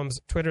platforms,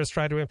 Twitter has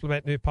tried to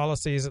implement new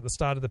policies at the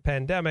start of the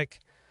pandemic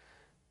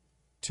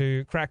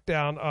to crack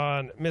down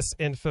on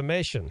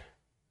misinformation.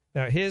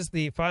 Now, here's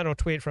the final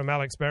tweet from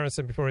Alex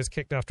Berenson before he was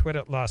kicked off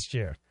Twitter last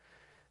year.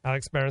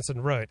 Alex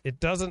Berenson wrote, "It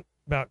doesn't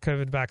about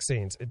COVID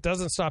vaccines. It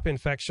doesn't stop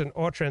infection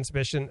or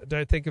transmission.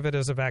 Don't think of it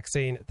as a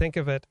vaccine. Think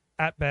of it,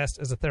 at best,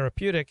 as a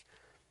therapeutic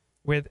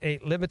with a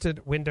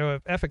limited window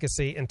of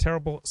efficacy and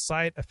terrible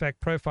side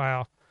effect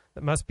profile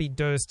that must be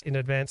dosed in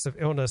advance of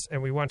illness,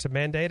 and we want to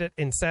mandate it.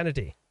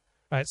 Insanity."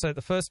 Right, so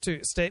the first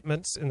two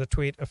statements in the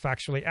tweet are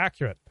factually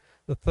accurate.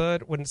 The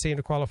third wouldn't seem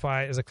to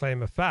qualify as a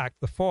claim of fact.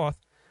 The fourth,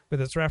 with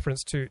its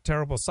reference to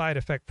terrible side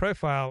effect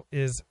profile,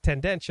 is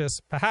tendentious,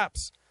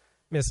 perhaps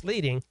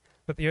misleading,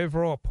 but the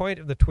overall point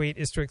of the tweet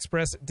is to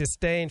express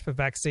disdain for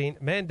vaccine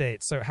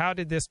mandates. So how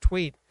did this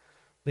tweet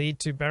lead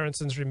to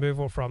Berenson's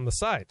removal from the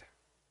site?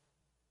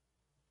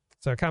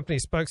 So a company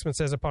spokesman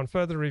says, upon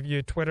further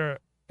review, Twitter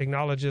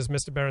acknowledges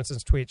Mr.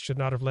 Berenson's tweet should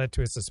not have led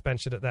to his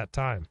suspension at that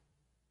time.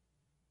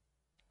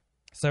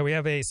 So we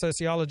have a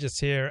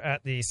sociologist here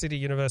at the City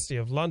University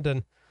of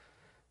London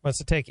wants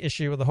to take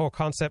issue with the whole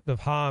concept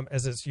of harm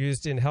as it's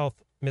used in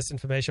health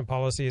misinformation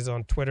policies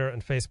on Twitter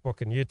and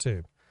Facebook and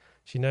YouTube.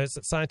 She notes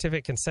that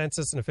scientific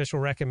consensus and official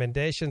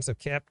recommendations have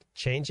kept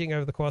changing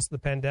over the course of the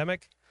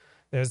pandemic.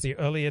 There's the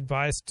early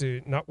advice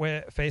to not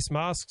wear face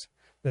masks.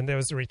 Then there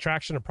was the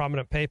retraction of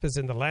prominent papers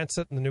in The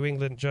Lancet and the New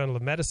England Journal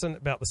of Medicine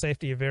about the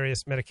safety of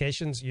various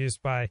medications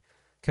used by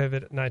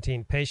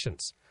COVID-19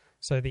 patients.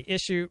 So the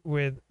issue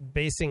with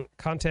basing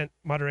content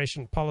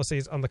moderation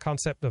policies on the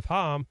concept of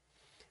harm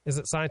is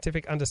that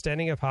scientific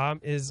understanding of harm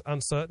is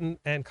uncertain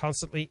and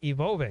constantly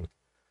evolving.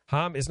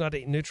 Harm is not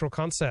a neutral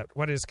concept.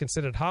 What is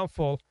considered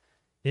harmful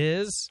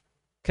is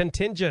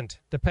contingent,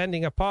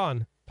 depending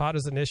upon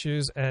partisan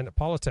issues and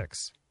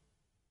politics.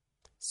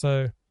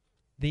 So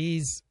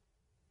these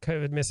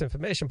COVID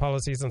misinformation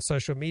policies on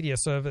social media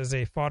serve as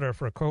a fodder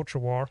for a culture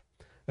war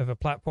over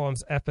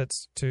platforms'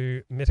 efforts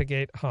to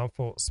mitigate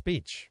harmful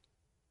speech.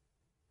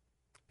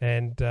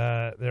 And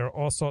there are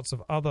all sorts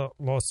of other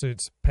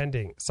lawsuits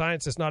pending.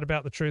 Science is not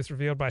about the truth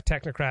revealed by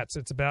technocrats.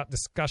 It's about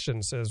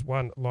discussion, says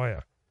one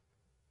lawyer.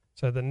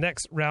 So the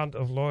next round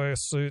of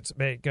lawsuits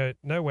may go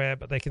nowhere,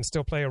 but they can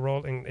still play a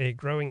role in a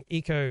growing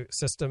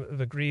ecosystem of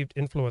aggrieved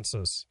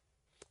influencers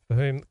for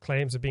whom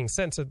claims of being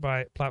censored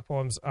by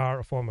platforms are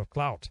a form of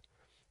clout.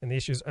 And the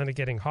issue is only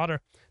getting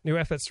hotter. New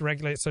efforts to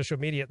regulate social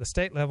media at the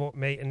state level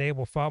may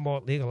enable far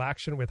more legal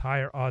action with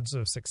higher odds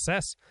of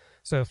success.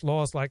 So if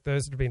laws like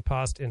those that have been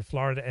passed in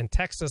Florida and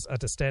Texas are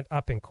to stand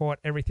up in court,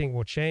 everything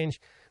will change.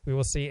 We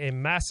will see a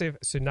massive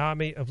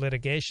tsunami of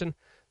litigation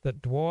that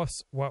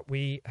dwarfs what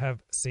we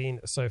have seen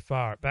so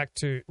far. Back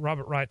to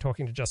Robert Wright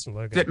talking to Justin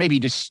Logan. That maybe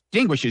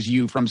distinguishes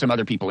you from some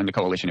other people in the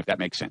coalition, if that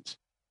makes sense.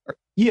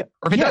 Yeah.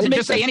 Or if it doesn't,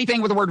 just say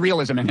anything with the word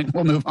realism and then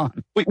we'll move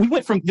on. We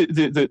went from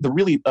the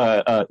really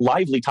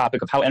lively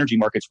topic of how energy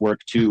markets work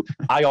to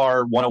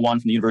IR 101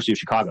 from the University of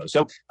Chicago.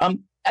 So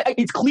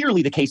it's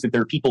clearly the case that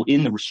there are people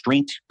in the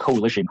restraint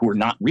coalition who are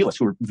not realists,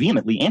 who are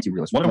vehemently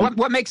anti-realist.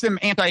 What makes them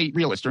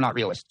anti-realist or not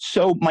realist?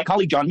 So my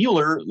colleague John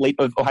Mueller, late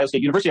of Ohio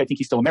State University, I think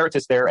he's still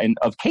emeritus there, and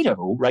of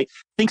Cato, right,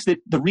 thinks that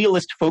the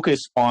realist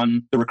focus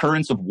on the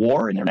recurrence of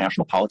war in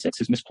international politics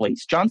is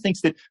misplaced. John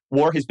thinks that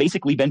war has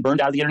basically been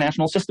burned out of the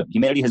international system.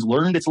 Humanity has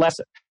learned its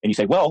lesson. And you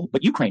say, well,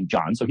 but Ukraine,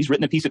 John. So he's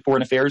written a piece at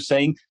Foreign Affairs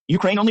saying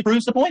Ukraine only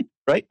proves the point,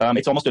 right?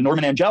 It's almost a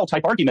Norman Angell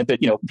type argument that,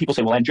 people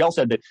say, well, Angell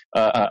said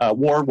that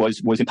war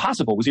was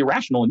impossible, was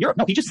irrational in Europe.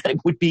 No, he just said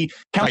it would be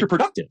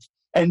counterproductive.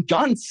 And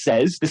John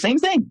says the same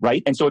thing,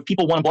 right? And so if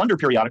people want to blunder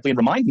periodically and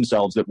remind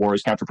themselves that war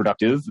is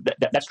counterproductive,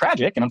 that's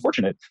tragic and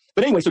unfortunate.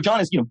 But anyway, so John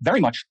is,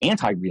 very much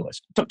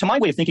anti-realist. To my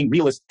way of thinking,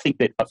 realists think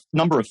that a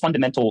number of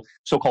fundamental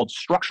so-called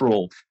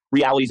structural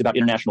realities about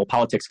international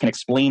politics can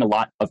explain a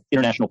lot of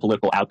international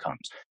political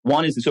outcomes.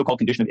 One is the so-called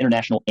condition of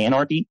international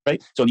anarchy,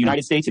 right? So in the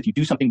United States, if you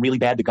do something really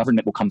bad, the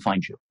government will come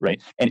find you,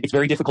 right? And it's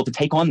very difficult to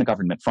take on the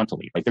government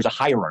frontally, right? There's a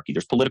hierarchy.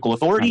 There's political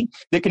authority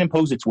that can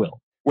impose its will.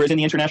 Whereas in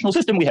the international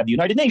system, we have the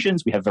United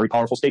Nations, we have very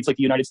powerful states like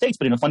the United States,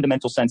 but in a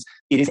fundamental sense,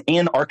 it is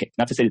anarchic.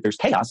 Not to say that there's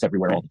chaos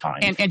everywhere all the time.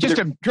 And just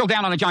to drill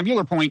down on the John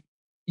Mueller point,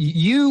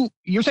 you're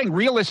saying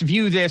realists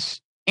view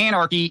this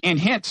anarchy and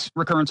hence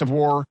recurrence of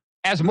war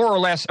as more or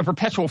less a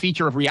perpetual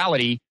feature of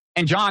reality,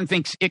 and John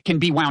thinks it can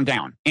be wound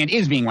down and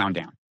is being wound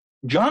down.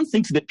 John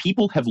thinks that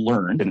people have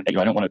learned, and I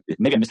don't want to,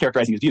 maybe I'm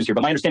mischaracterizing his views here,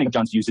 but my understanding of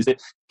John's views is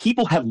that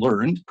people have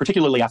learned,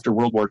 particularly after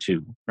World War II,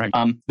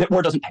 that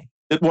war doesn't pay,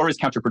 that war is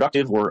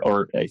counterproductive,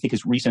 or I think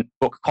his recent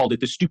book called it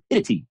the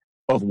stupidity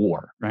of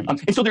war. Right.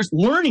 And so there's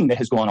learning that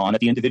has gone on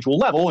at the individual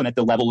level and at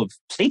the level of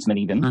statesmen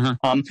even,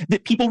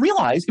 that people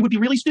realize it would be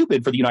really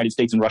stupid for the United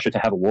States and Russia to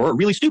have a war, or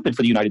really stupid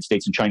for the United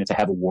States and China to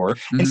have a war.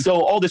 And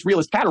so all this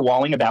realist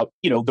caterwauling about,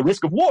 the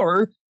risk of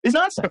war is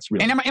nonsense,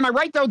 really. And am I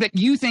right, though, that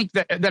you think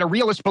that a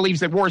realist believes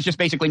that war is just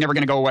basically never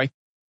going to go away?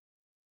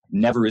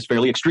 Never is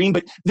fairly extreme,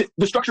 but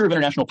the structure of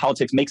international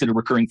politics makes it a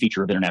recurring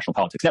feature of international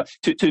politics. Now,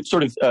 to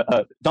sort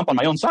of dump on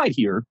my own side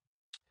here,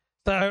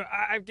 so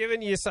I've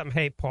given you some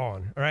hate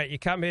porn, all right? You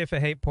come here for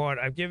hate porn.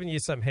 I've given you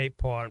some hate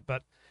porn,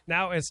 but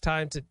now it's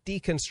time to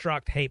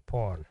deconstruct hate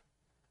porn,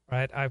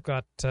 right? I've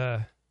got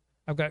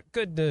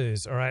good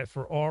news, all right,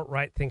 for all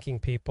right-thinking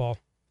people.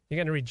 You're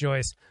going to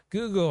rejoice.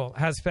 Google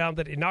has found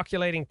that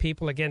inoculating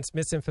people against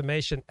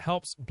misinformation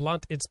helps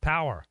blunt its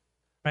power,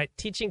 right?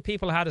 Teaching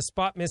people how to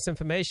spot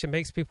misinformation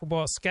makes people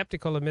more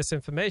skeptical of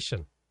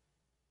misinformation,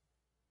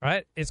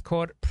 right? It's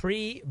called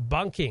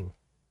pre-bunking.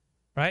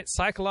 Right?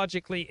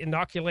 Psychologically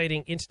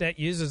inoculating internet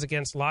users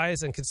against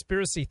lies and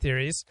conspiracy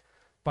theories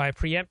by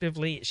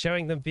preemptively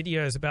showing them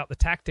videos about the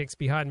tactics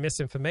behind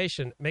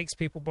misinformation makes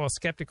people more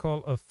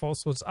skeptical of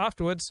falsehoods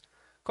afterwards,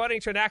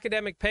 according to an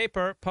academic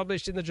paper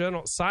published in the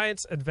journal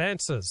Science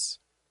Advances.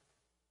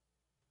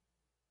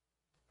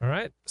 All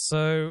right,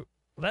 so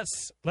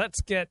let's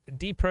get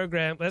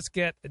deprogrammed, let's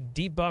get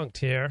debunked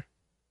here.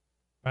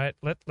 All right,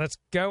 let's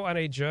go on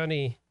a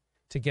journey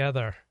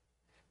together.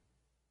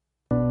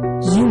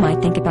 You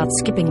might think about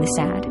skipping this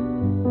ad.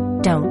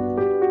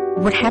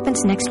 Don't. What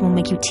happens next will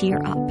make you tear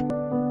up.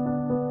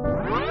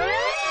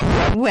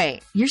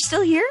 Wait, you're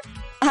still here?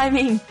 I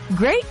mean,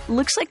 great,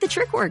 looks like the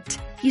trick worked.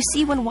 You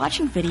see, when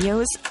watching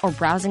videos or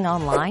browsing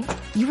online,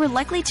 you are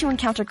likely to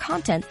encounter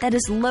content that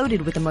is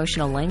loaded with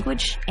emotional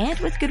language, and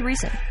with good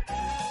reason.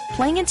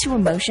 Playing into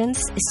emotions,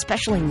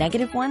 especially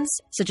negative ones,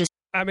 such as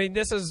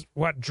this is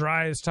what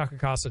drives Tucker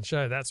Carlson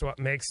show. That's what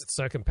makes it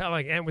so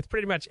compelling. And with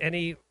pretty much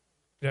any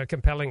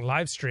compelling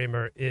live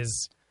streamer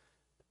is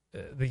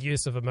the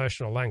use of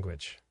emotional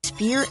language.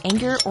 Fear,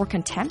 anger, or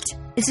contempt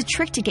is a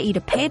trick to get you to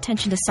pay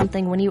attention to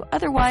something when you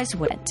otherwise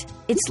wouldn't.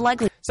 It's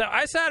likely. So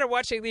I started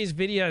watching these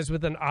videos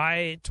with an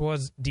eye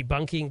towards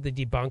debunking the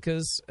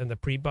debunkers and the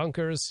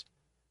pre-bunkers,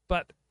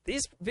 but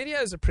these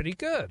videos are pretty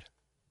good.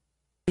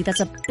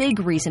 That's a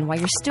big reason why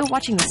you're still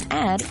watching this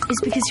ad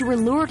is because you were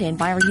lured in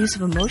by our use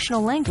of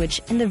emotional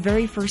language in the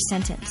very first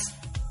sentence.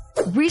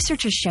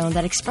 Research has shown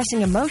that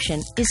expressing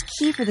emotion is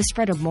key for the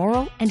spread of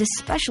moral and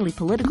especially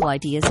political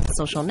ideas in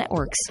social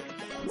networks.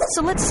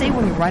 So let's say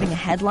when you're writing a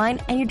headline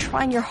and you're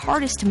trying your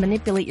hardest to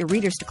manipulate your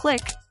readers to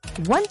click,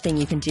 one thing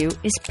you can do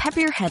is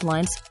pepper your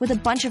headlines with a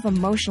bunch of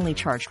emotionally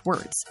charged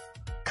words.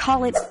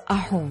 Call it a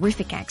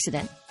horrific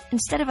accident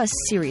instead of a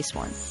serious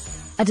one,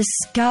 a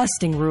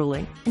disgusting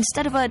ruling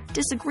instead of a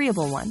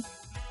disagreeable one,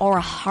 or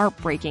a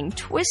heartbreaking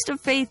twist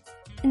of fate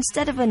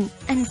instead of an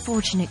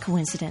unfortunate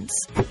coincidence.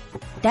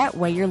 That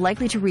way, you're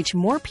likely to reach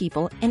more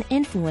people and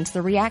influence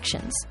their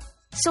reactions.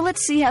 So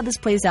let's see how this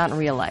plays out in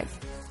real life.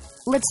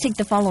 Let's take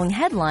the following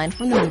headline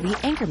from the movie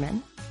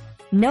Anchorman.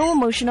 No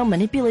emotional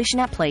manipulation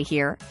at play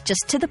here,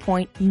 just to the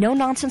point,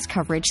 no-nonsense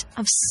coverage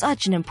of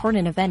such an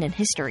important event in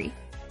history.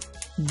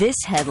 This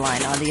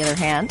headline, on the other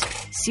hand,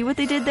 see what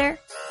they did there?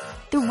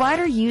 The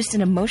writer used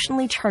an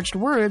emotionally charged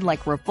word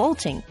like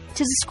revolting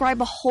to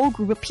describe a whole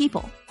group of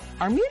people.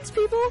 Are mutants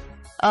people?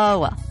 Oh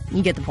well,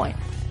 you get the point.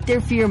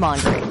 They're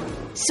fear-mongering.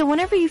 So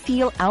whenever you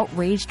feel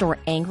outraged or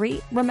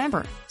angry,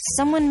 remember,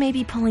 someone may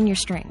be pulling your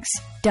strings.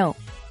 Don't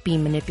be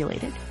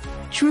manipulated.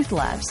 Truth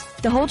Labs,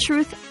 the whole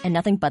truth and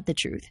nothing but the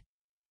truth.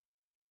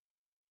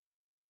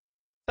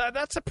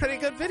 That's a pretty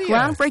good video.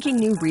 Groundbreaking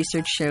new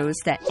research shows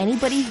that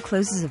anybody who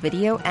closes a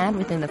video ad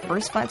within the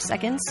first 5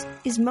 seconds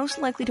is most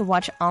likely to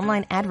watch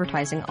online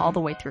advertising all the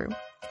way through.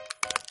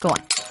 Go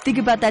on, think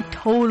about that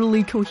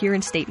totally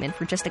coherent statement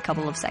for just a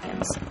couple of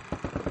seconds.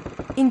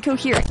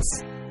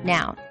 Incoherence.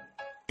 Noun.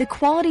 The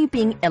quality of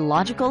being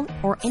illogical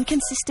or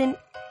inconsistent.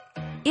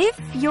 If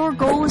your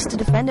goal is to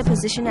defend a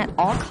position at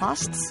all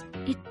costs,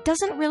 it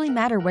doesn't really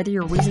matter whether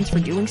your reasons for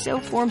doing so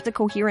forms the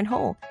coherent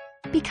whole,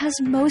 because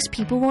most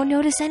people won't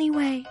notice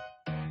anyway.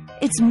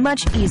 It's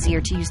much easier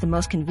to use the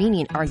most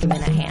convenient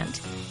argument at hand,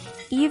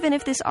 even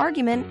if this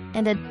argument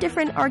and a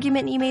different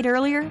argument you made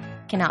earlier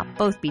cannot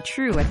both be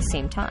true at the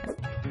same time.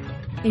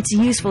 It's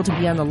useful to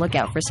be on the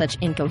lookout for such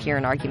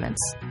incoherent arguments.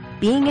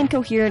 Being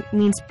incoherent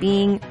means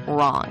being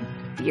wrong.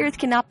 The Earth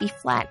cannot be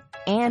flat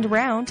and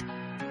round.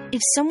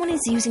 If someone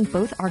is using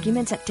both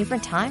arguments at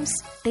different times,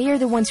 they are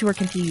the ones who are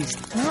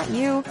confused, not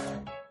you.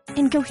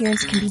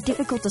 Incoherence can be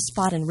difficult to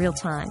spot in real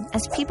time,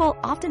 as people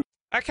often...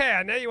 Okay,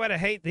 I know you want to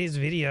hate these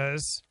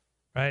videos,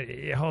 right?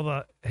 You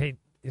hate,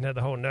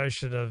 the whole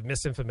notion of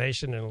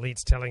misinformation and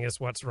elites telling us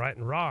what's right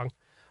and wrong.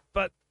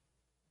 But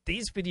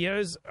these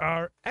videos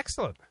are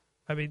excellent.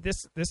 I mean,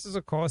 this is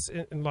a course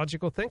in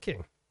logical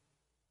thinking.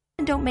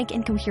 Don't make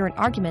incoherent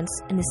arguments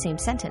in the same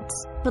sentence.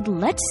 But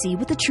let's see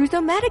what the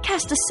Truth-O-Matic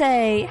has to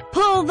say.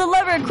 Pull the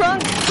lever,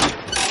 Crunk!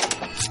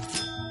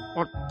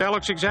 Well, that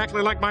looks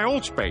exactly like my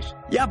old space.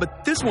 Yeah,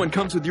 but this one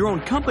comes with your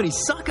own company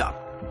suck-up.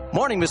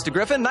 Morning, Mr.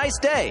 Griffin. Nice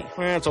day.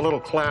 Well, it's a little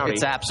cloudy.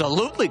 It's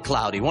absolutely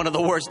cloudy. One of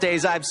the worst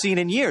days I've seen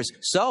in years.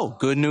 So,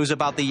 good news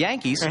about the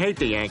Yankees. I hate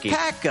the Yankees.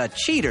 Pack of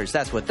cheaters.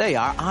 That's what they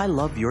are. I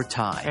love your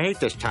tie. I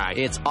hate this tie.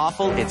 It's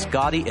awful. It's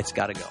gaudy. It's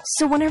gotta go.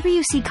 So whenever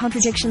you see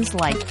contradictions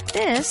like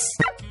this,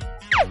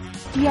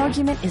 the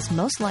argument is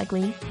most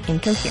likely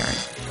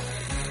incoherent.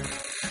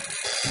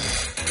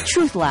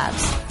 Truth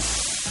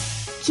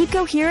Labs. Keep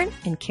coherent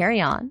and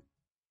carry on.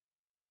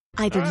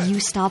 Either you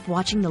stop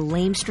watching the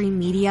lamestream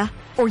media,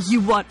 or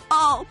you want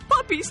all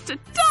puppies to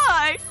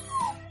die!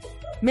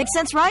 Makes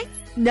sense, right?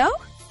 No?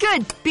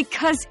 Good,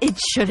 because it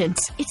shouldn't.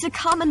 It's a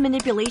common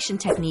manipulation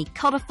technique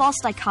called a false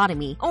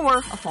dichotomy, or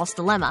a false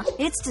dilemma.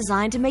 It's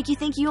designed to make you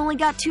think you only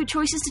got two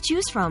choices to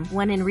choose from,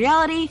 when in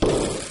reality,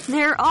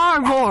 there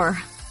are more.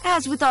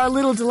 As with our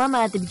little dilemma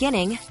at the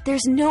beginning,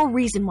 there's no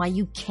reason why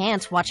you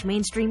can't watch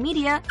mainstream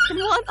media and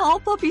want all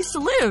puppies to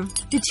live.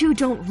 The two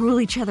don't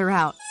rule each other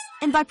out.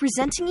 And by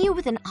presenting you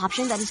with an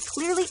option that is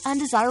clearly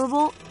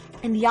undesirable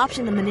and the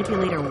option the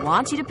manipulator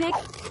wants you to pick,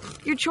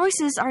 your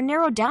choices are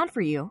narrowed down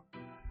for you.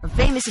 A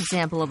famous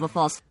example of a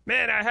false...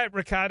 Man, I hope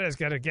Ricardo's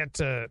going to get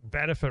to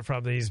benefit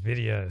from these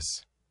videos.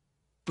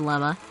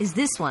 ...dilemma is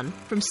this one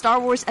from Star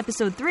Wars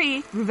Episode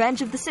 3,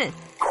 Revenge of the Sith.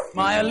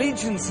 My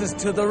allegiance is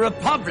to the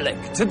Republic,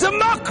 to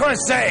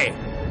democracy!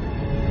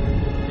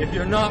 If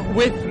you're not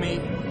with me,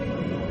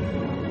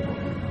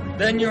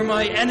 then you're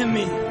my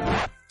enemy.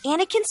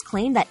 Anakin's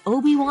claim that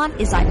Obi-Wan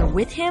is either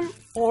with him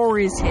or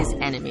is his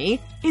enemy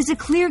is a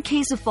clear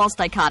case of false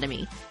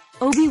dichotomy.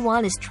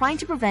 Obi-Wan is trying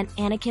to prevent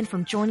Anakin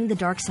from joining the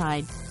dark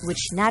side, which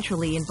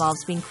naturally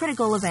involves being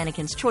critical of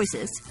Anakin's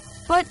choices.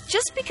 But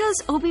just because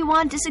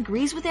Obi-Wan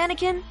disagrees with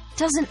Anakin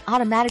doesn't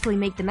automatically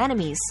make them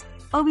enemies.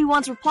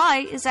 Obi-Wan's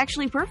reply is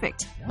actually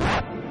perfect.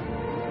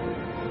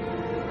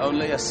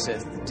 Only a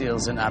Sith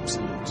deals in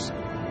absolutes.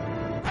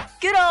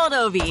 Good old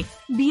Obi!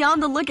 Be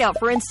on the lookout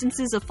for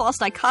instances of false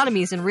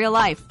dichotomies in real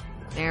life.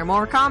 They're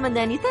more common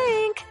than you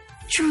think.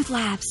 Truth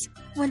Labs.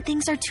 When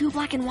things are too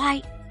black and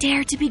white,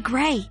 dare to be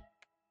gray.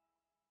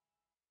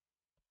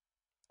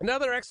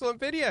 Another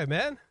excellent video,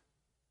 man.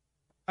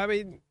 I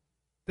mean,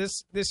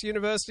 this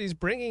university's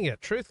bringing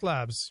it. Truth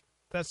Labs.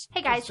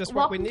 Hey guys, just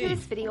what we welcome need. to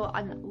this video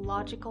on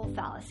logical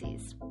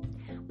fallacies.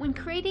 When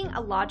creating a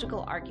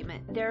logical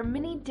argument, there are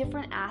many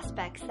different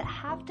aspects that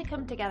have to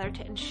come together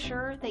to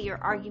ensure that your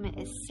argument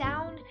is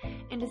sound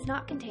and does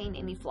not contain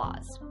any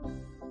flaws.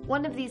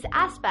 One of these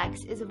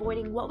aspects is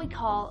avoiding what we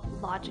call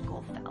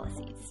logical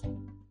fallacies.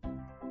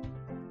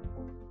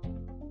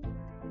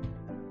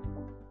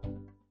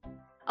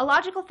 A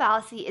logical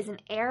fallacy is an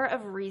error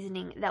of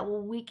reasoning that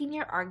will weaken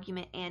your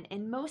argument and,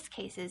 in most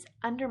cases,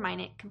 undermine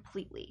it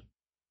completely.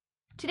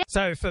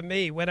 So for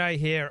me, when I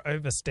hear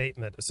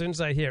overstatement, as soon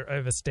as I hear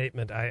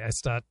overstatement, I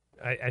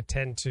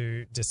tend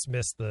to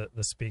dismiss the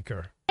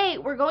speaker. Today,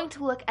 we're going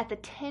to look at the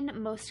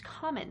 10 most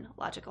common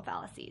logical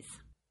fallacies.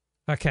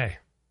 Okay.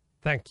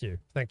 Thank you.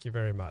 Thank you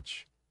very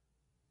much.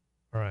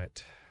 All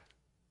right.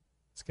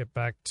 Let's get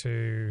back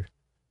to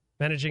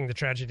managing the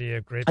tragedy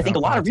of great. I think a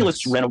lot of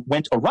realists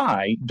went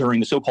awry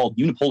during the so-called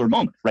unipolar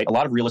moment, right? A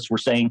lot of realists were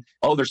saying,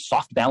 oh, there's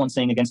soft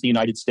balancing against the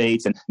United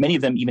States. And many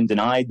of them even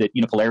denied that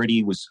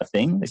unipolarity was a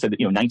thing. They said that,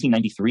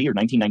 1993 or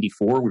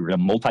 1994, we were in a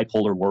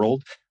multipolar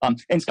world.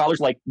 And scholars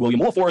like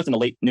William Wilforth and the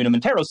late Nuno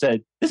Montero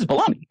said, this is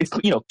baloney. It's,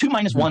 2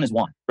 minus 1 is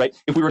 1, right?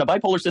 If we were in a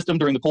bipolar system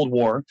during the Cold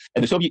War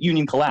and the Soviet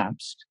Union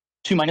collapsed,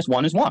 2 minus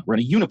 1 is 1. We're in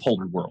a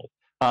unipolar world.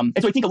 And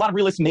so I think a lot of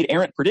realists made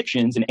errant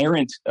predictions and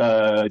errant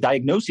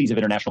diagnoses of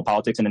international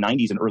politics in the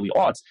 90s and early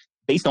aughts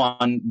based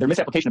on their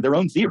misapplication of their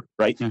own theory,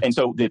 right? Mm-hmm. And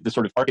so the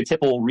sort of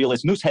archetypal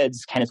realist mooseheads,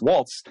 Kenneth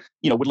Waltz,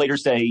 would later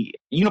say,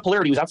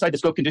 unipolarity was outside the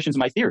scope conditions of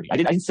my theory. I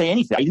didn't say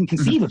anything. I didn't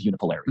conceive of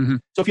unipolarity. Mm-hmm.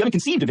 So if you haven't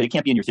conceived of it, it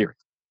can't be in your theory.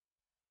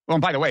 Well,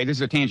 and by the way, this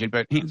is a tangent,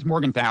 but Hans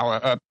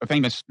Morgenthau, a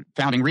famous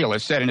founding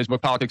realist, said in his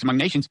book, Politics Among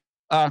Nations,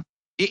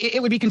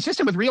 it would be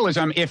consistent with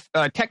realism if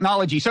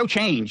technology so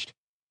changed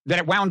that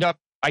it wound up,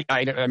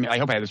 I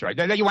hope I have this right,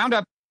 that you wound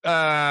up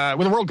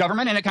with a world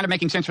government and it kind of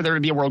making sense for there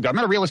to be a world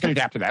government. A realist can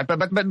adapt to that.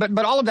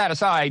 But all of that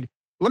aside,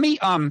 let me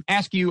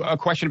ask you a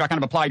question about kind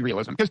of applied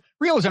realism. Because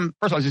realism,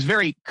 first of all, is this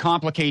very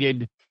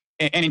complicated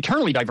an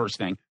internally diverse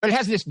thing, but it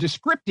has this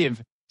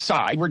descriptive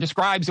side where it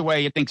describes the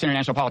way it thinks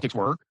international politics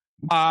work.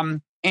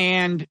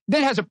 And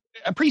then it has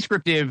a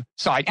prescriptive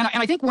side. And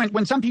I think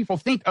when some people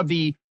think of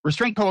the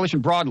Restraint Coalition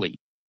broadly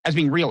as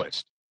being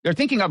realist, they're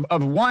thinking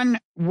of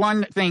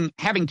one thing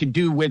having to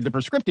do with the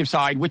prescriptive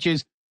side, which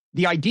is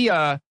the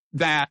idea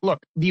that, look,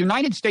 the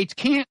United States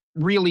can't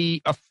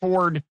really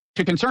afford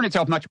to concern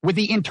itself much with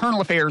the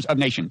internal affairs of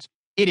nations.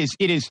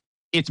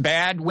 It's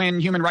bad when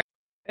human rights.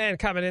 And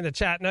coming in the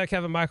chat, no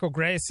Kevin Michael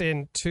Grace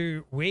in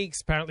 2 weeks.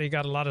 Apparently, he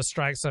got a lot of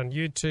strikes on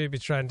YouTube.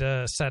 He's trying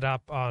to set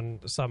up on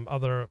some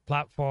other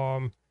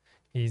platform.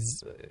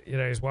 He's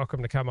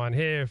welcome to come on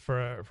here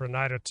for a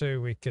night or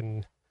two. We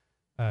can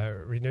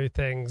renew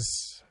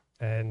things,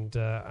 and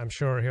I'm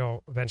sure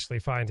he'll eventually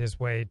find his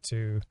way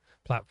to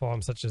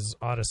platforms such as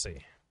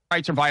Odyssey.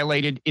 Rights are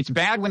violated. It's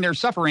bad when they're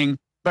suffering,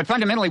 but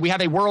fundamentally, we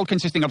have a world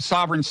consisting of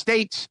sovereign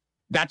states.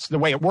 That's the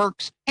way it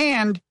works.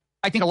 And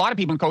I think a lot of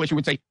people in the coalition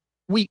would say,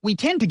 we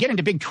tend to get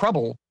into big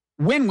trouble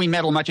when we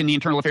meddle much in the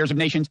internal affairs of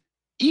nations,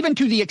 even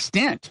to the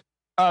extent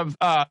of,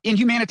 in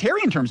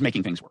humanitarian terms,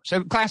 making things worse.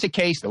 So classic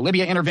case, the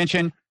Libya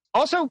intervention,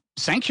 also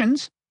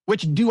sanctions,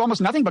 which do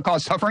almost nothing but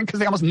cause suffering because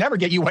they almost never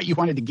get you what you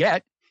wanted to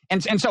get,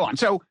 and so on.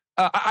 So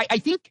I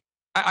think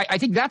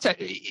isn't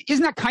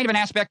that kind of an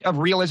aspect of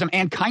realism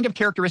and kind of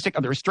characteristic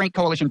of the Restraint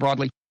Coalition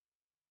broadly?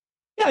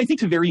 Yeah, I think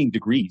to varying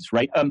degrees,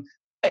 right?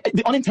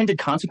 The unintended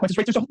consequences,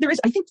 right?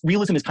 I think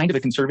realism is kind of a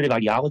conservative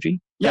ideology.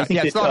 Yeah, I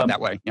think it's thought of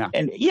that way. Yeah.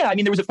 And I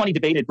mean, there was a funny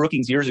debate at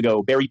Brookings years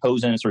ago. Barry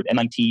Posen, a sort of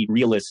MIT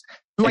realist,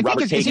 who I think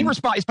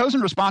is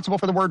Posen responsible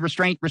for the word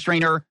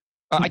restrainer?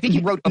 I think he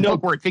wrote a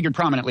book where it figured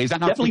prominently. Is that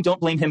not definitely true? Don't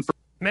blame him for.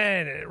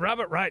 Man,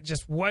 Robert Wright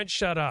just won't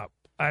shut up.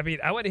 I mean,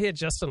 I want to hear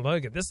Justin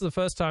Logan. This is the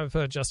first time I've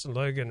heard Justin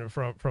Logan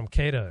from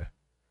Cato,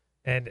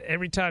 and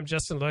every time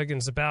Justin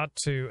Logan's about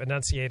to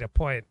enunciate a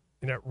point,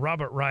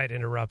 Robert Wright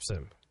interrupts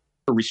him.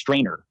 A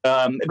restrainer.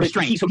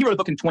 Restraint. So he wrote a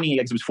book in 20,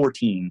 I guess it was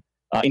 14,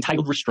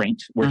 entitled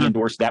Restraint, where he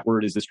endorsed that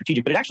word as the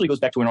strategic. But it actually goes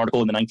back to an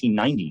article in the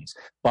 1990s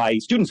by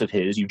students of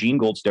his, Eugene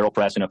Gold's Darrell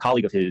Press, and a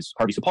colleague of his,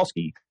 Harvey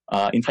Sapolsky,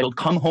 entitled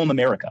Come Home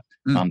America.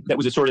 That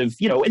was a sort of,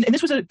 and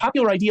this was a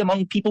popular idea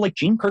among people like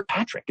Jean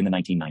Kirkpatrick in the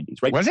 1990s,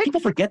 right? Was it? People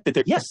forget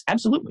that yes,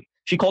 absolutely.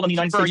 She called on the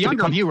United For States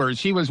younger viewers,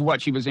 she was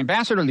what? She was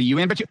ambassador to the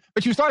UN, but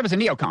she was thought of as a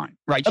neocon,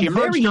 right? She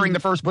emerged during the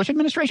first Bush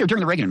administration or during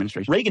the Reagan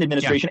administration? Reagan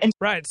administration. Yeah.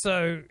 Right,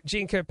 so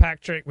Jean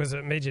Kirkpatrick was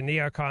a major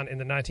neocon in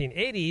the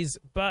 1980s,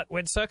 but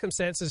when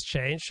circumstances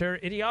change, her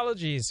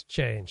ideologies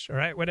change, all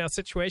right? When our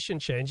situation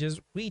changes,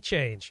 we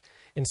change.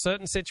 In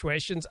certain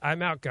situations,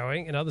 I'm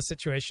outgoing. In other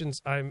situations,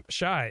 I'm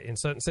shy. In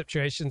certain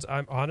situations,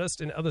 I'm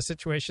honest. In other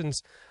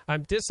situations,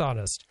 I'm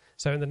dishonest.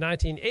 So in the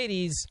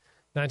 1980s,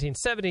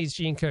 1970s,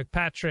 Jean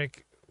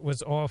Kirkpatrick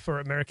was all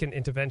for American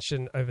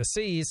intervention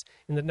overseas.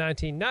 In the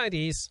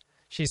 1990s,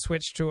 she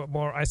switched to a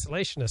more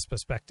isolationist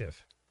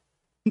perspective.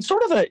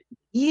 Sort of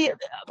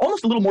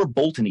almost a little more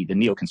Bolton-y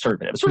than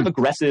neoconservative, a sort of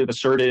aggressive,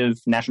 assertive,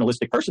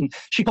 nationalistic person.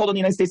 She called on the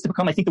United States to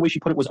become, I think the way she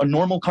put it was, a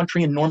normal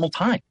country in normal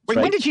times. Wait,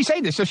 right? When did she say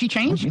this? So she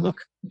changed?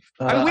 Look,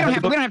 we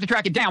don't have to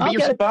track it down.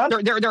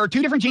 But there are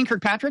two different Jean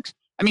Kirkpatricks.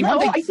 I mean,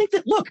 I think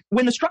that, look,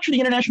 when the structure of the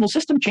international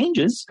system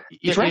changes,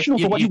 it's rational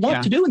for what you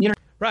want to do in the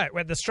Right.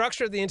 When the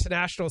structure of the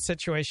international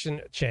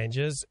situation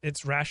changes,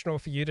 it's rational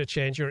for you to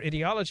change your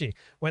ideology.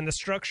 When the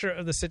structure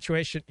of the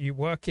situation you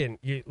work in,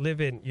 you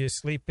live in, you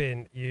sleep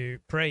in, you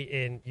pray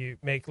in, you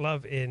make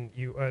love in,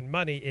 you earn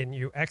money in,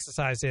 you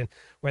exercise in,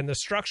 when the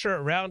structure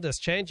around us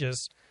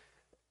changes,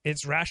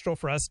 it's rational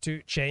for us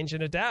to change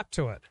and adapt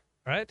to it,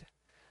 right?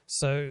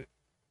 So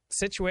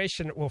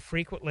situation will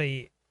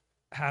frequently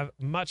have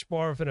much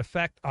more of an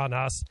effect on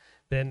us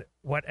than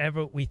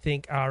whatever we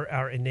think are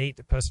our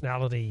innate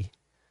personality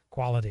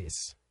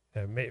qualities.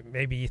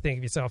 Maybe you think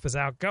of yourself as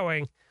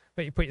outgoing,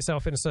 but you put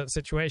yourself in certain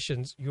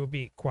situations, you'll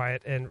be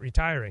quiet and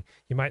retiring.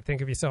 You might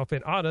think of yourself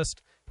in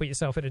honest, put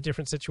yourself in a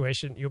different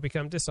situation, you'll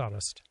become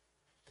dishonest.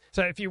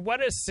 So if you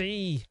want to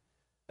see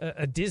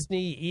a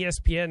Disney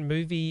ESPN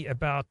movie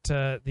about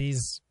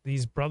these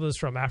brothers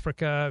from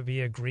Africa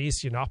via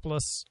Greece,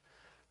 Yiannopoulos,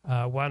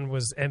 one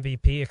was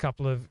MVP a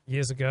couple of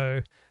years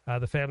ago.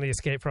 The family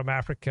escaped from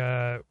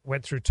Africa,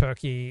 went through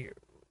Turkey,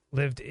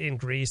 lived in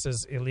Greece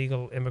as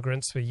illegal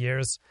immigrants for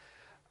years.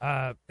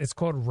 It's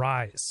called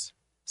Rise.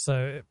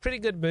 So pretty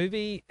good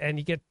movie, and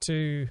you get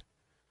to,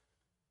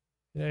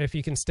 if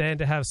you can stand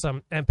to have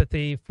some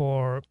empathy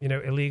for,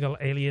 illegal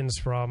aliens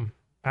from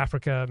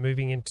Africa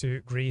moving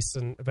into Greece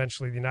and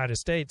eventually the United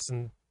States,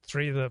 and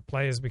three of the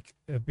players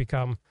have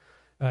become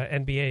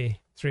NBA,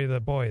 three of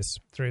the boys,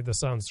 three of the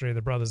sons, three of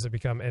the brothers have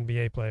become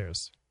NBA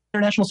players.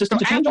 International system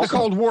to change. After the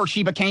Cold War,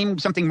 she became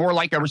something more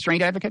like a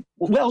restraint advocate?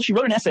 Well, she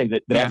wrote an essay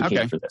that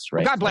advocated for this,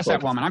 right? Well, God bless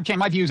that woman.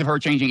 My views of her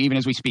changing even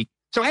as we speak.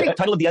 So the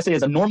title of the essay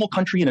is A Normal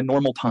Country in a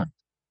Normal Time.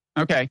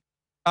 Okay.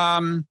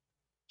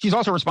 She's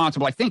also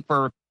responsible, I think,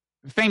 for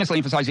famously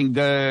emphasizing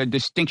the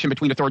distinction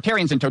between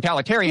authoritarians and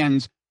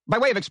totalitarians, by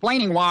way of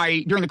explaining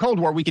why during the Cold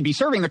War we could be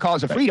serving the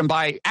cause of freedom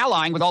by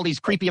allying with all these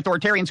creepy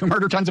authoritarians who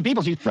murder tons of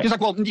people. She's like,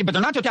 well, but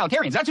they're not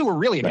totalitarians. That's who we're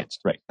really against.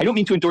 Right. I don't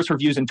mean to endorse her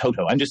views in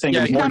toto. I'm just saying.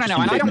 No. And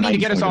I don't mean to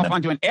get us off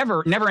onto an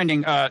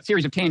never-ending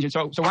series of tangents.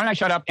 So why don't I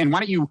shut up, and why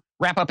don't you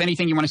wrap up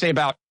anything you want to say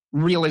about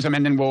realism,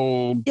 and then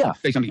we'll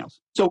say something else.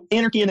 So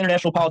anarchy in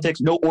international politics,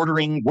 no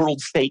ordering world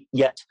state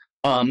yet.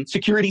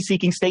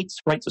 Security-seeking states,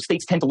 right? So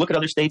states tend to look at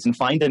other states and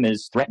find them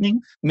as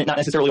threatening, not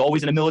necessarily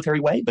always in a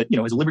military way, but,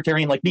 as a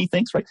libertarian like me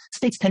thinks, right?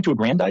 States tend to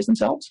aggrandize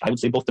themselves, I would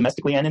say both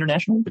domestically and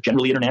internationally, but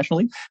generally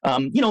internationally.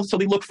 So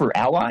they look for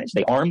allies,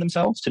 they arm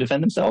themselves to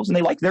defend themselves, and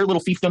they like their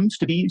little fiefdoms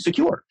to be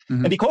secure.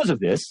 Mm-hmm. And because of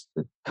this,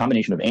 the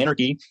combination of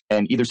anarchy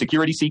and either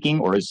security-seeking,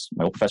 or as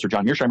my old professor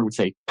John Mearsheimer would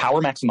say,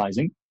 power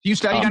maximizing. You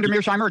studied under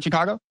Mearsheimer at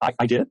Chicago?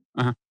 I did.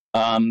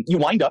 Uh-huh. You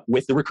wind up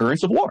with the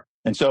recurrence of war.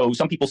 And so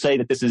some people say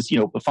that this is,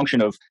 a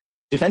function of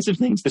defensive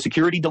things, the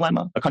security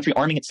dilemma. A country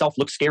arming itself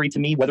looks scary to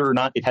me, whether or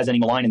not it has any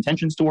malign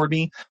intentions toward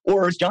me.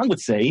 Or as John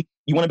would say,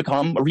 you want to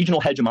become a regional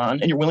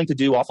hegemon and you're willing to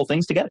do awful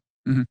things to get it.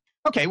 Mm-hmm.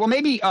 Okay, well,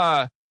 maybe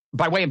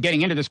by way of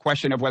getting into this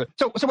question of whether...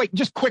 So wait,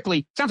 just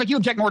quickly, sounds like you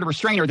object more to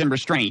restrainer than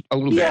restraint a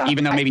little bit,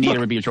 even though maybe neither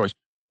would be your choice.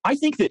 I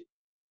think that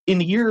in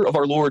the year of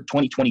our Lord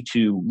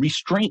 2022,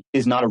 restraint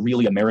is not a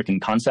really American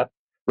concept.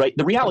 Right.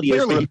 The reality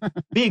is we're a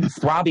big,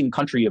 throbbing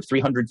country of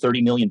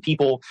 330 million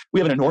people.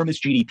 We have an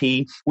enormous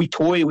GDP. We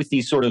toy with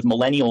these sort of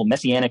millennial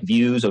messianic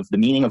views of the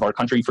meaning of our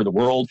country for the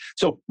world.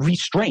 So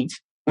restraint,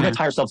 we're going to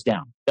tie ourselves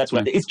down. That's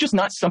what it's just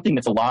not something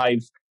that's a live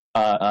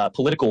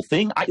political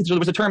thing. So there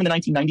was a term in the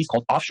 1990s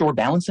called offshore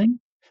balancing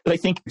that I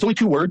think it's only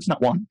 2 words,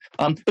 not one.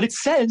 But it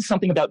says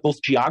something about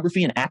both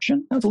geography and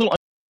action. It's a little.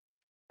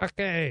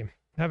 Okay.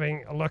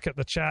 Having a look at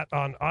the chat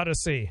on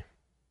Odyssey.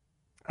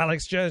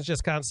 Alex Jones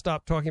just can't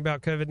stop talking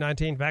about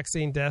COVID-19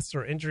 vaccine deaths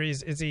or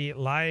injuries. Is he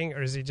lying,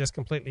 or is he just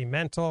completely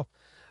mental?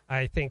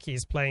 I think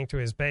he's playing to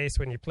his base.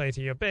 When you play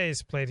to your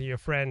base, play to your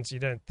friends, you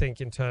don't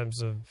think in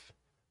terms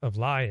of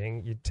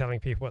lying. You're telling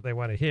people what they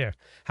want to hear.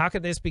 How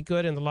could this be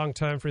good in the long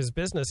term for his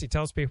business? He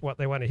tells people what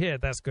they want to hear.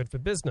 That's good for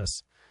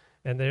business.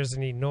 And there's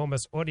an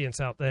enormous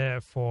audience out there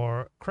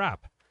for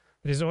crap.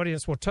 But his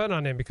audience will turn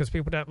on him because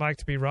people don't like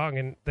to be wrong,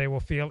 and they will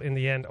feel in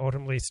the end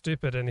ultimately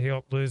stupid, and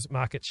he'll lose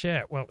market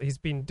share. Well, he's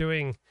been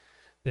doing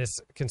this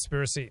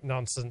conspiracy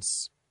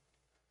nonsense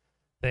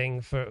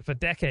thing for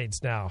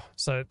decades now.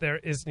 So there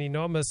is an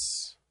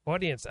enormous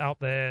audience out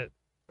there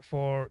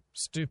for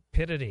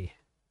stupidity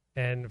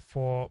and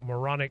for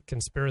moronic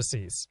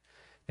conspiracies.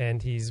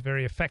 And he's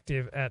very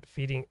effective at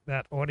feeding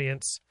that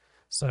audience.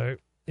 So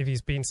if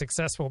he's been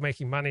successful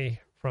making money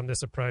from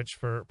this approach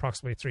for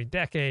approximately 3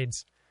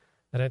 decades,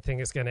 I don't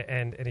think it's going to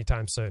end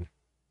anytime soon.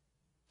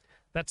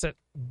 That's it.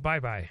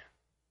 Bye-bye.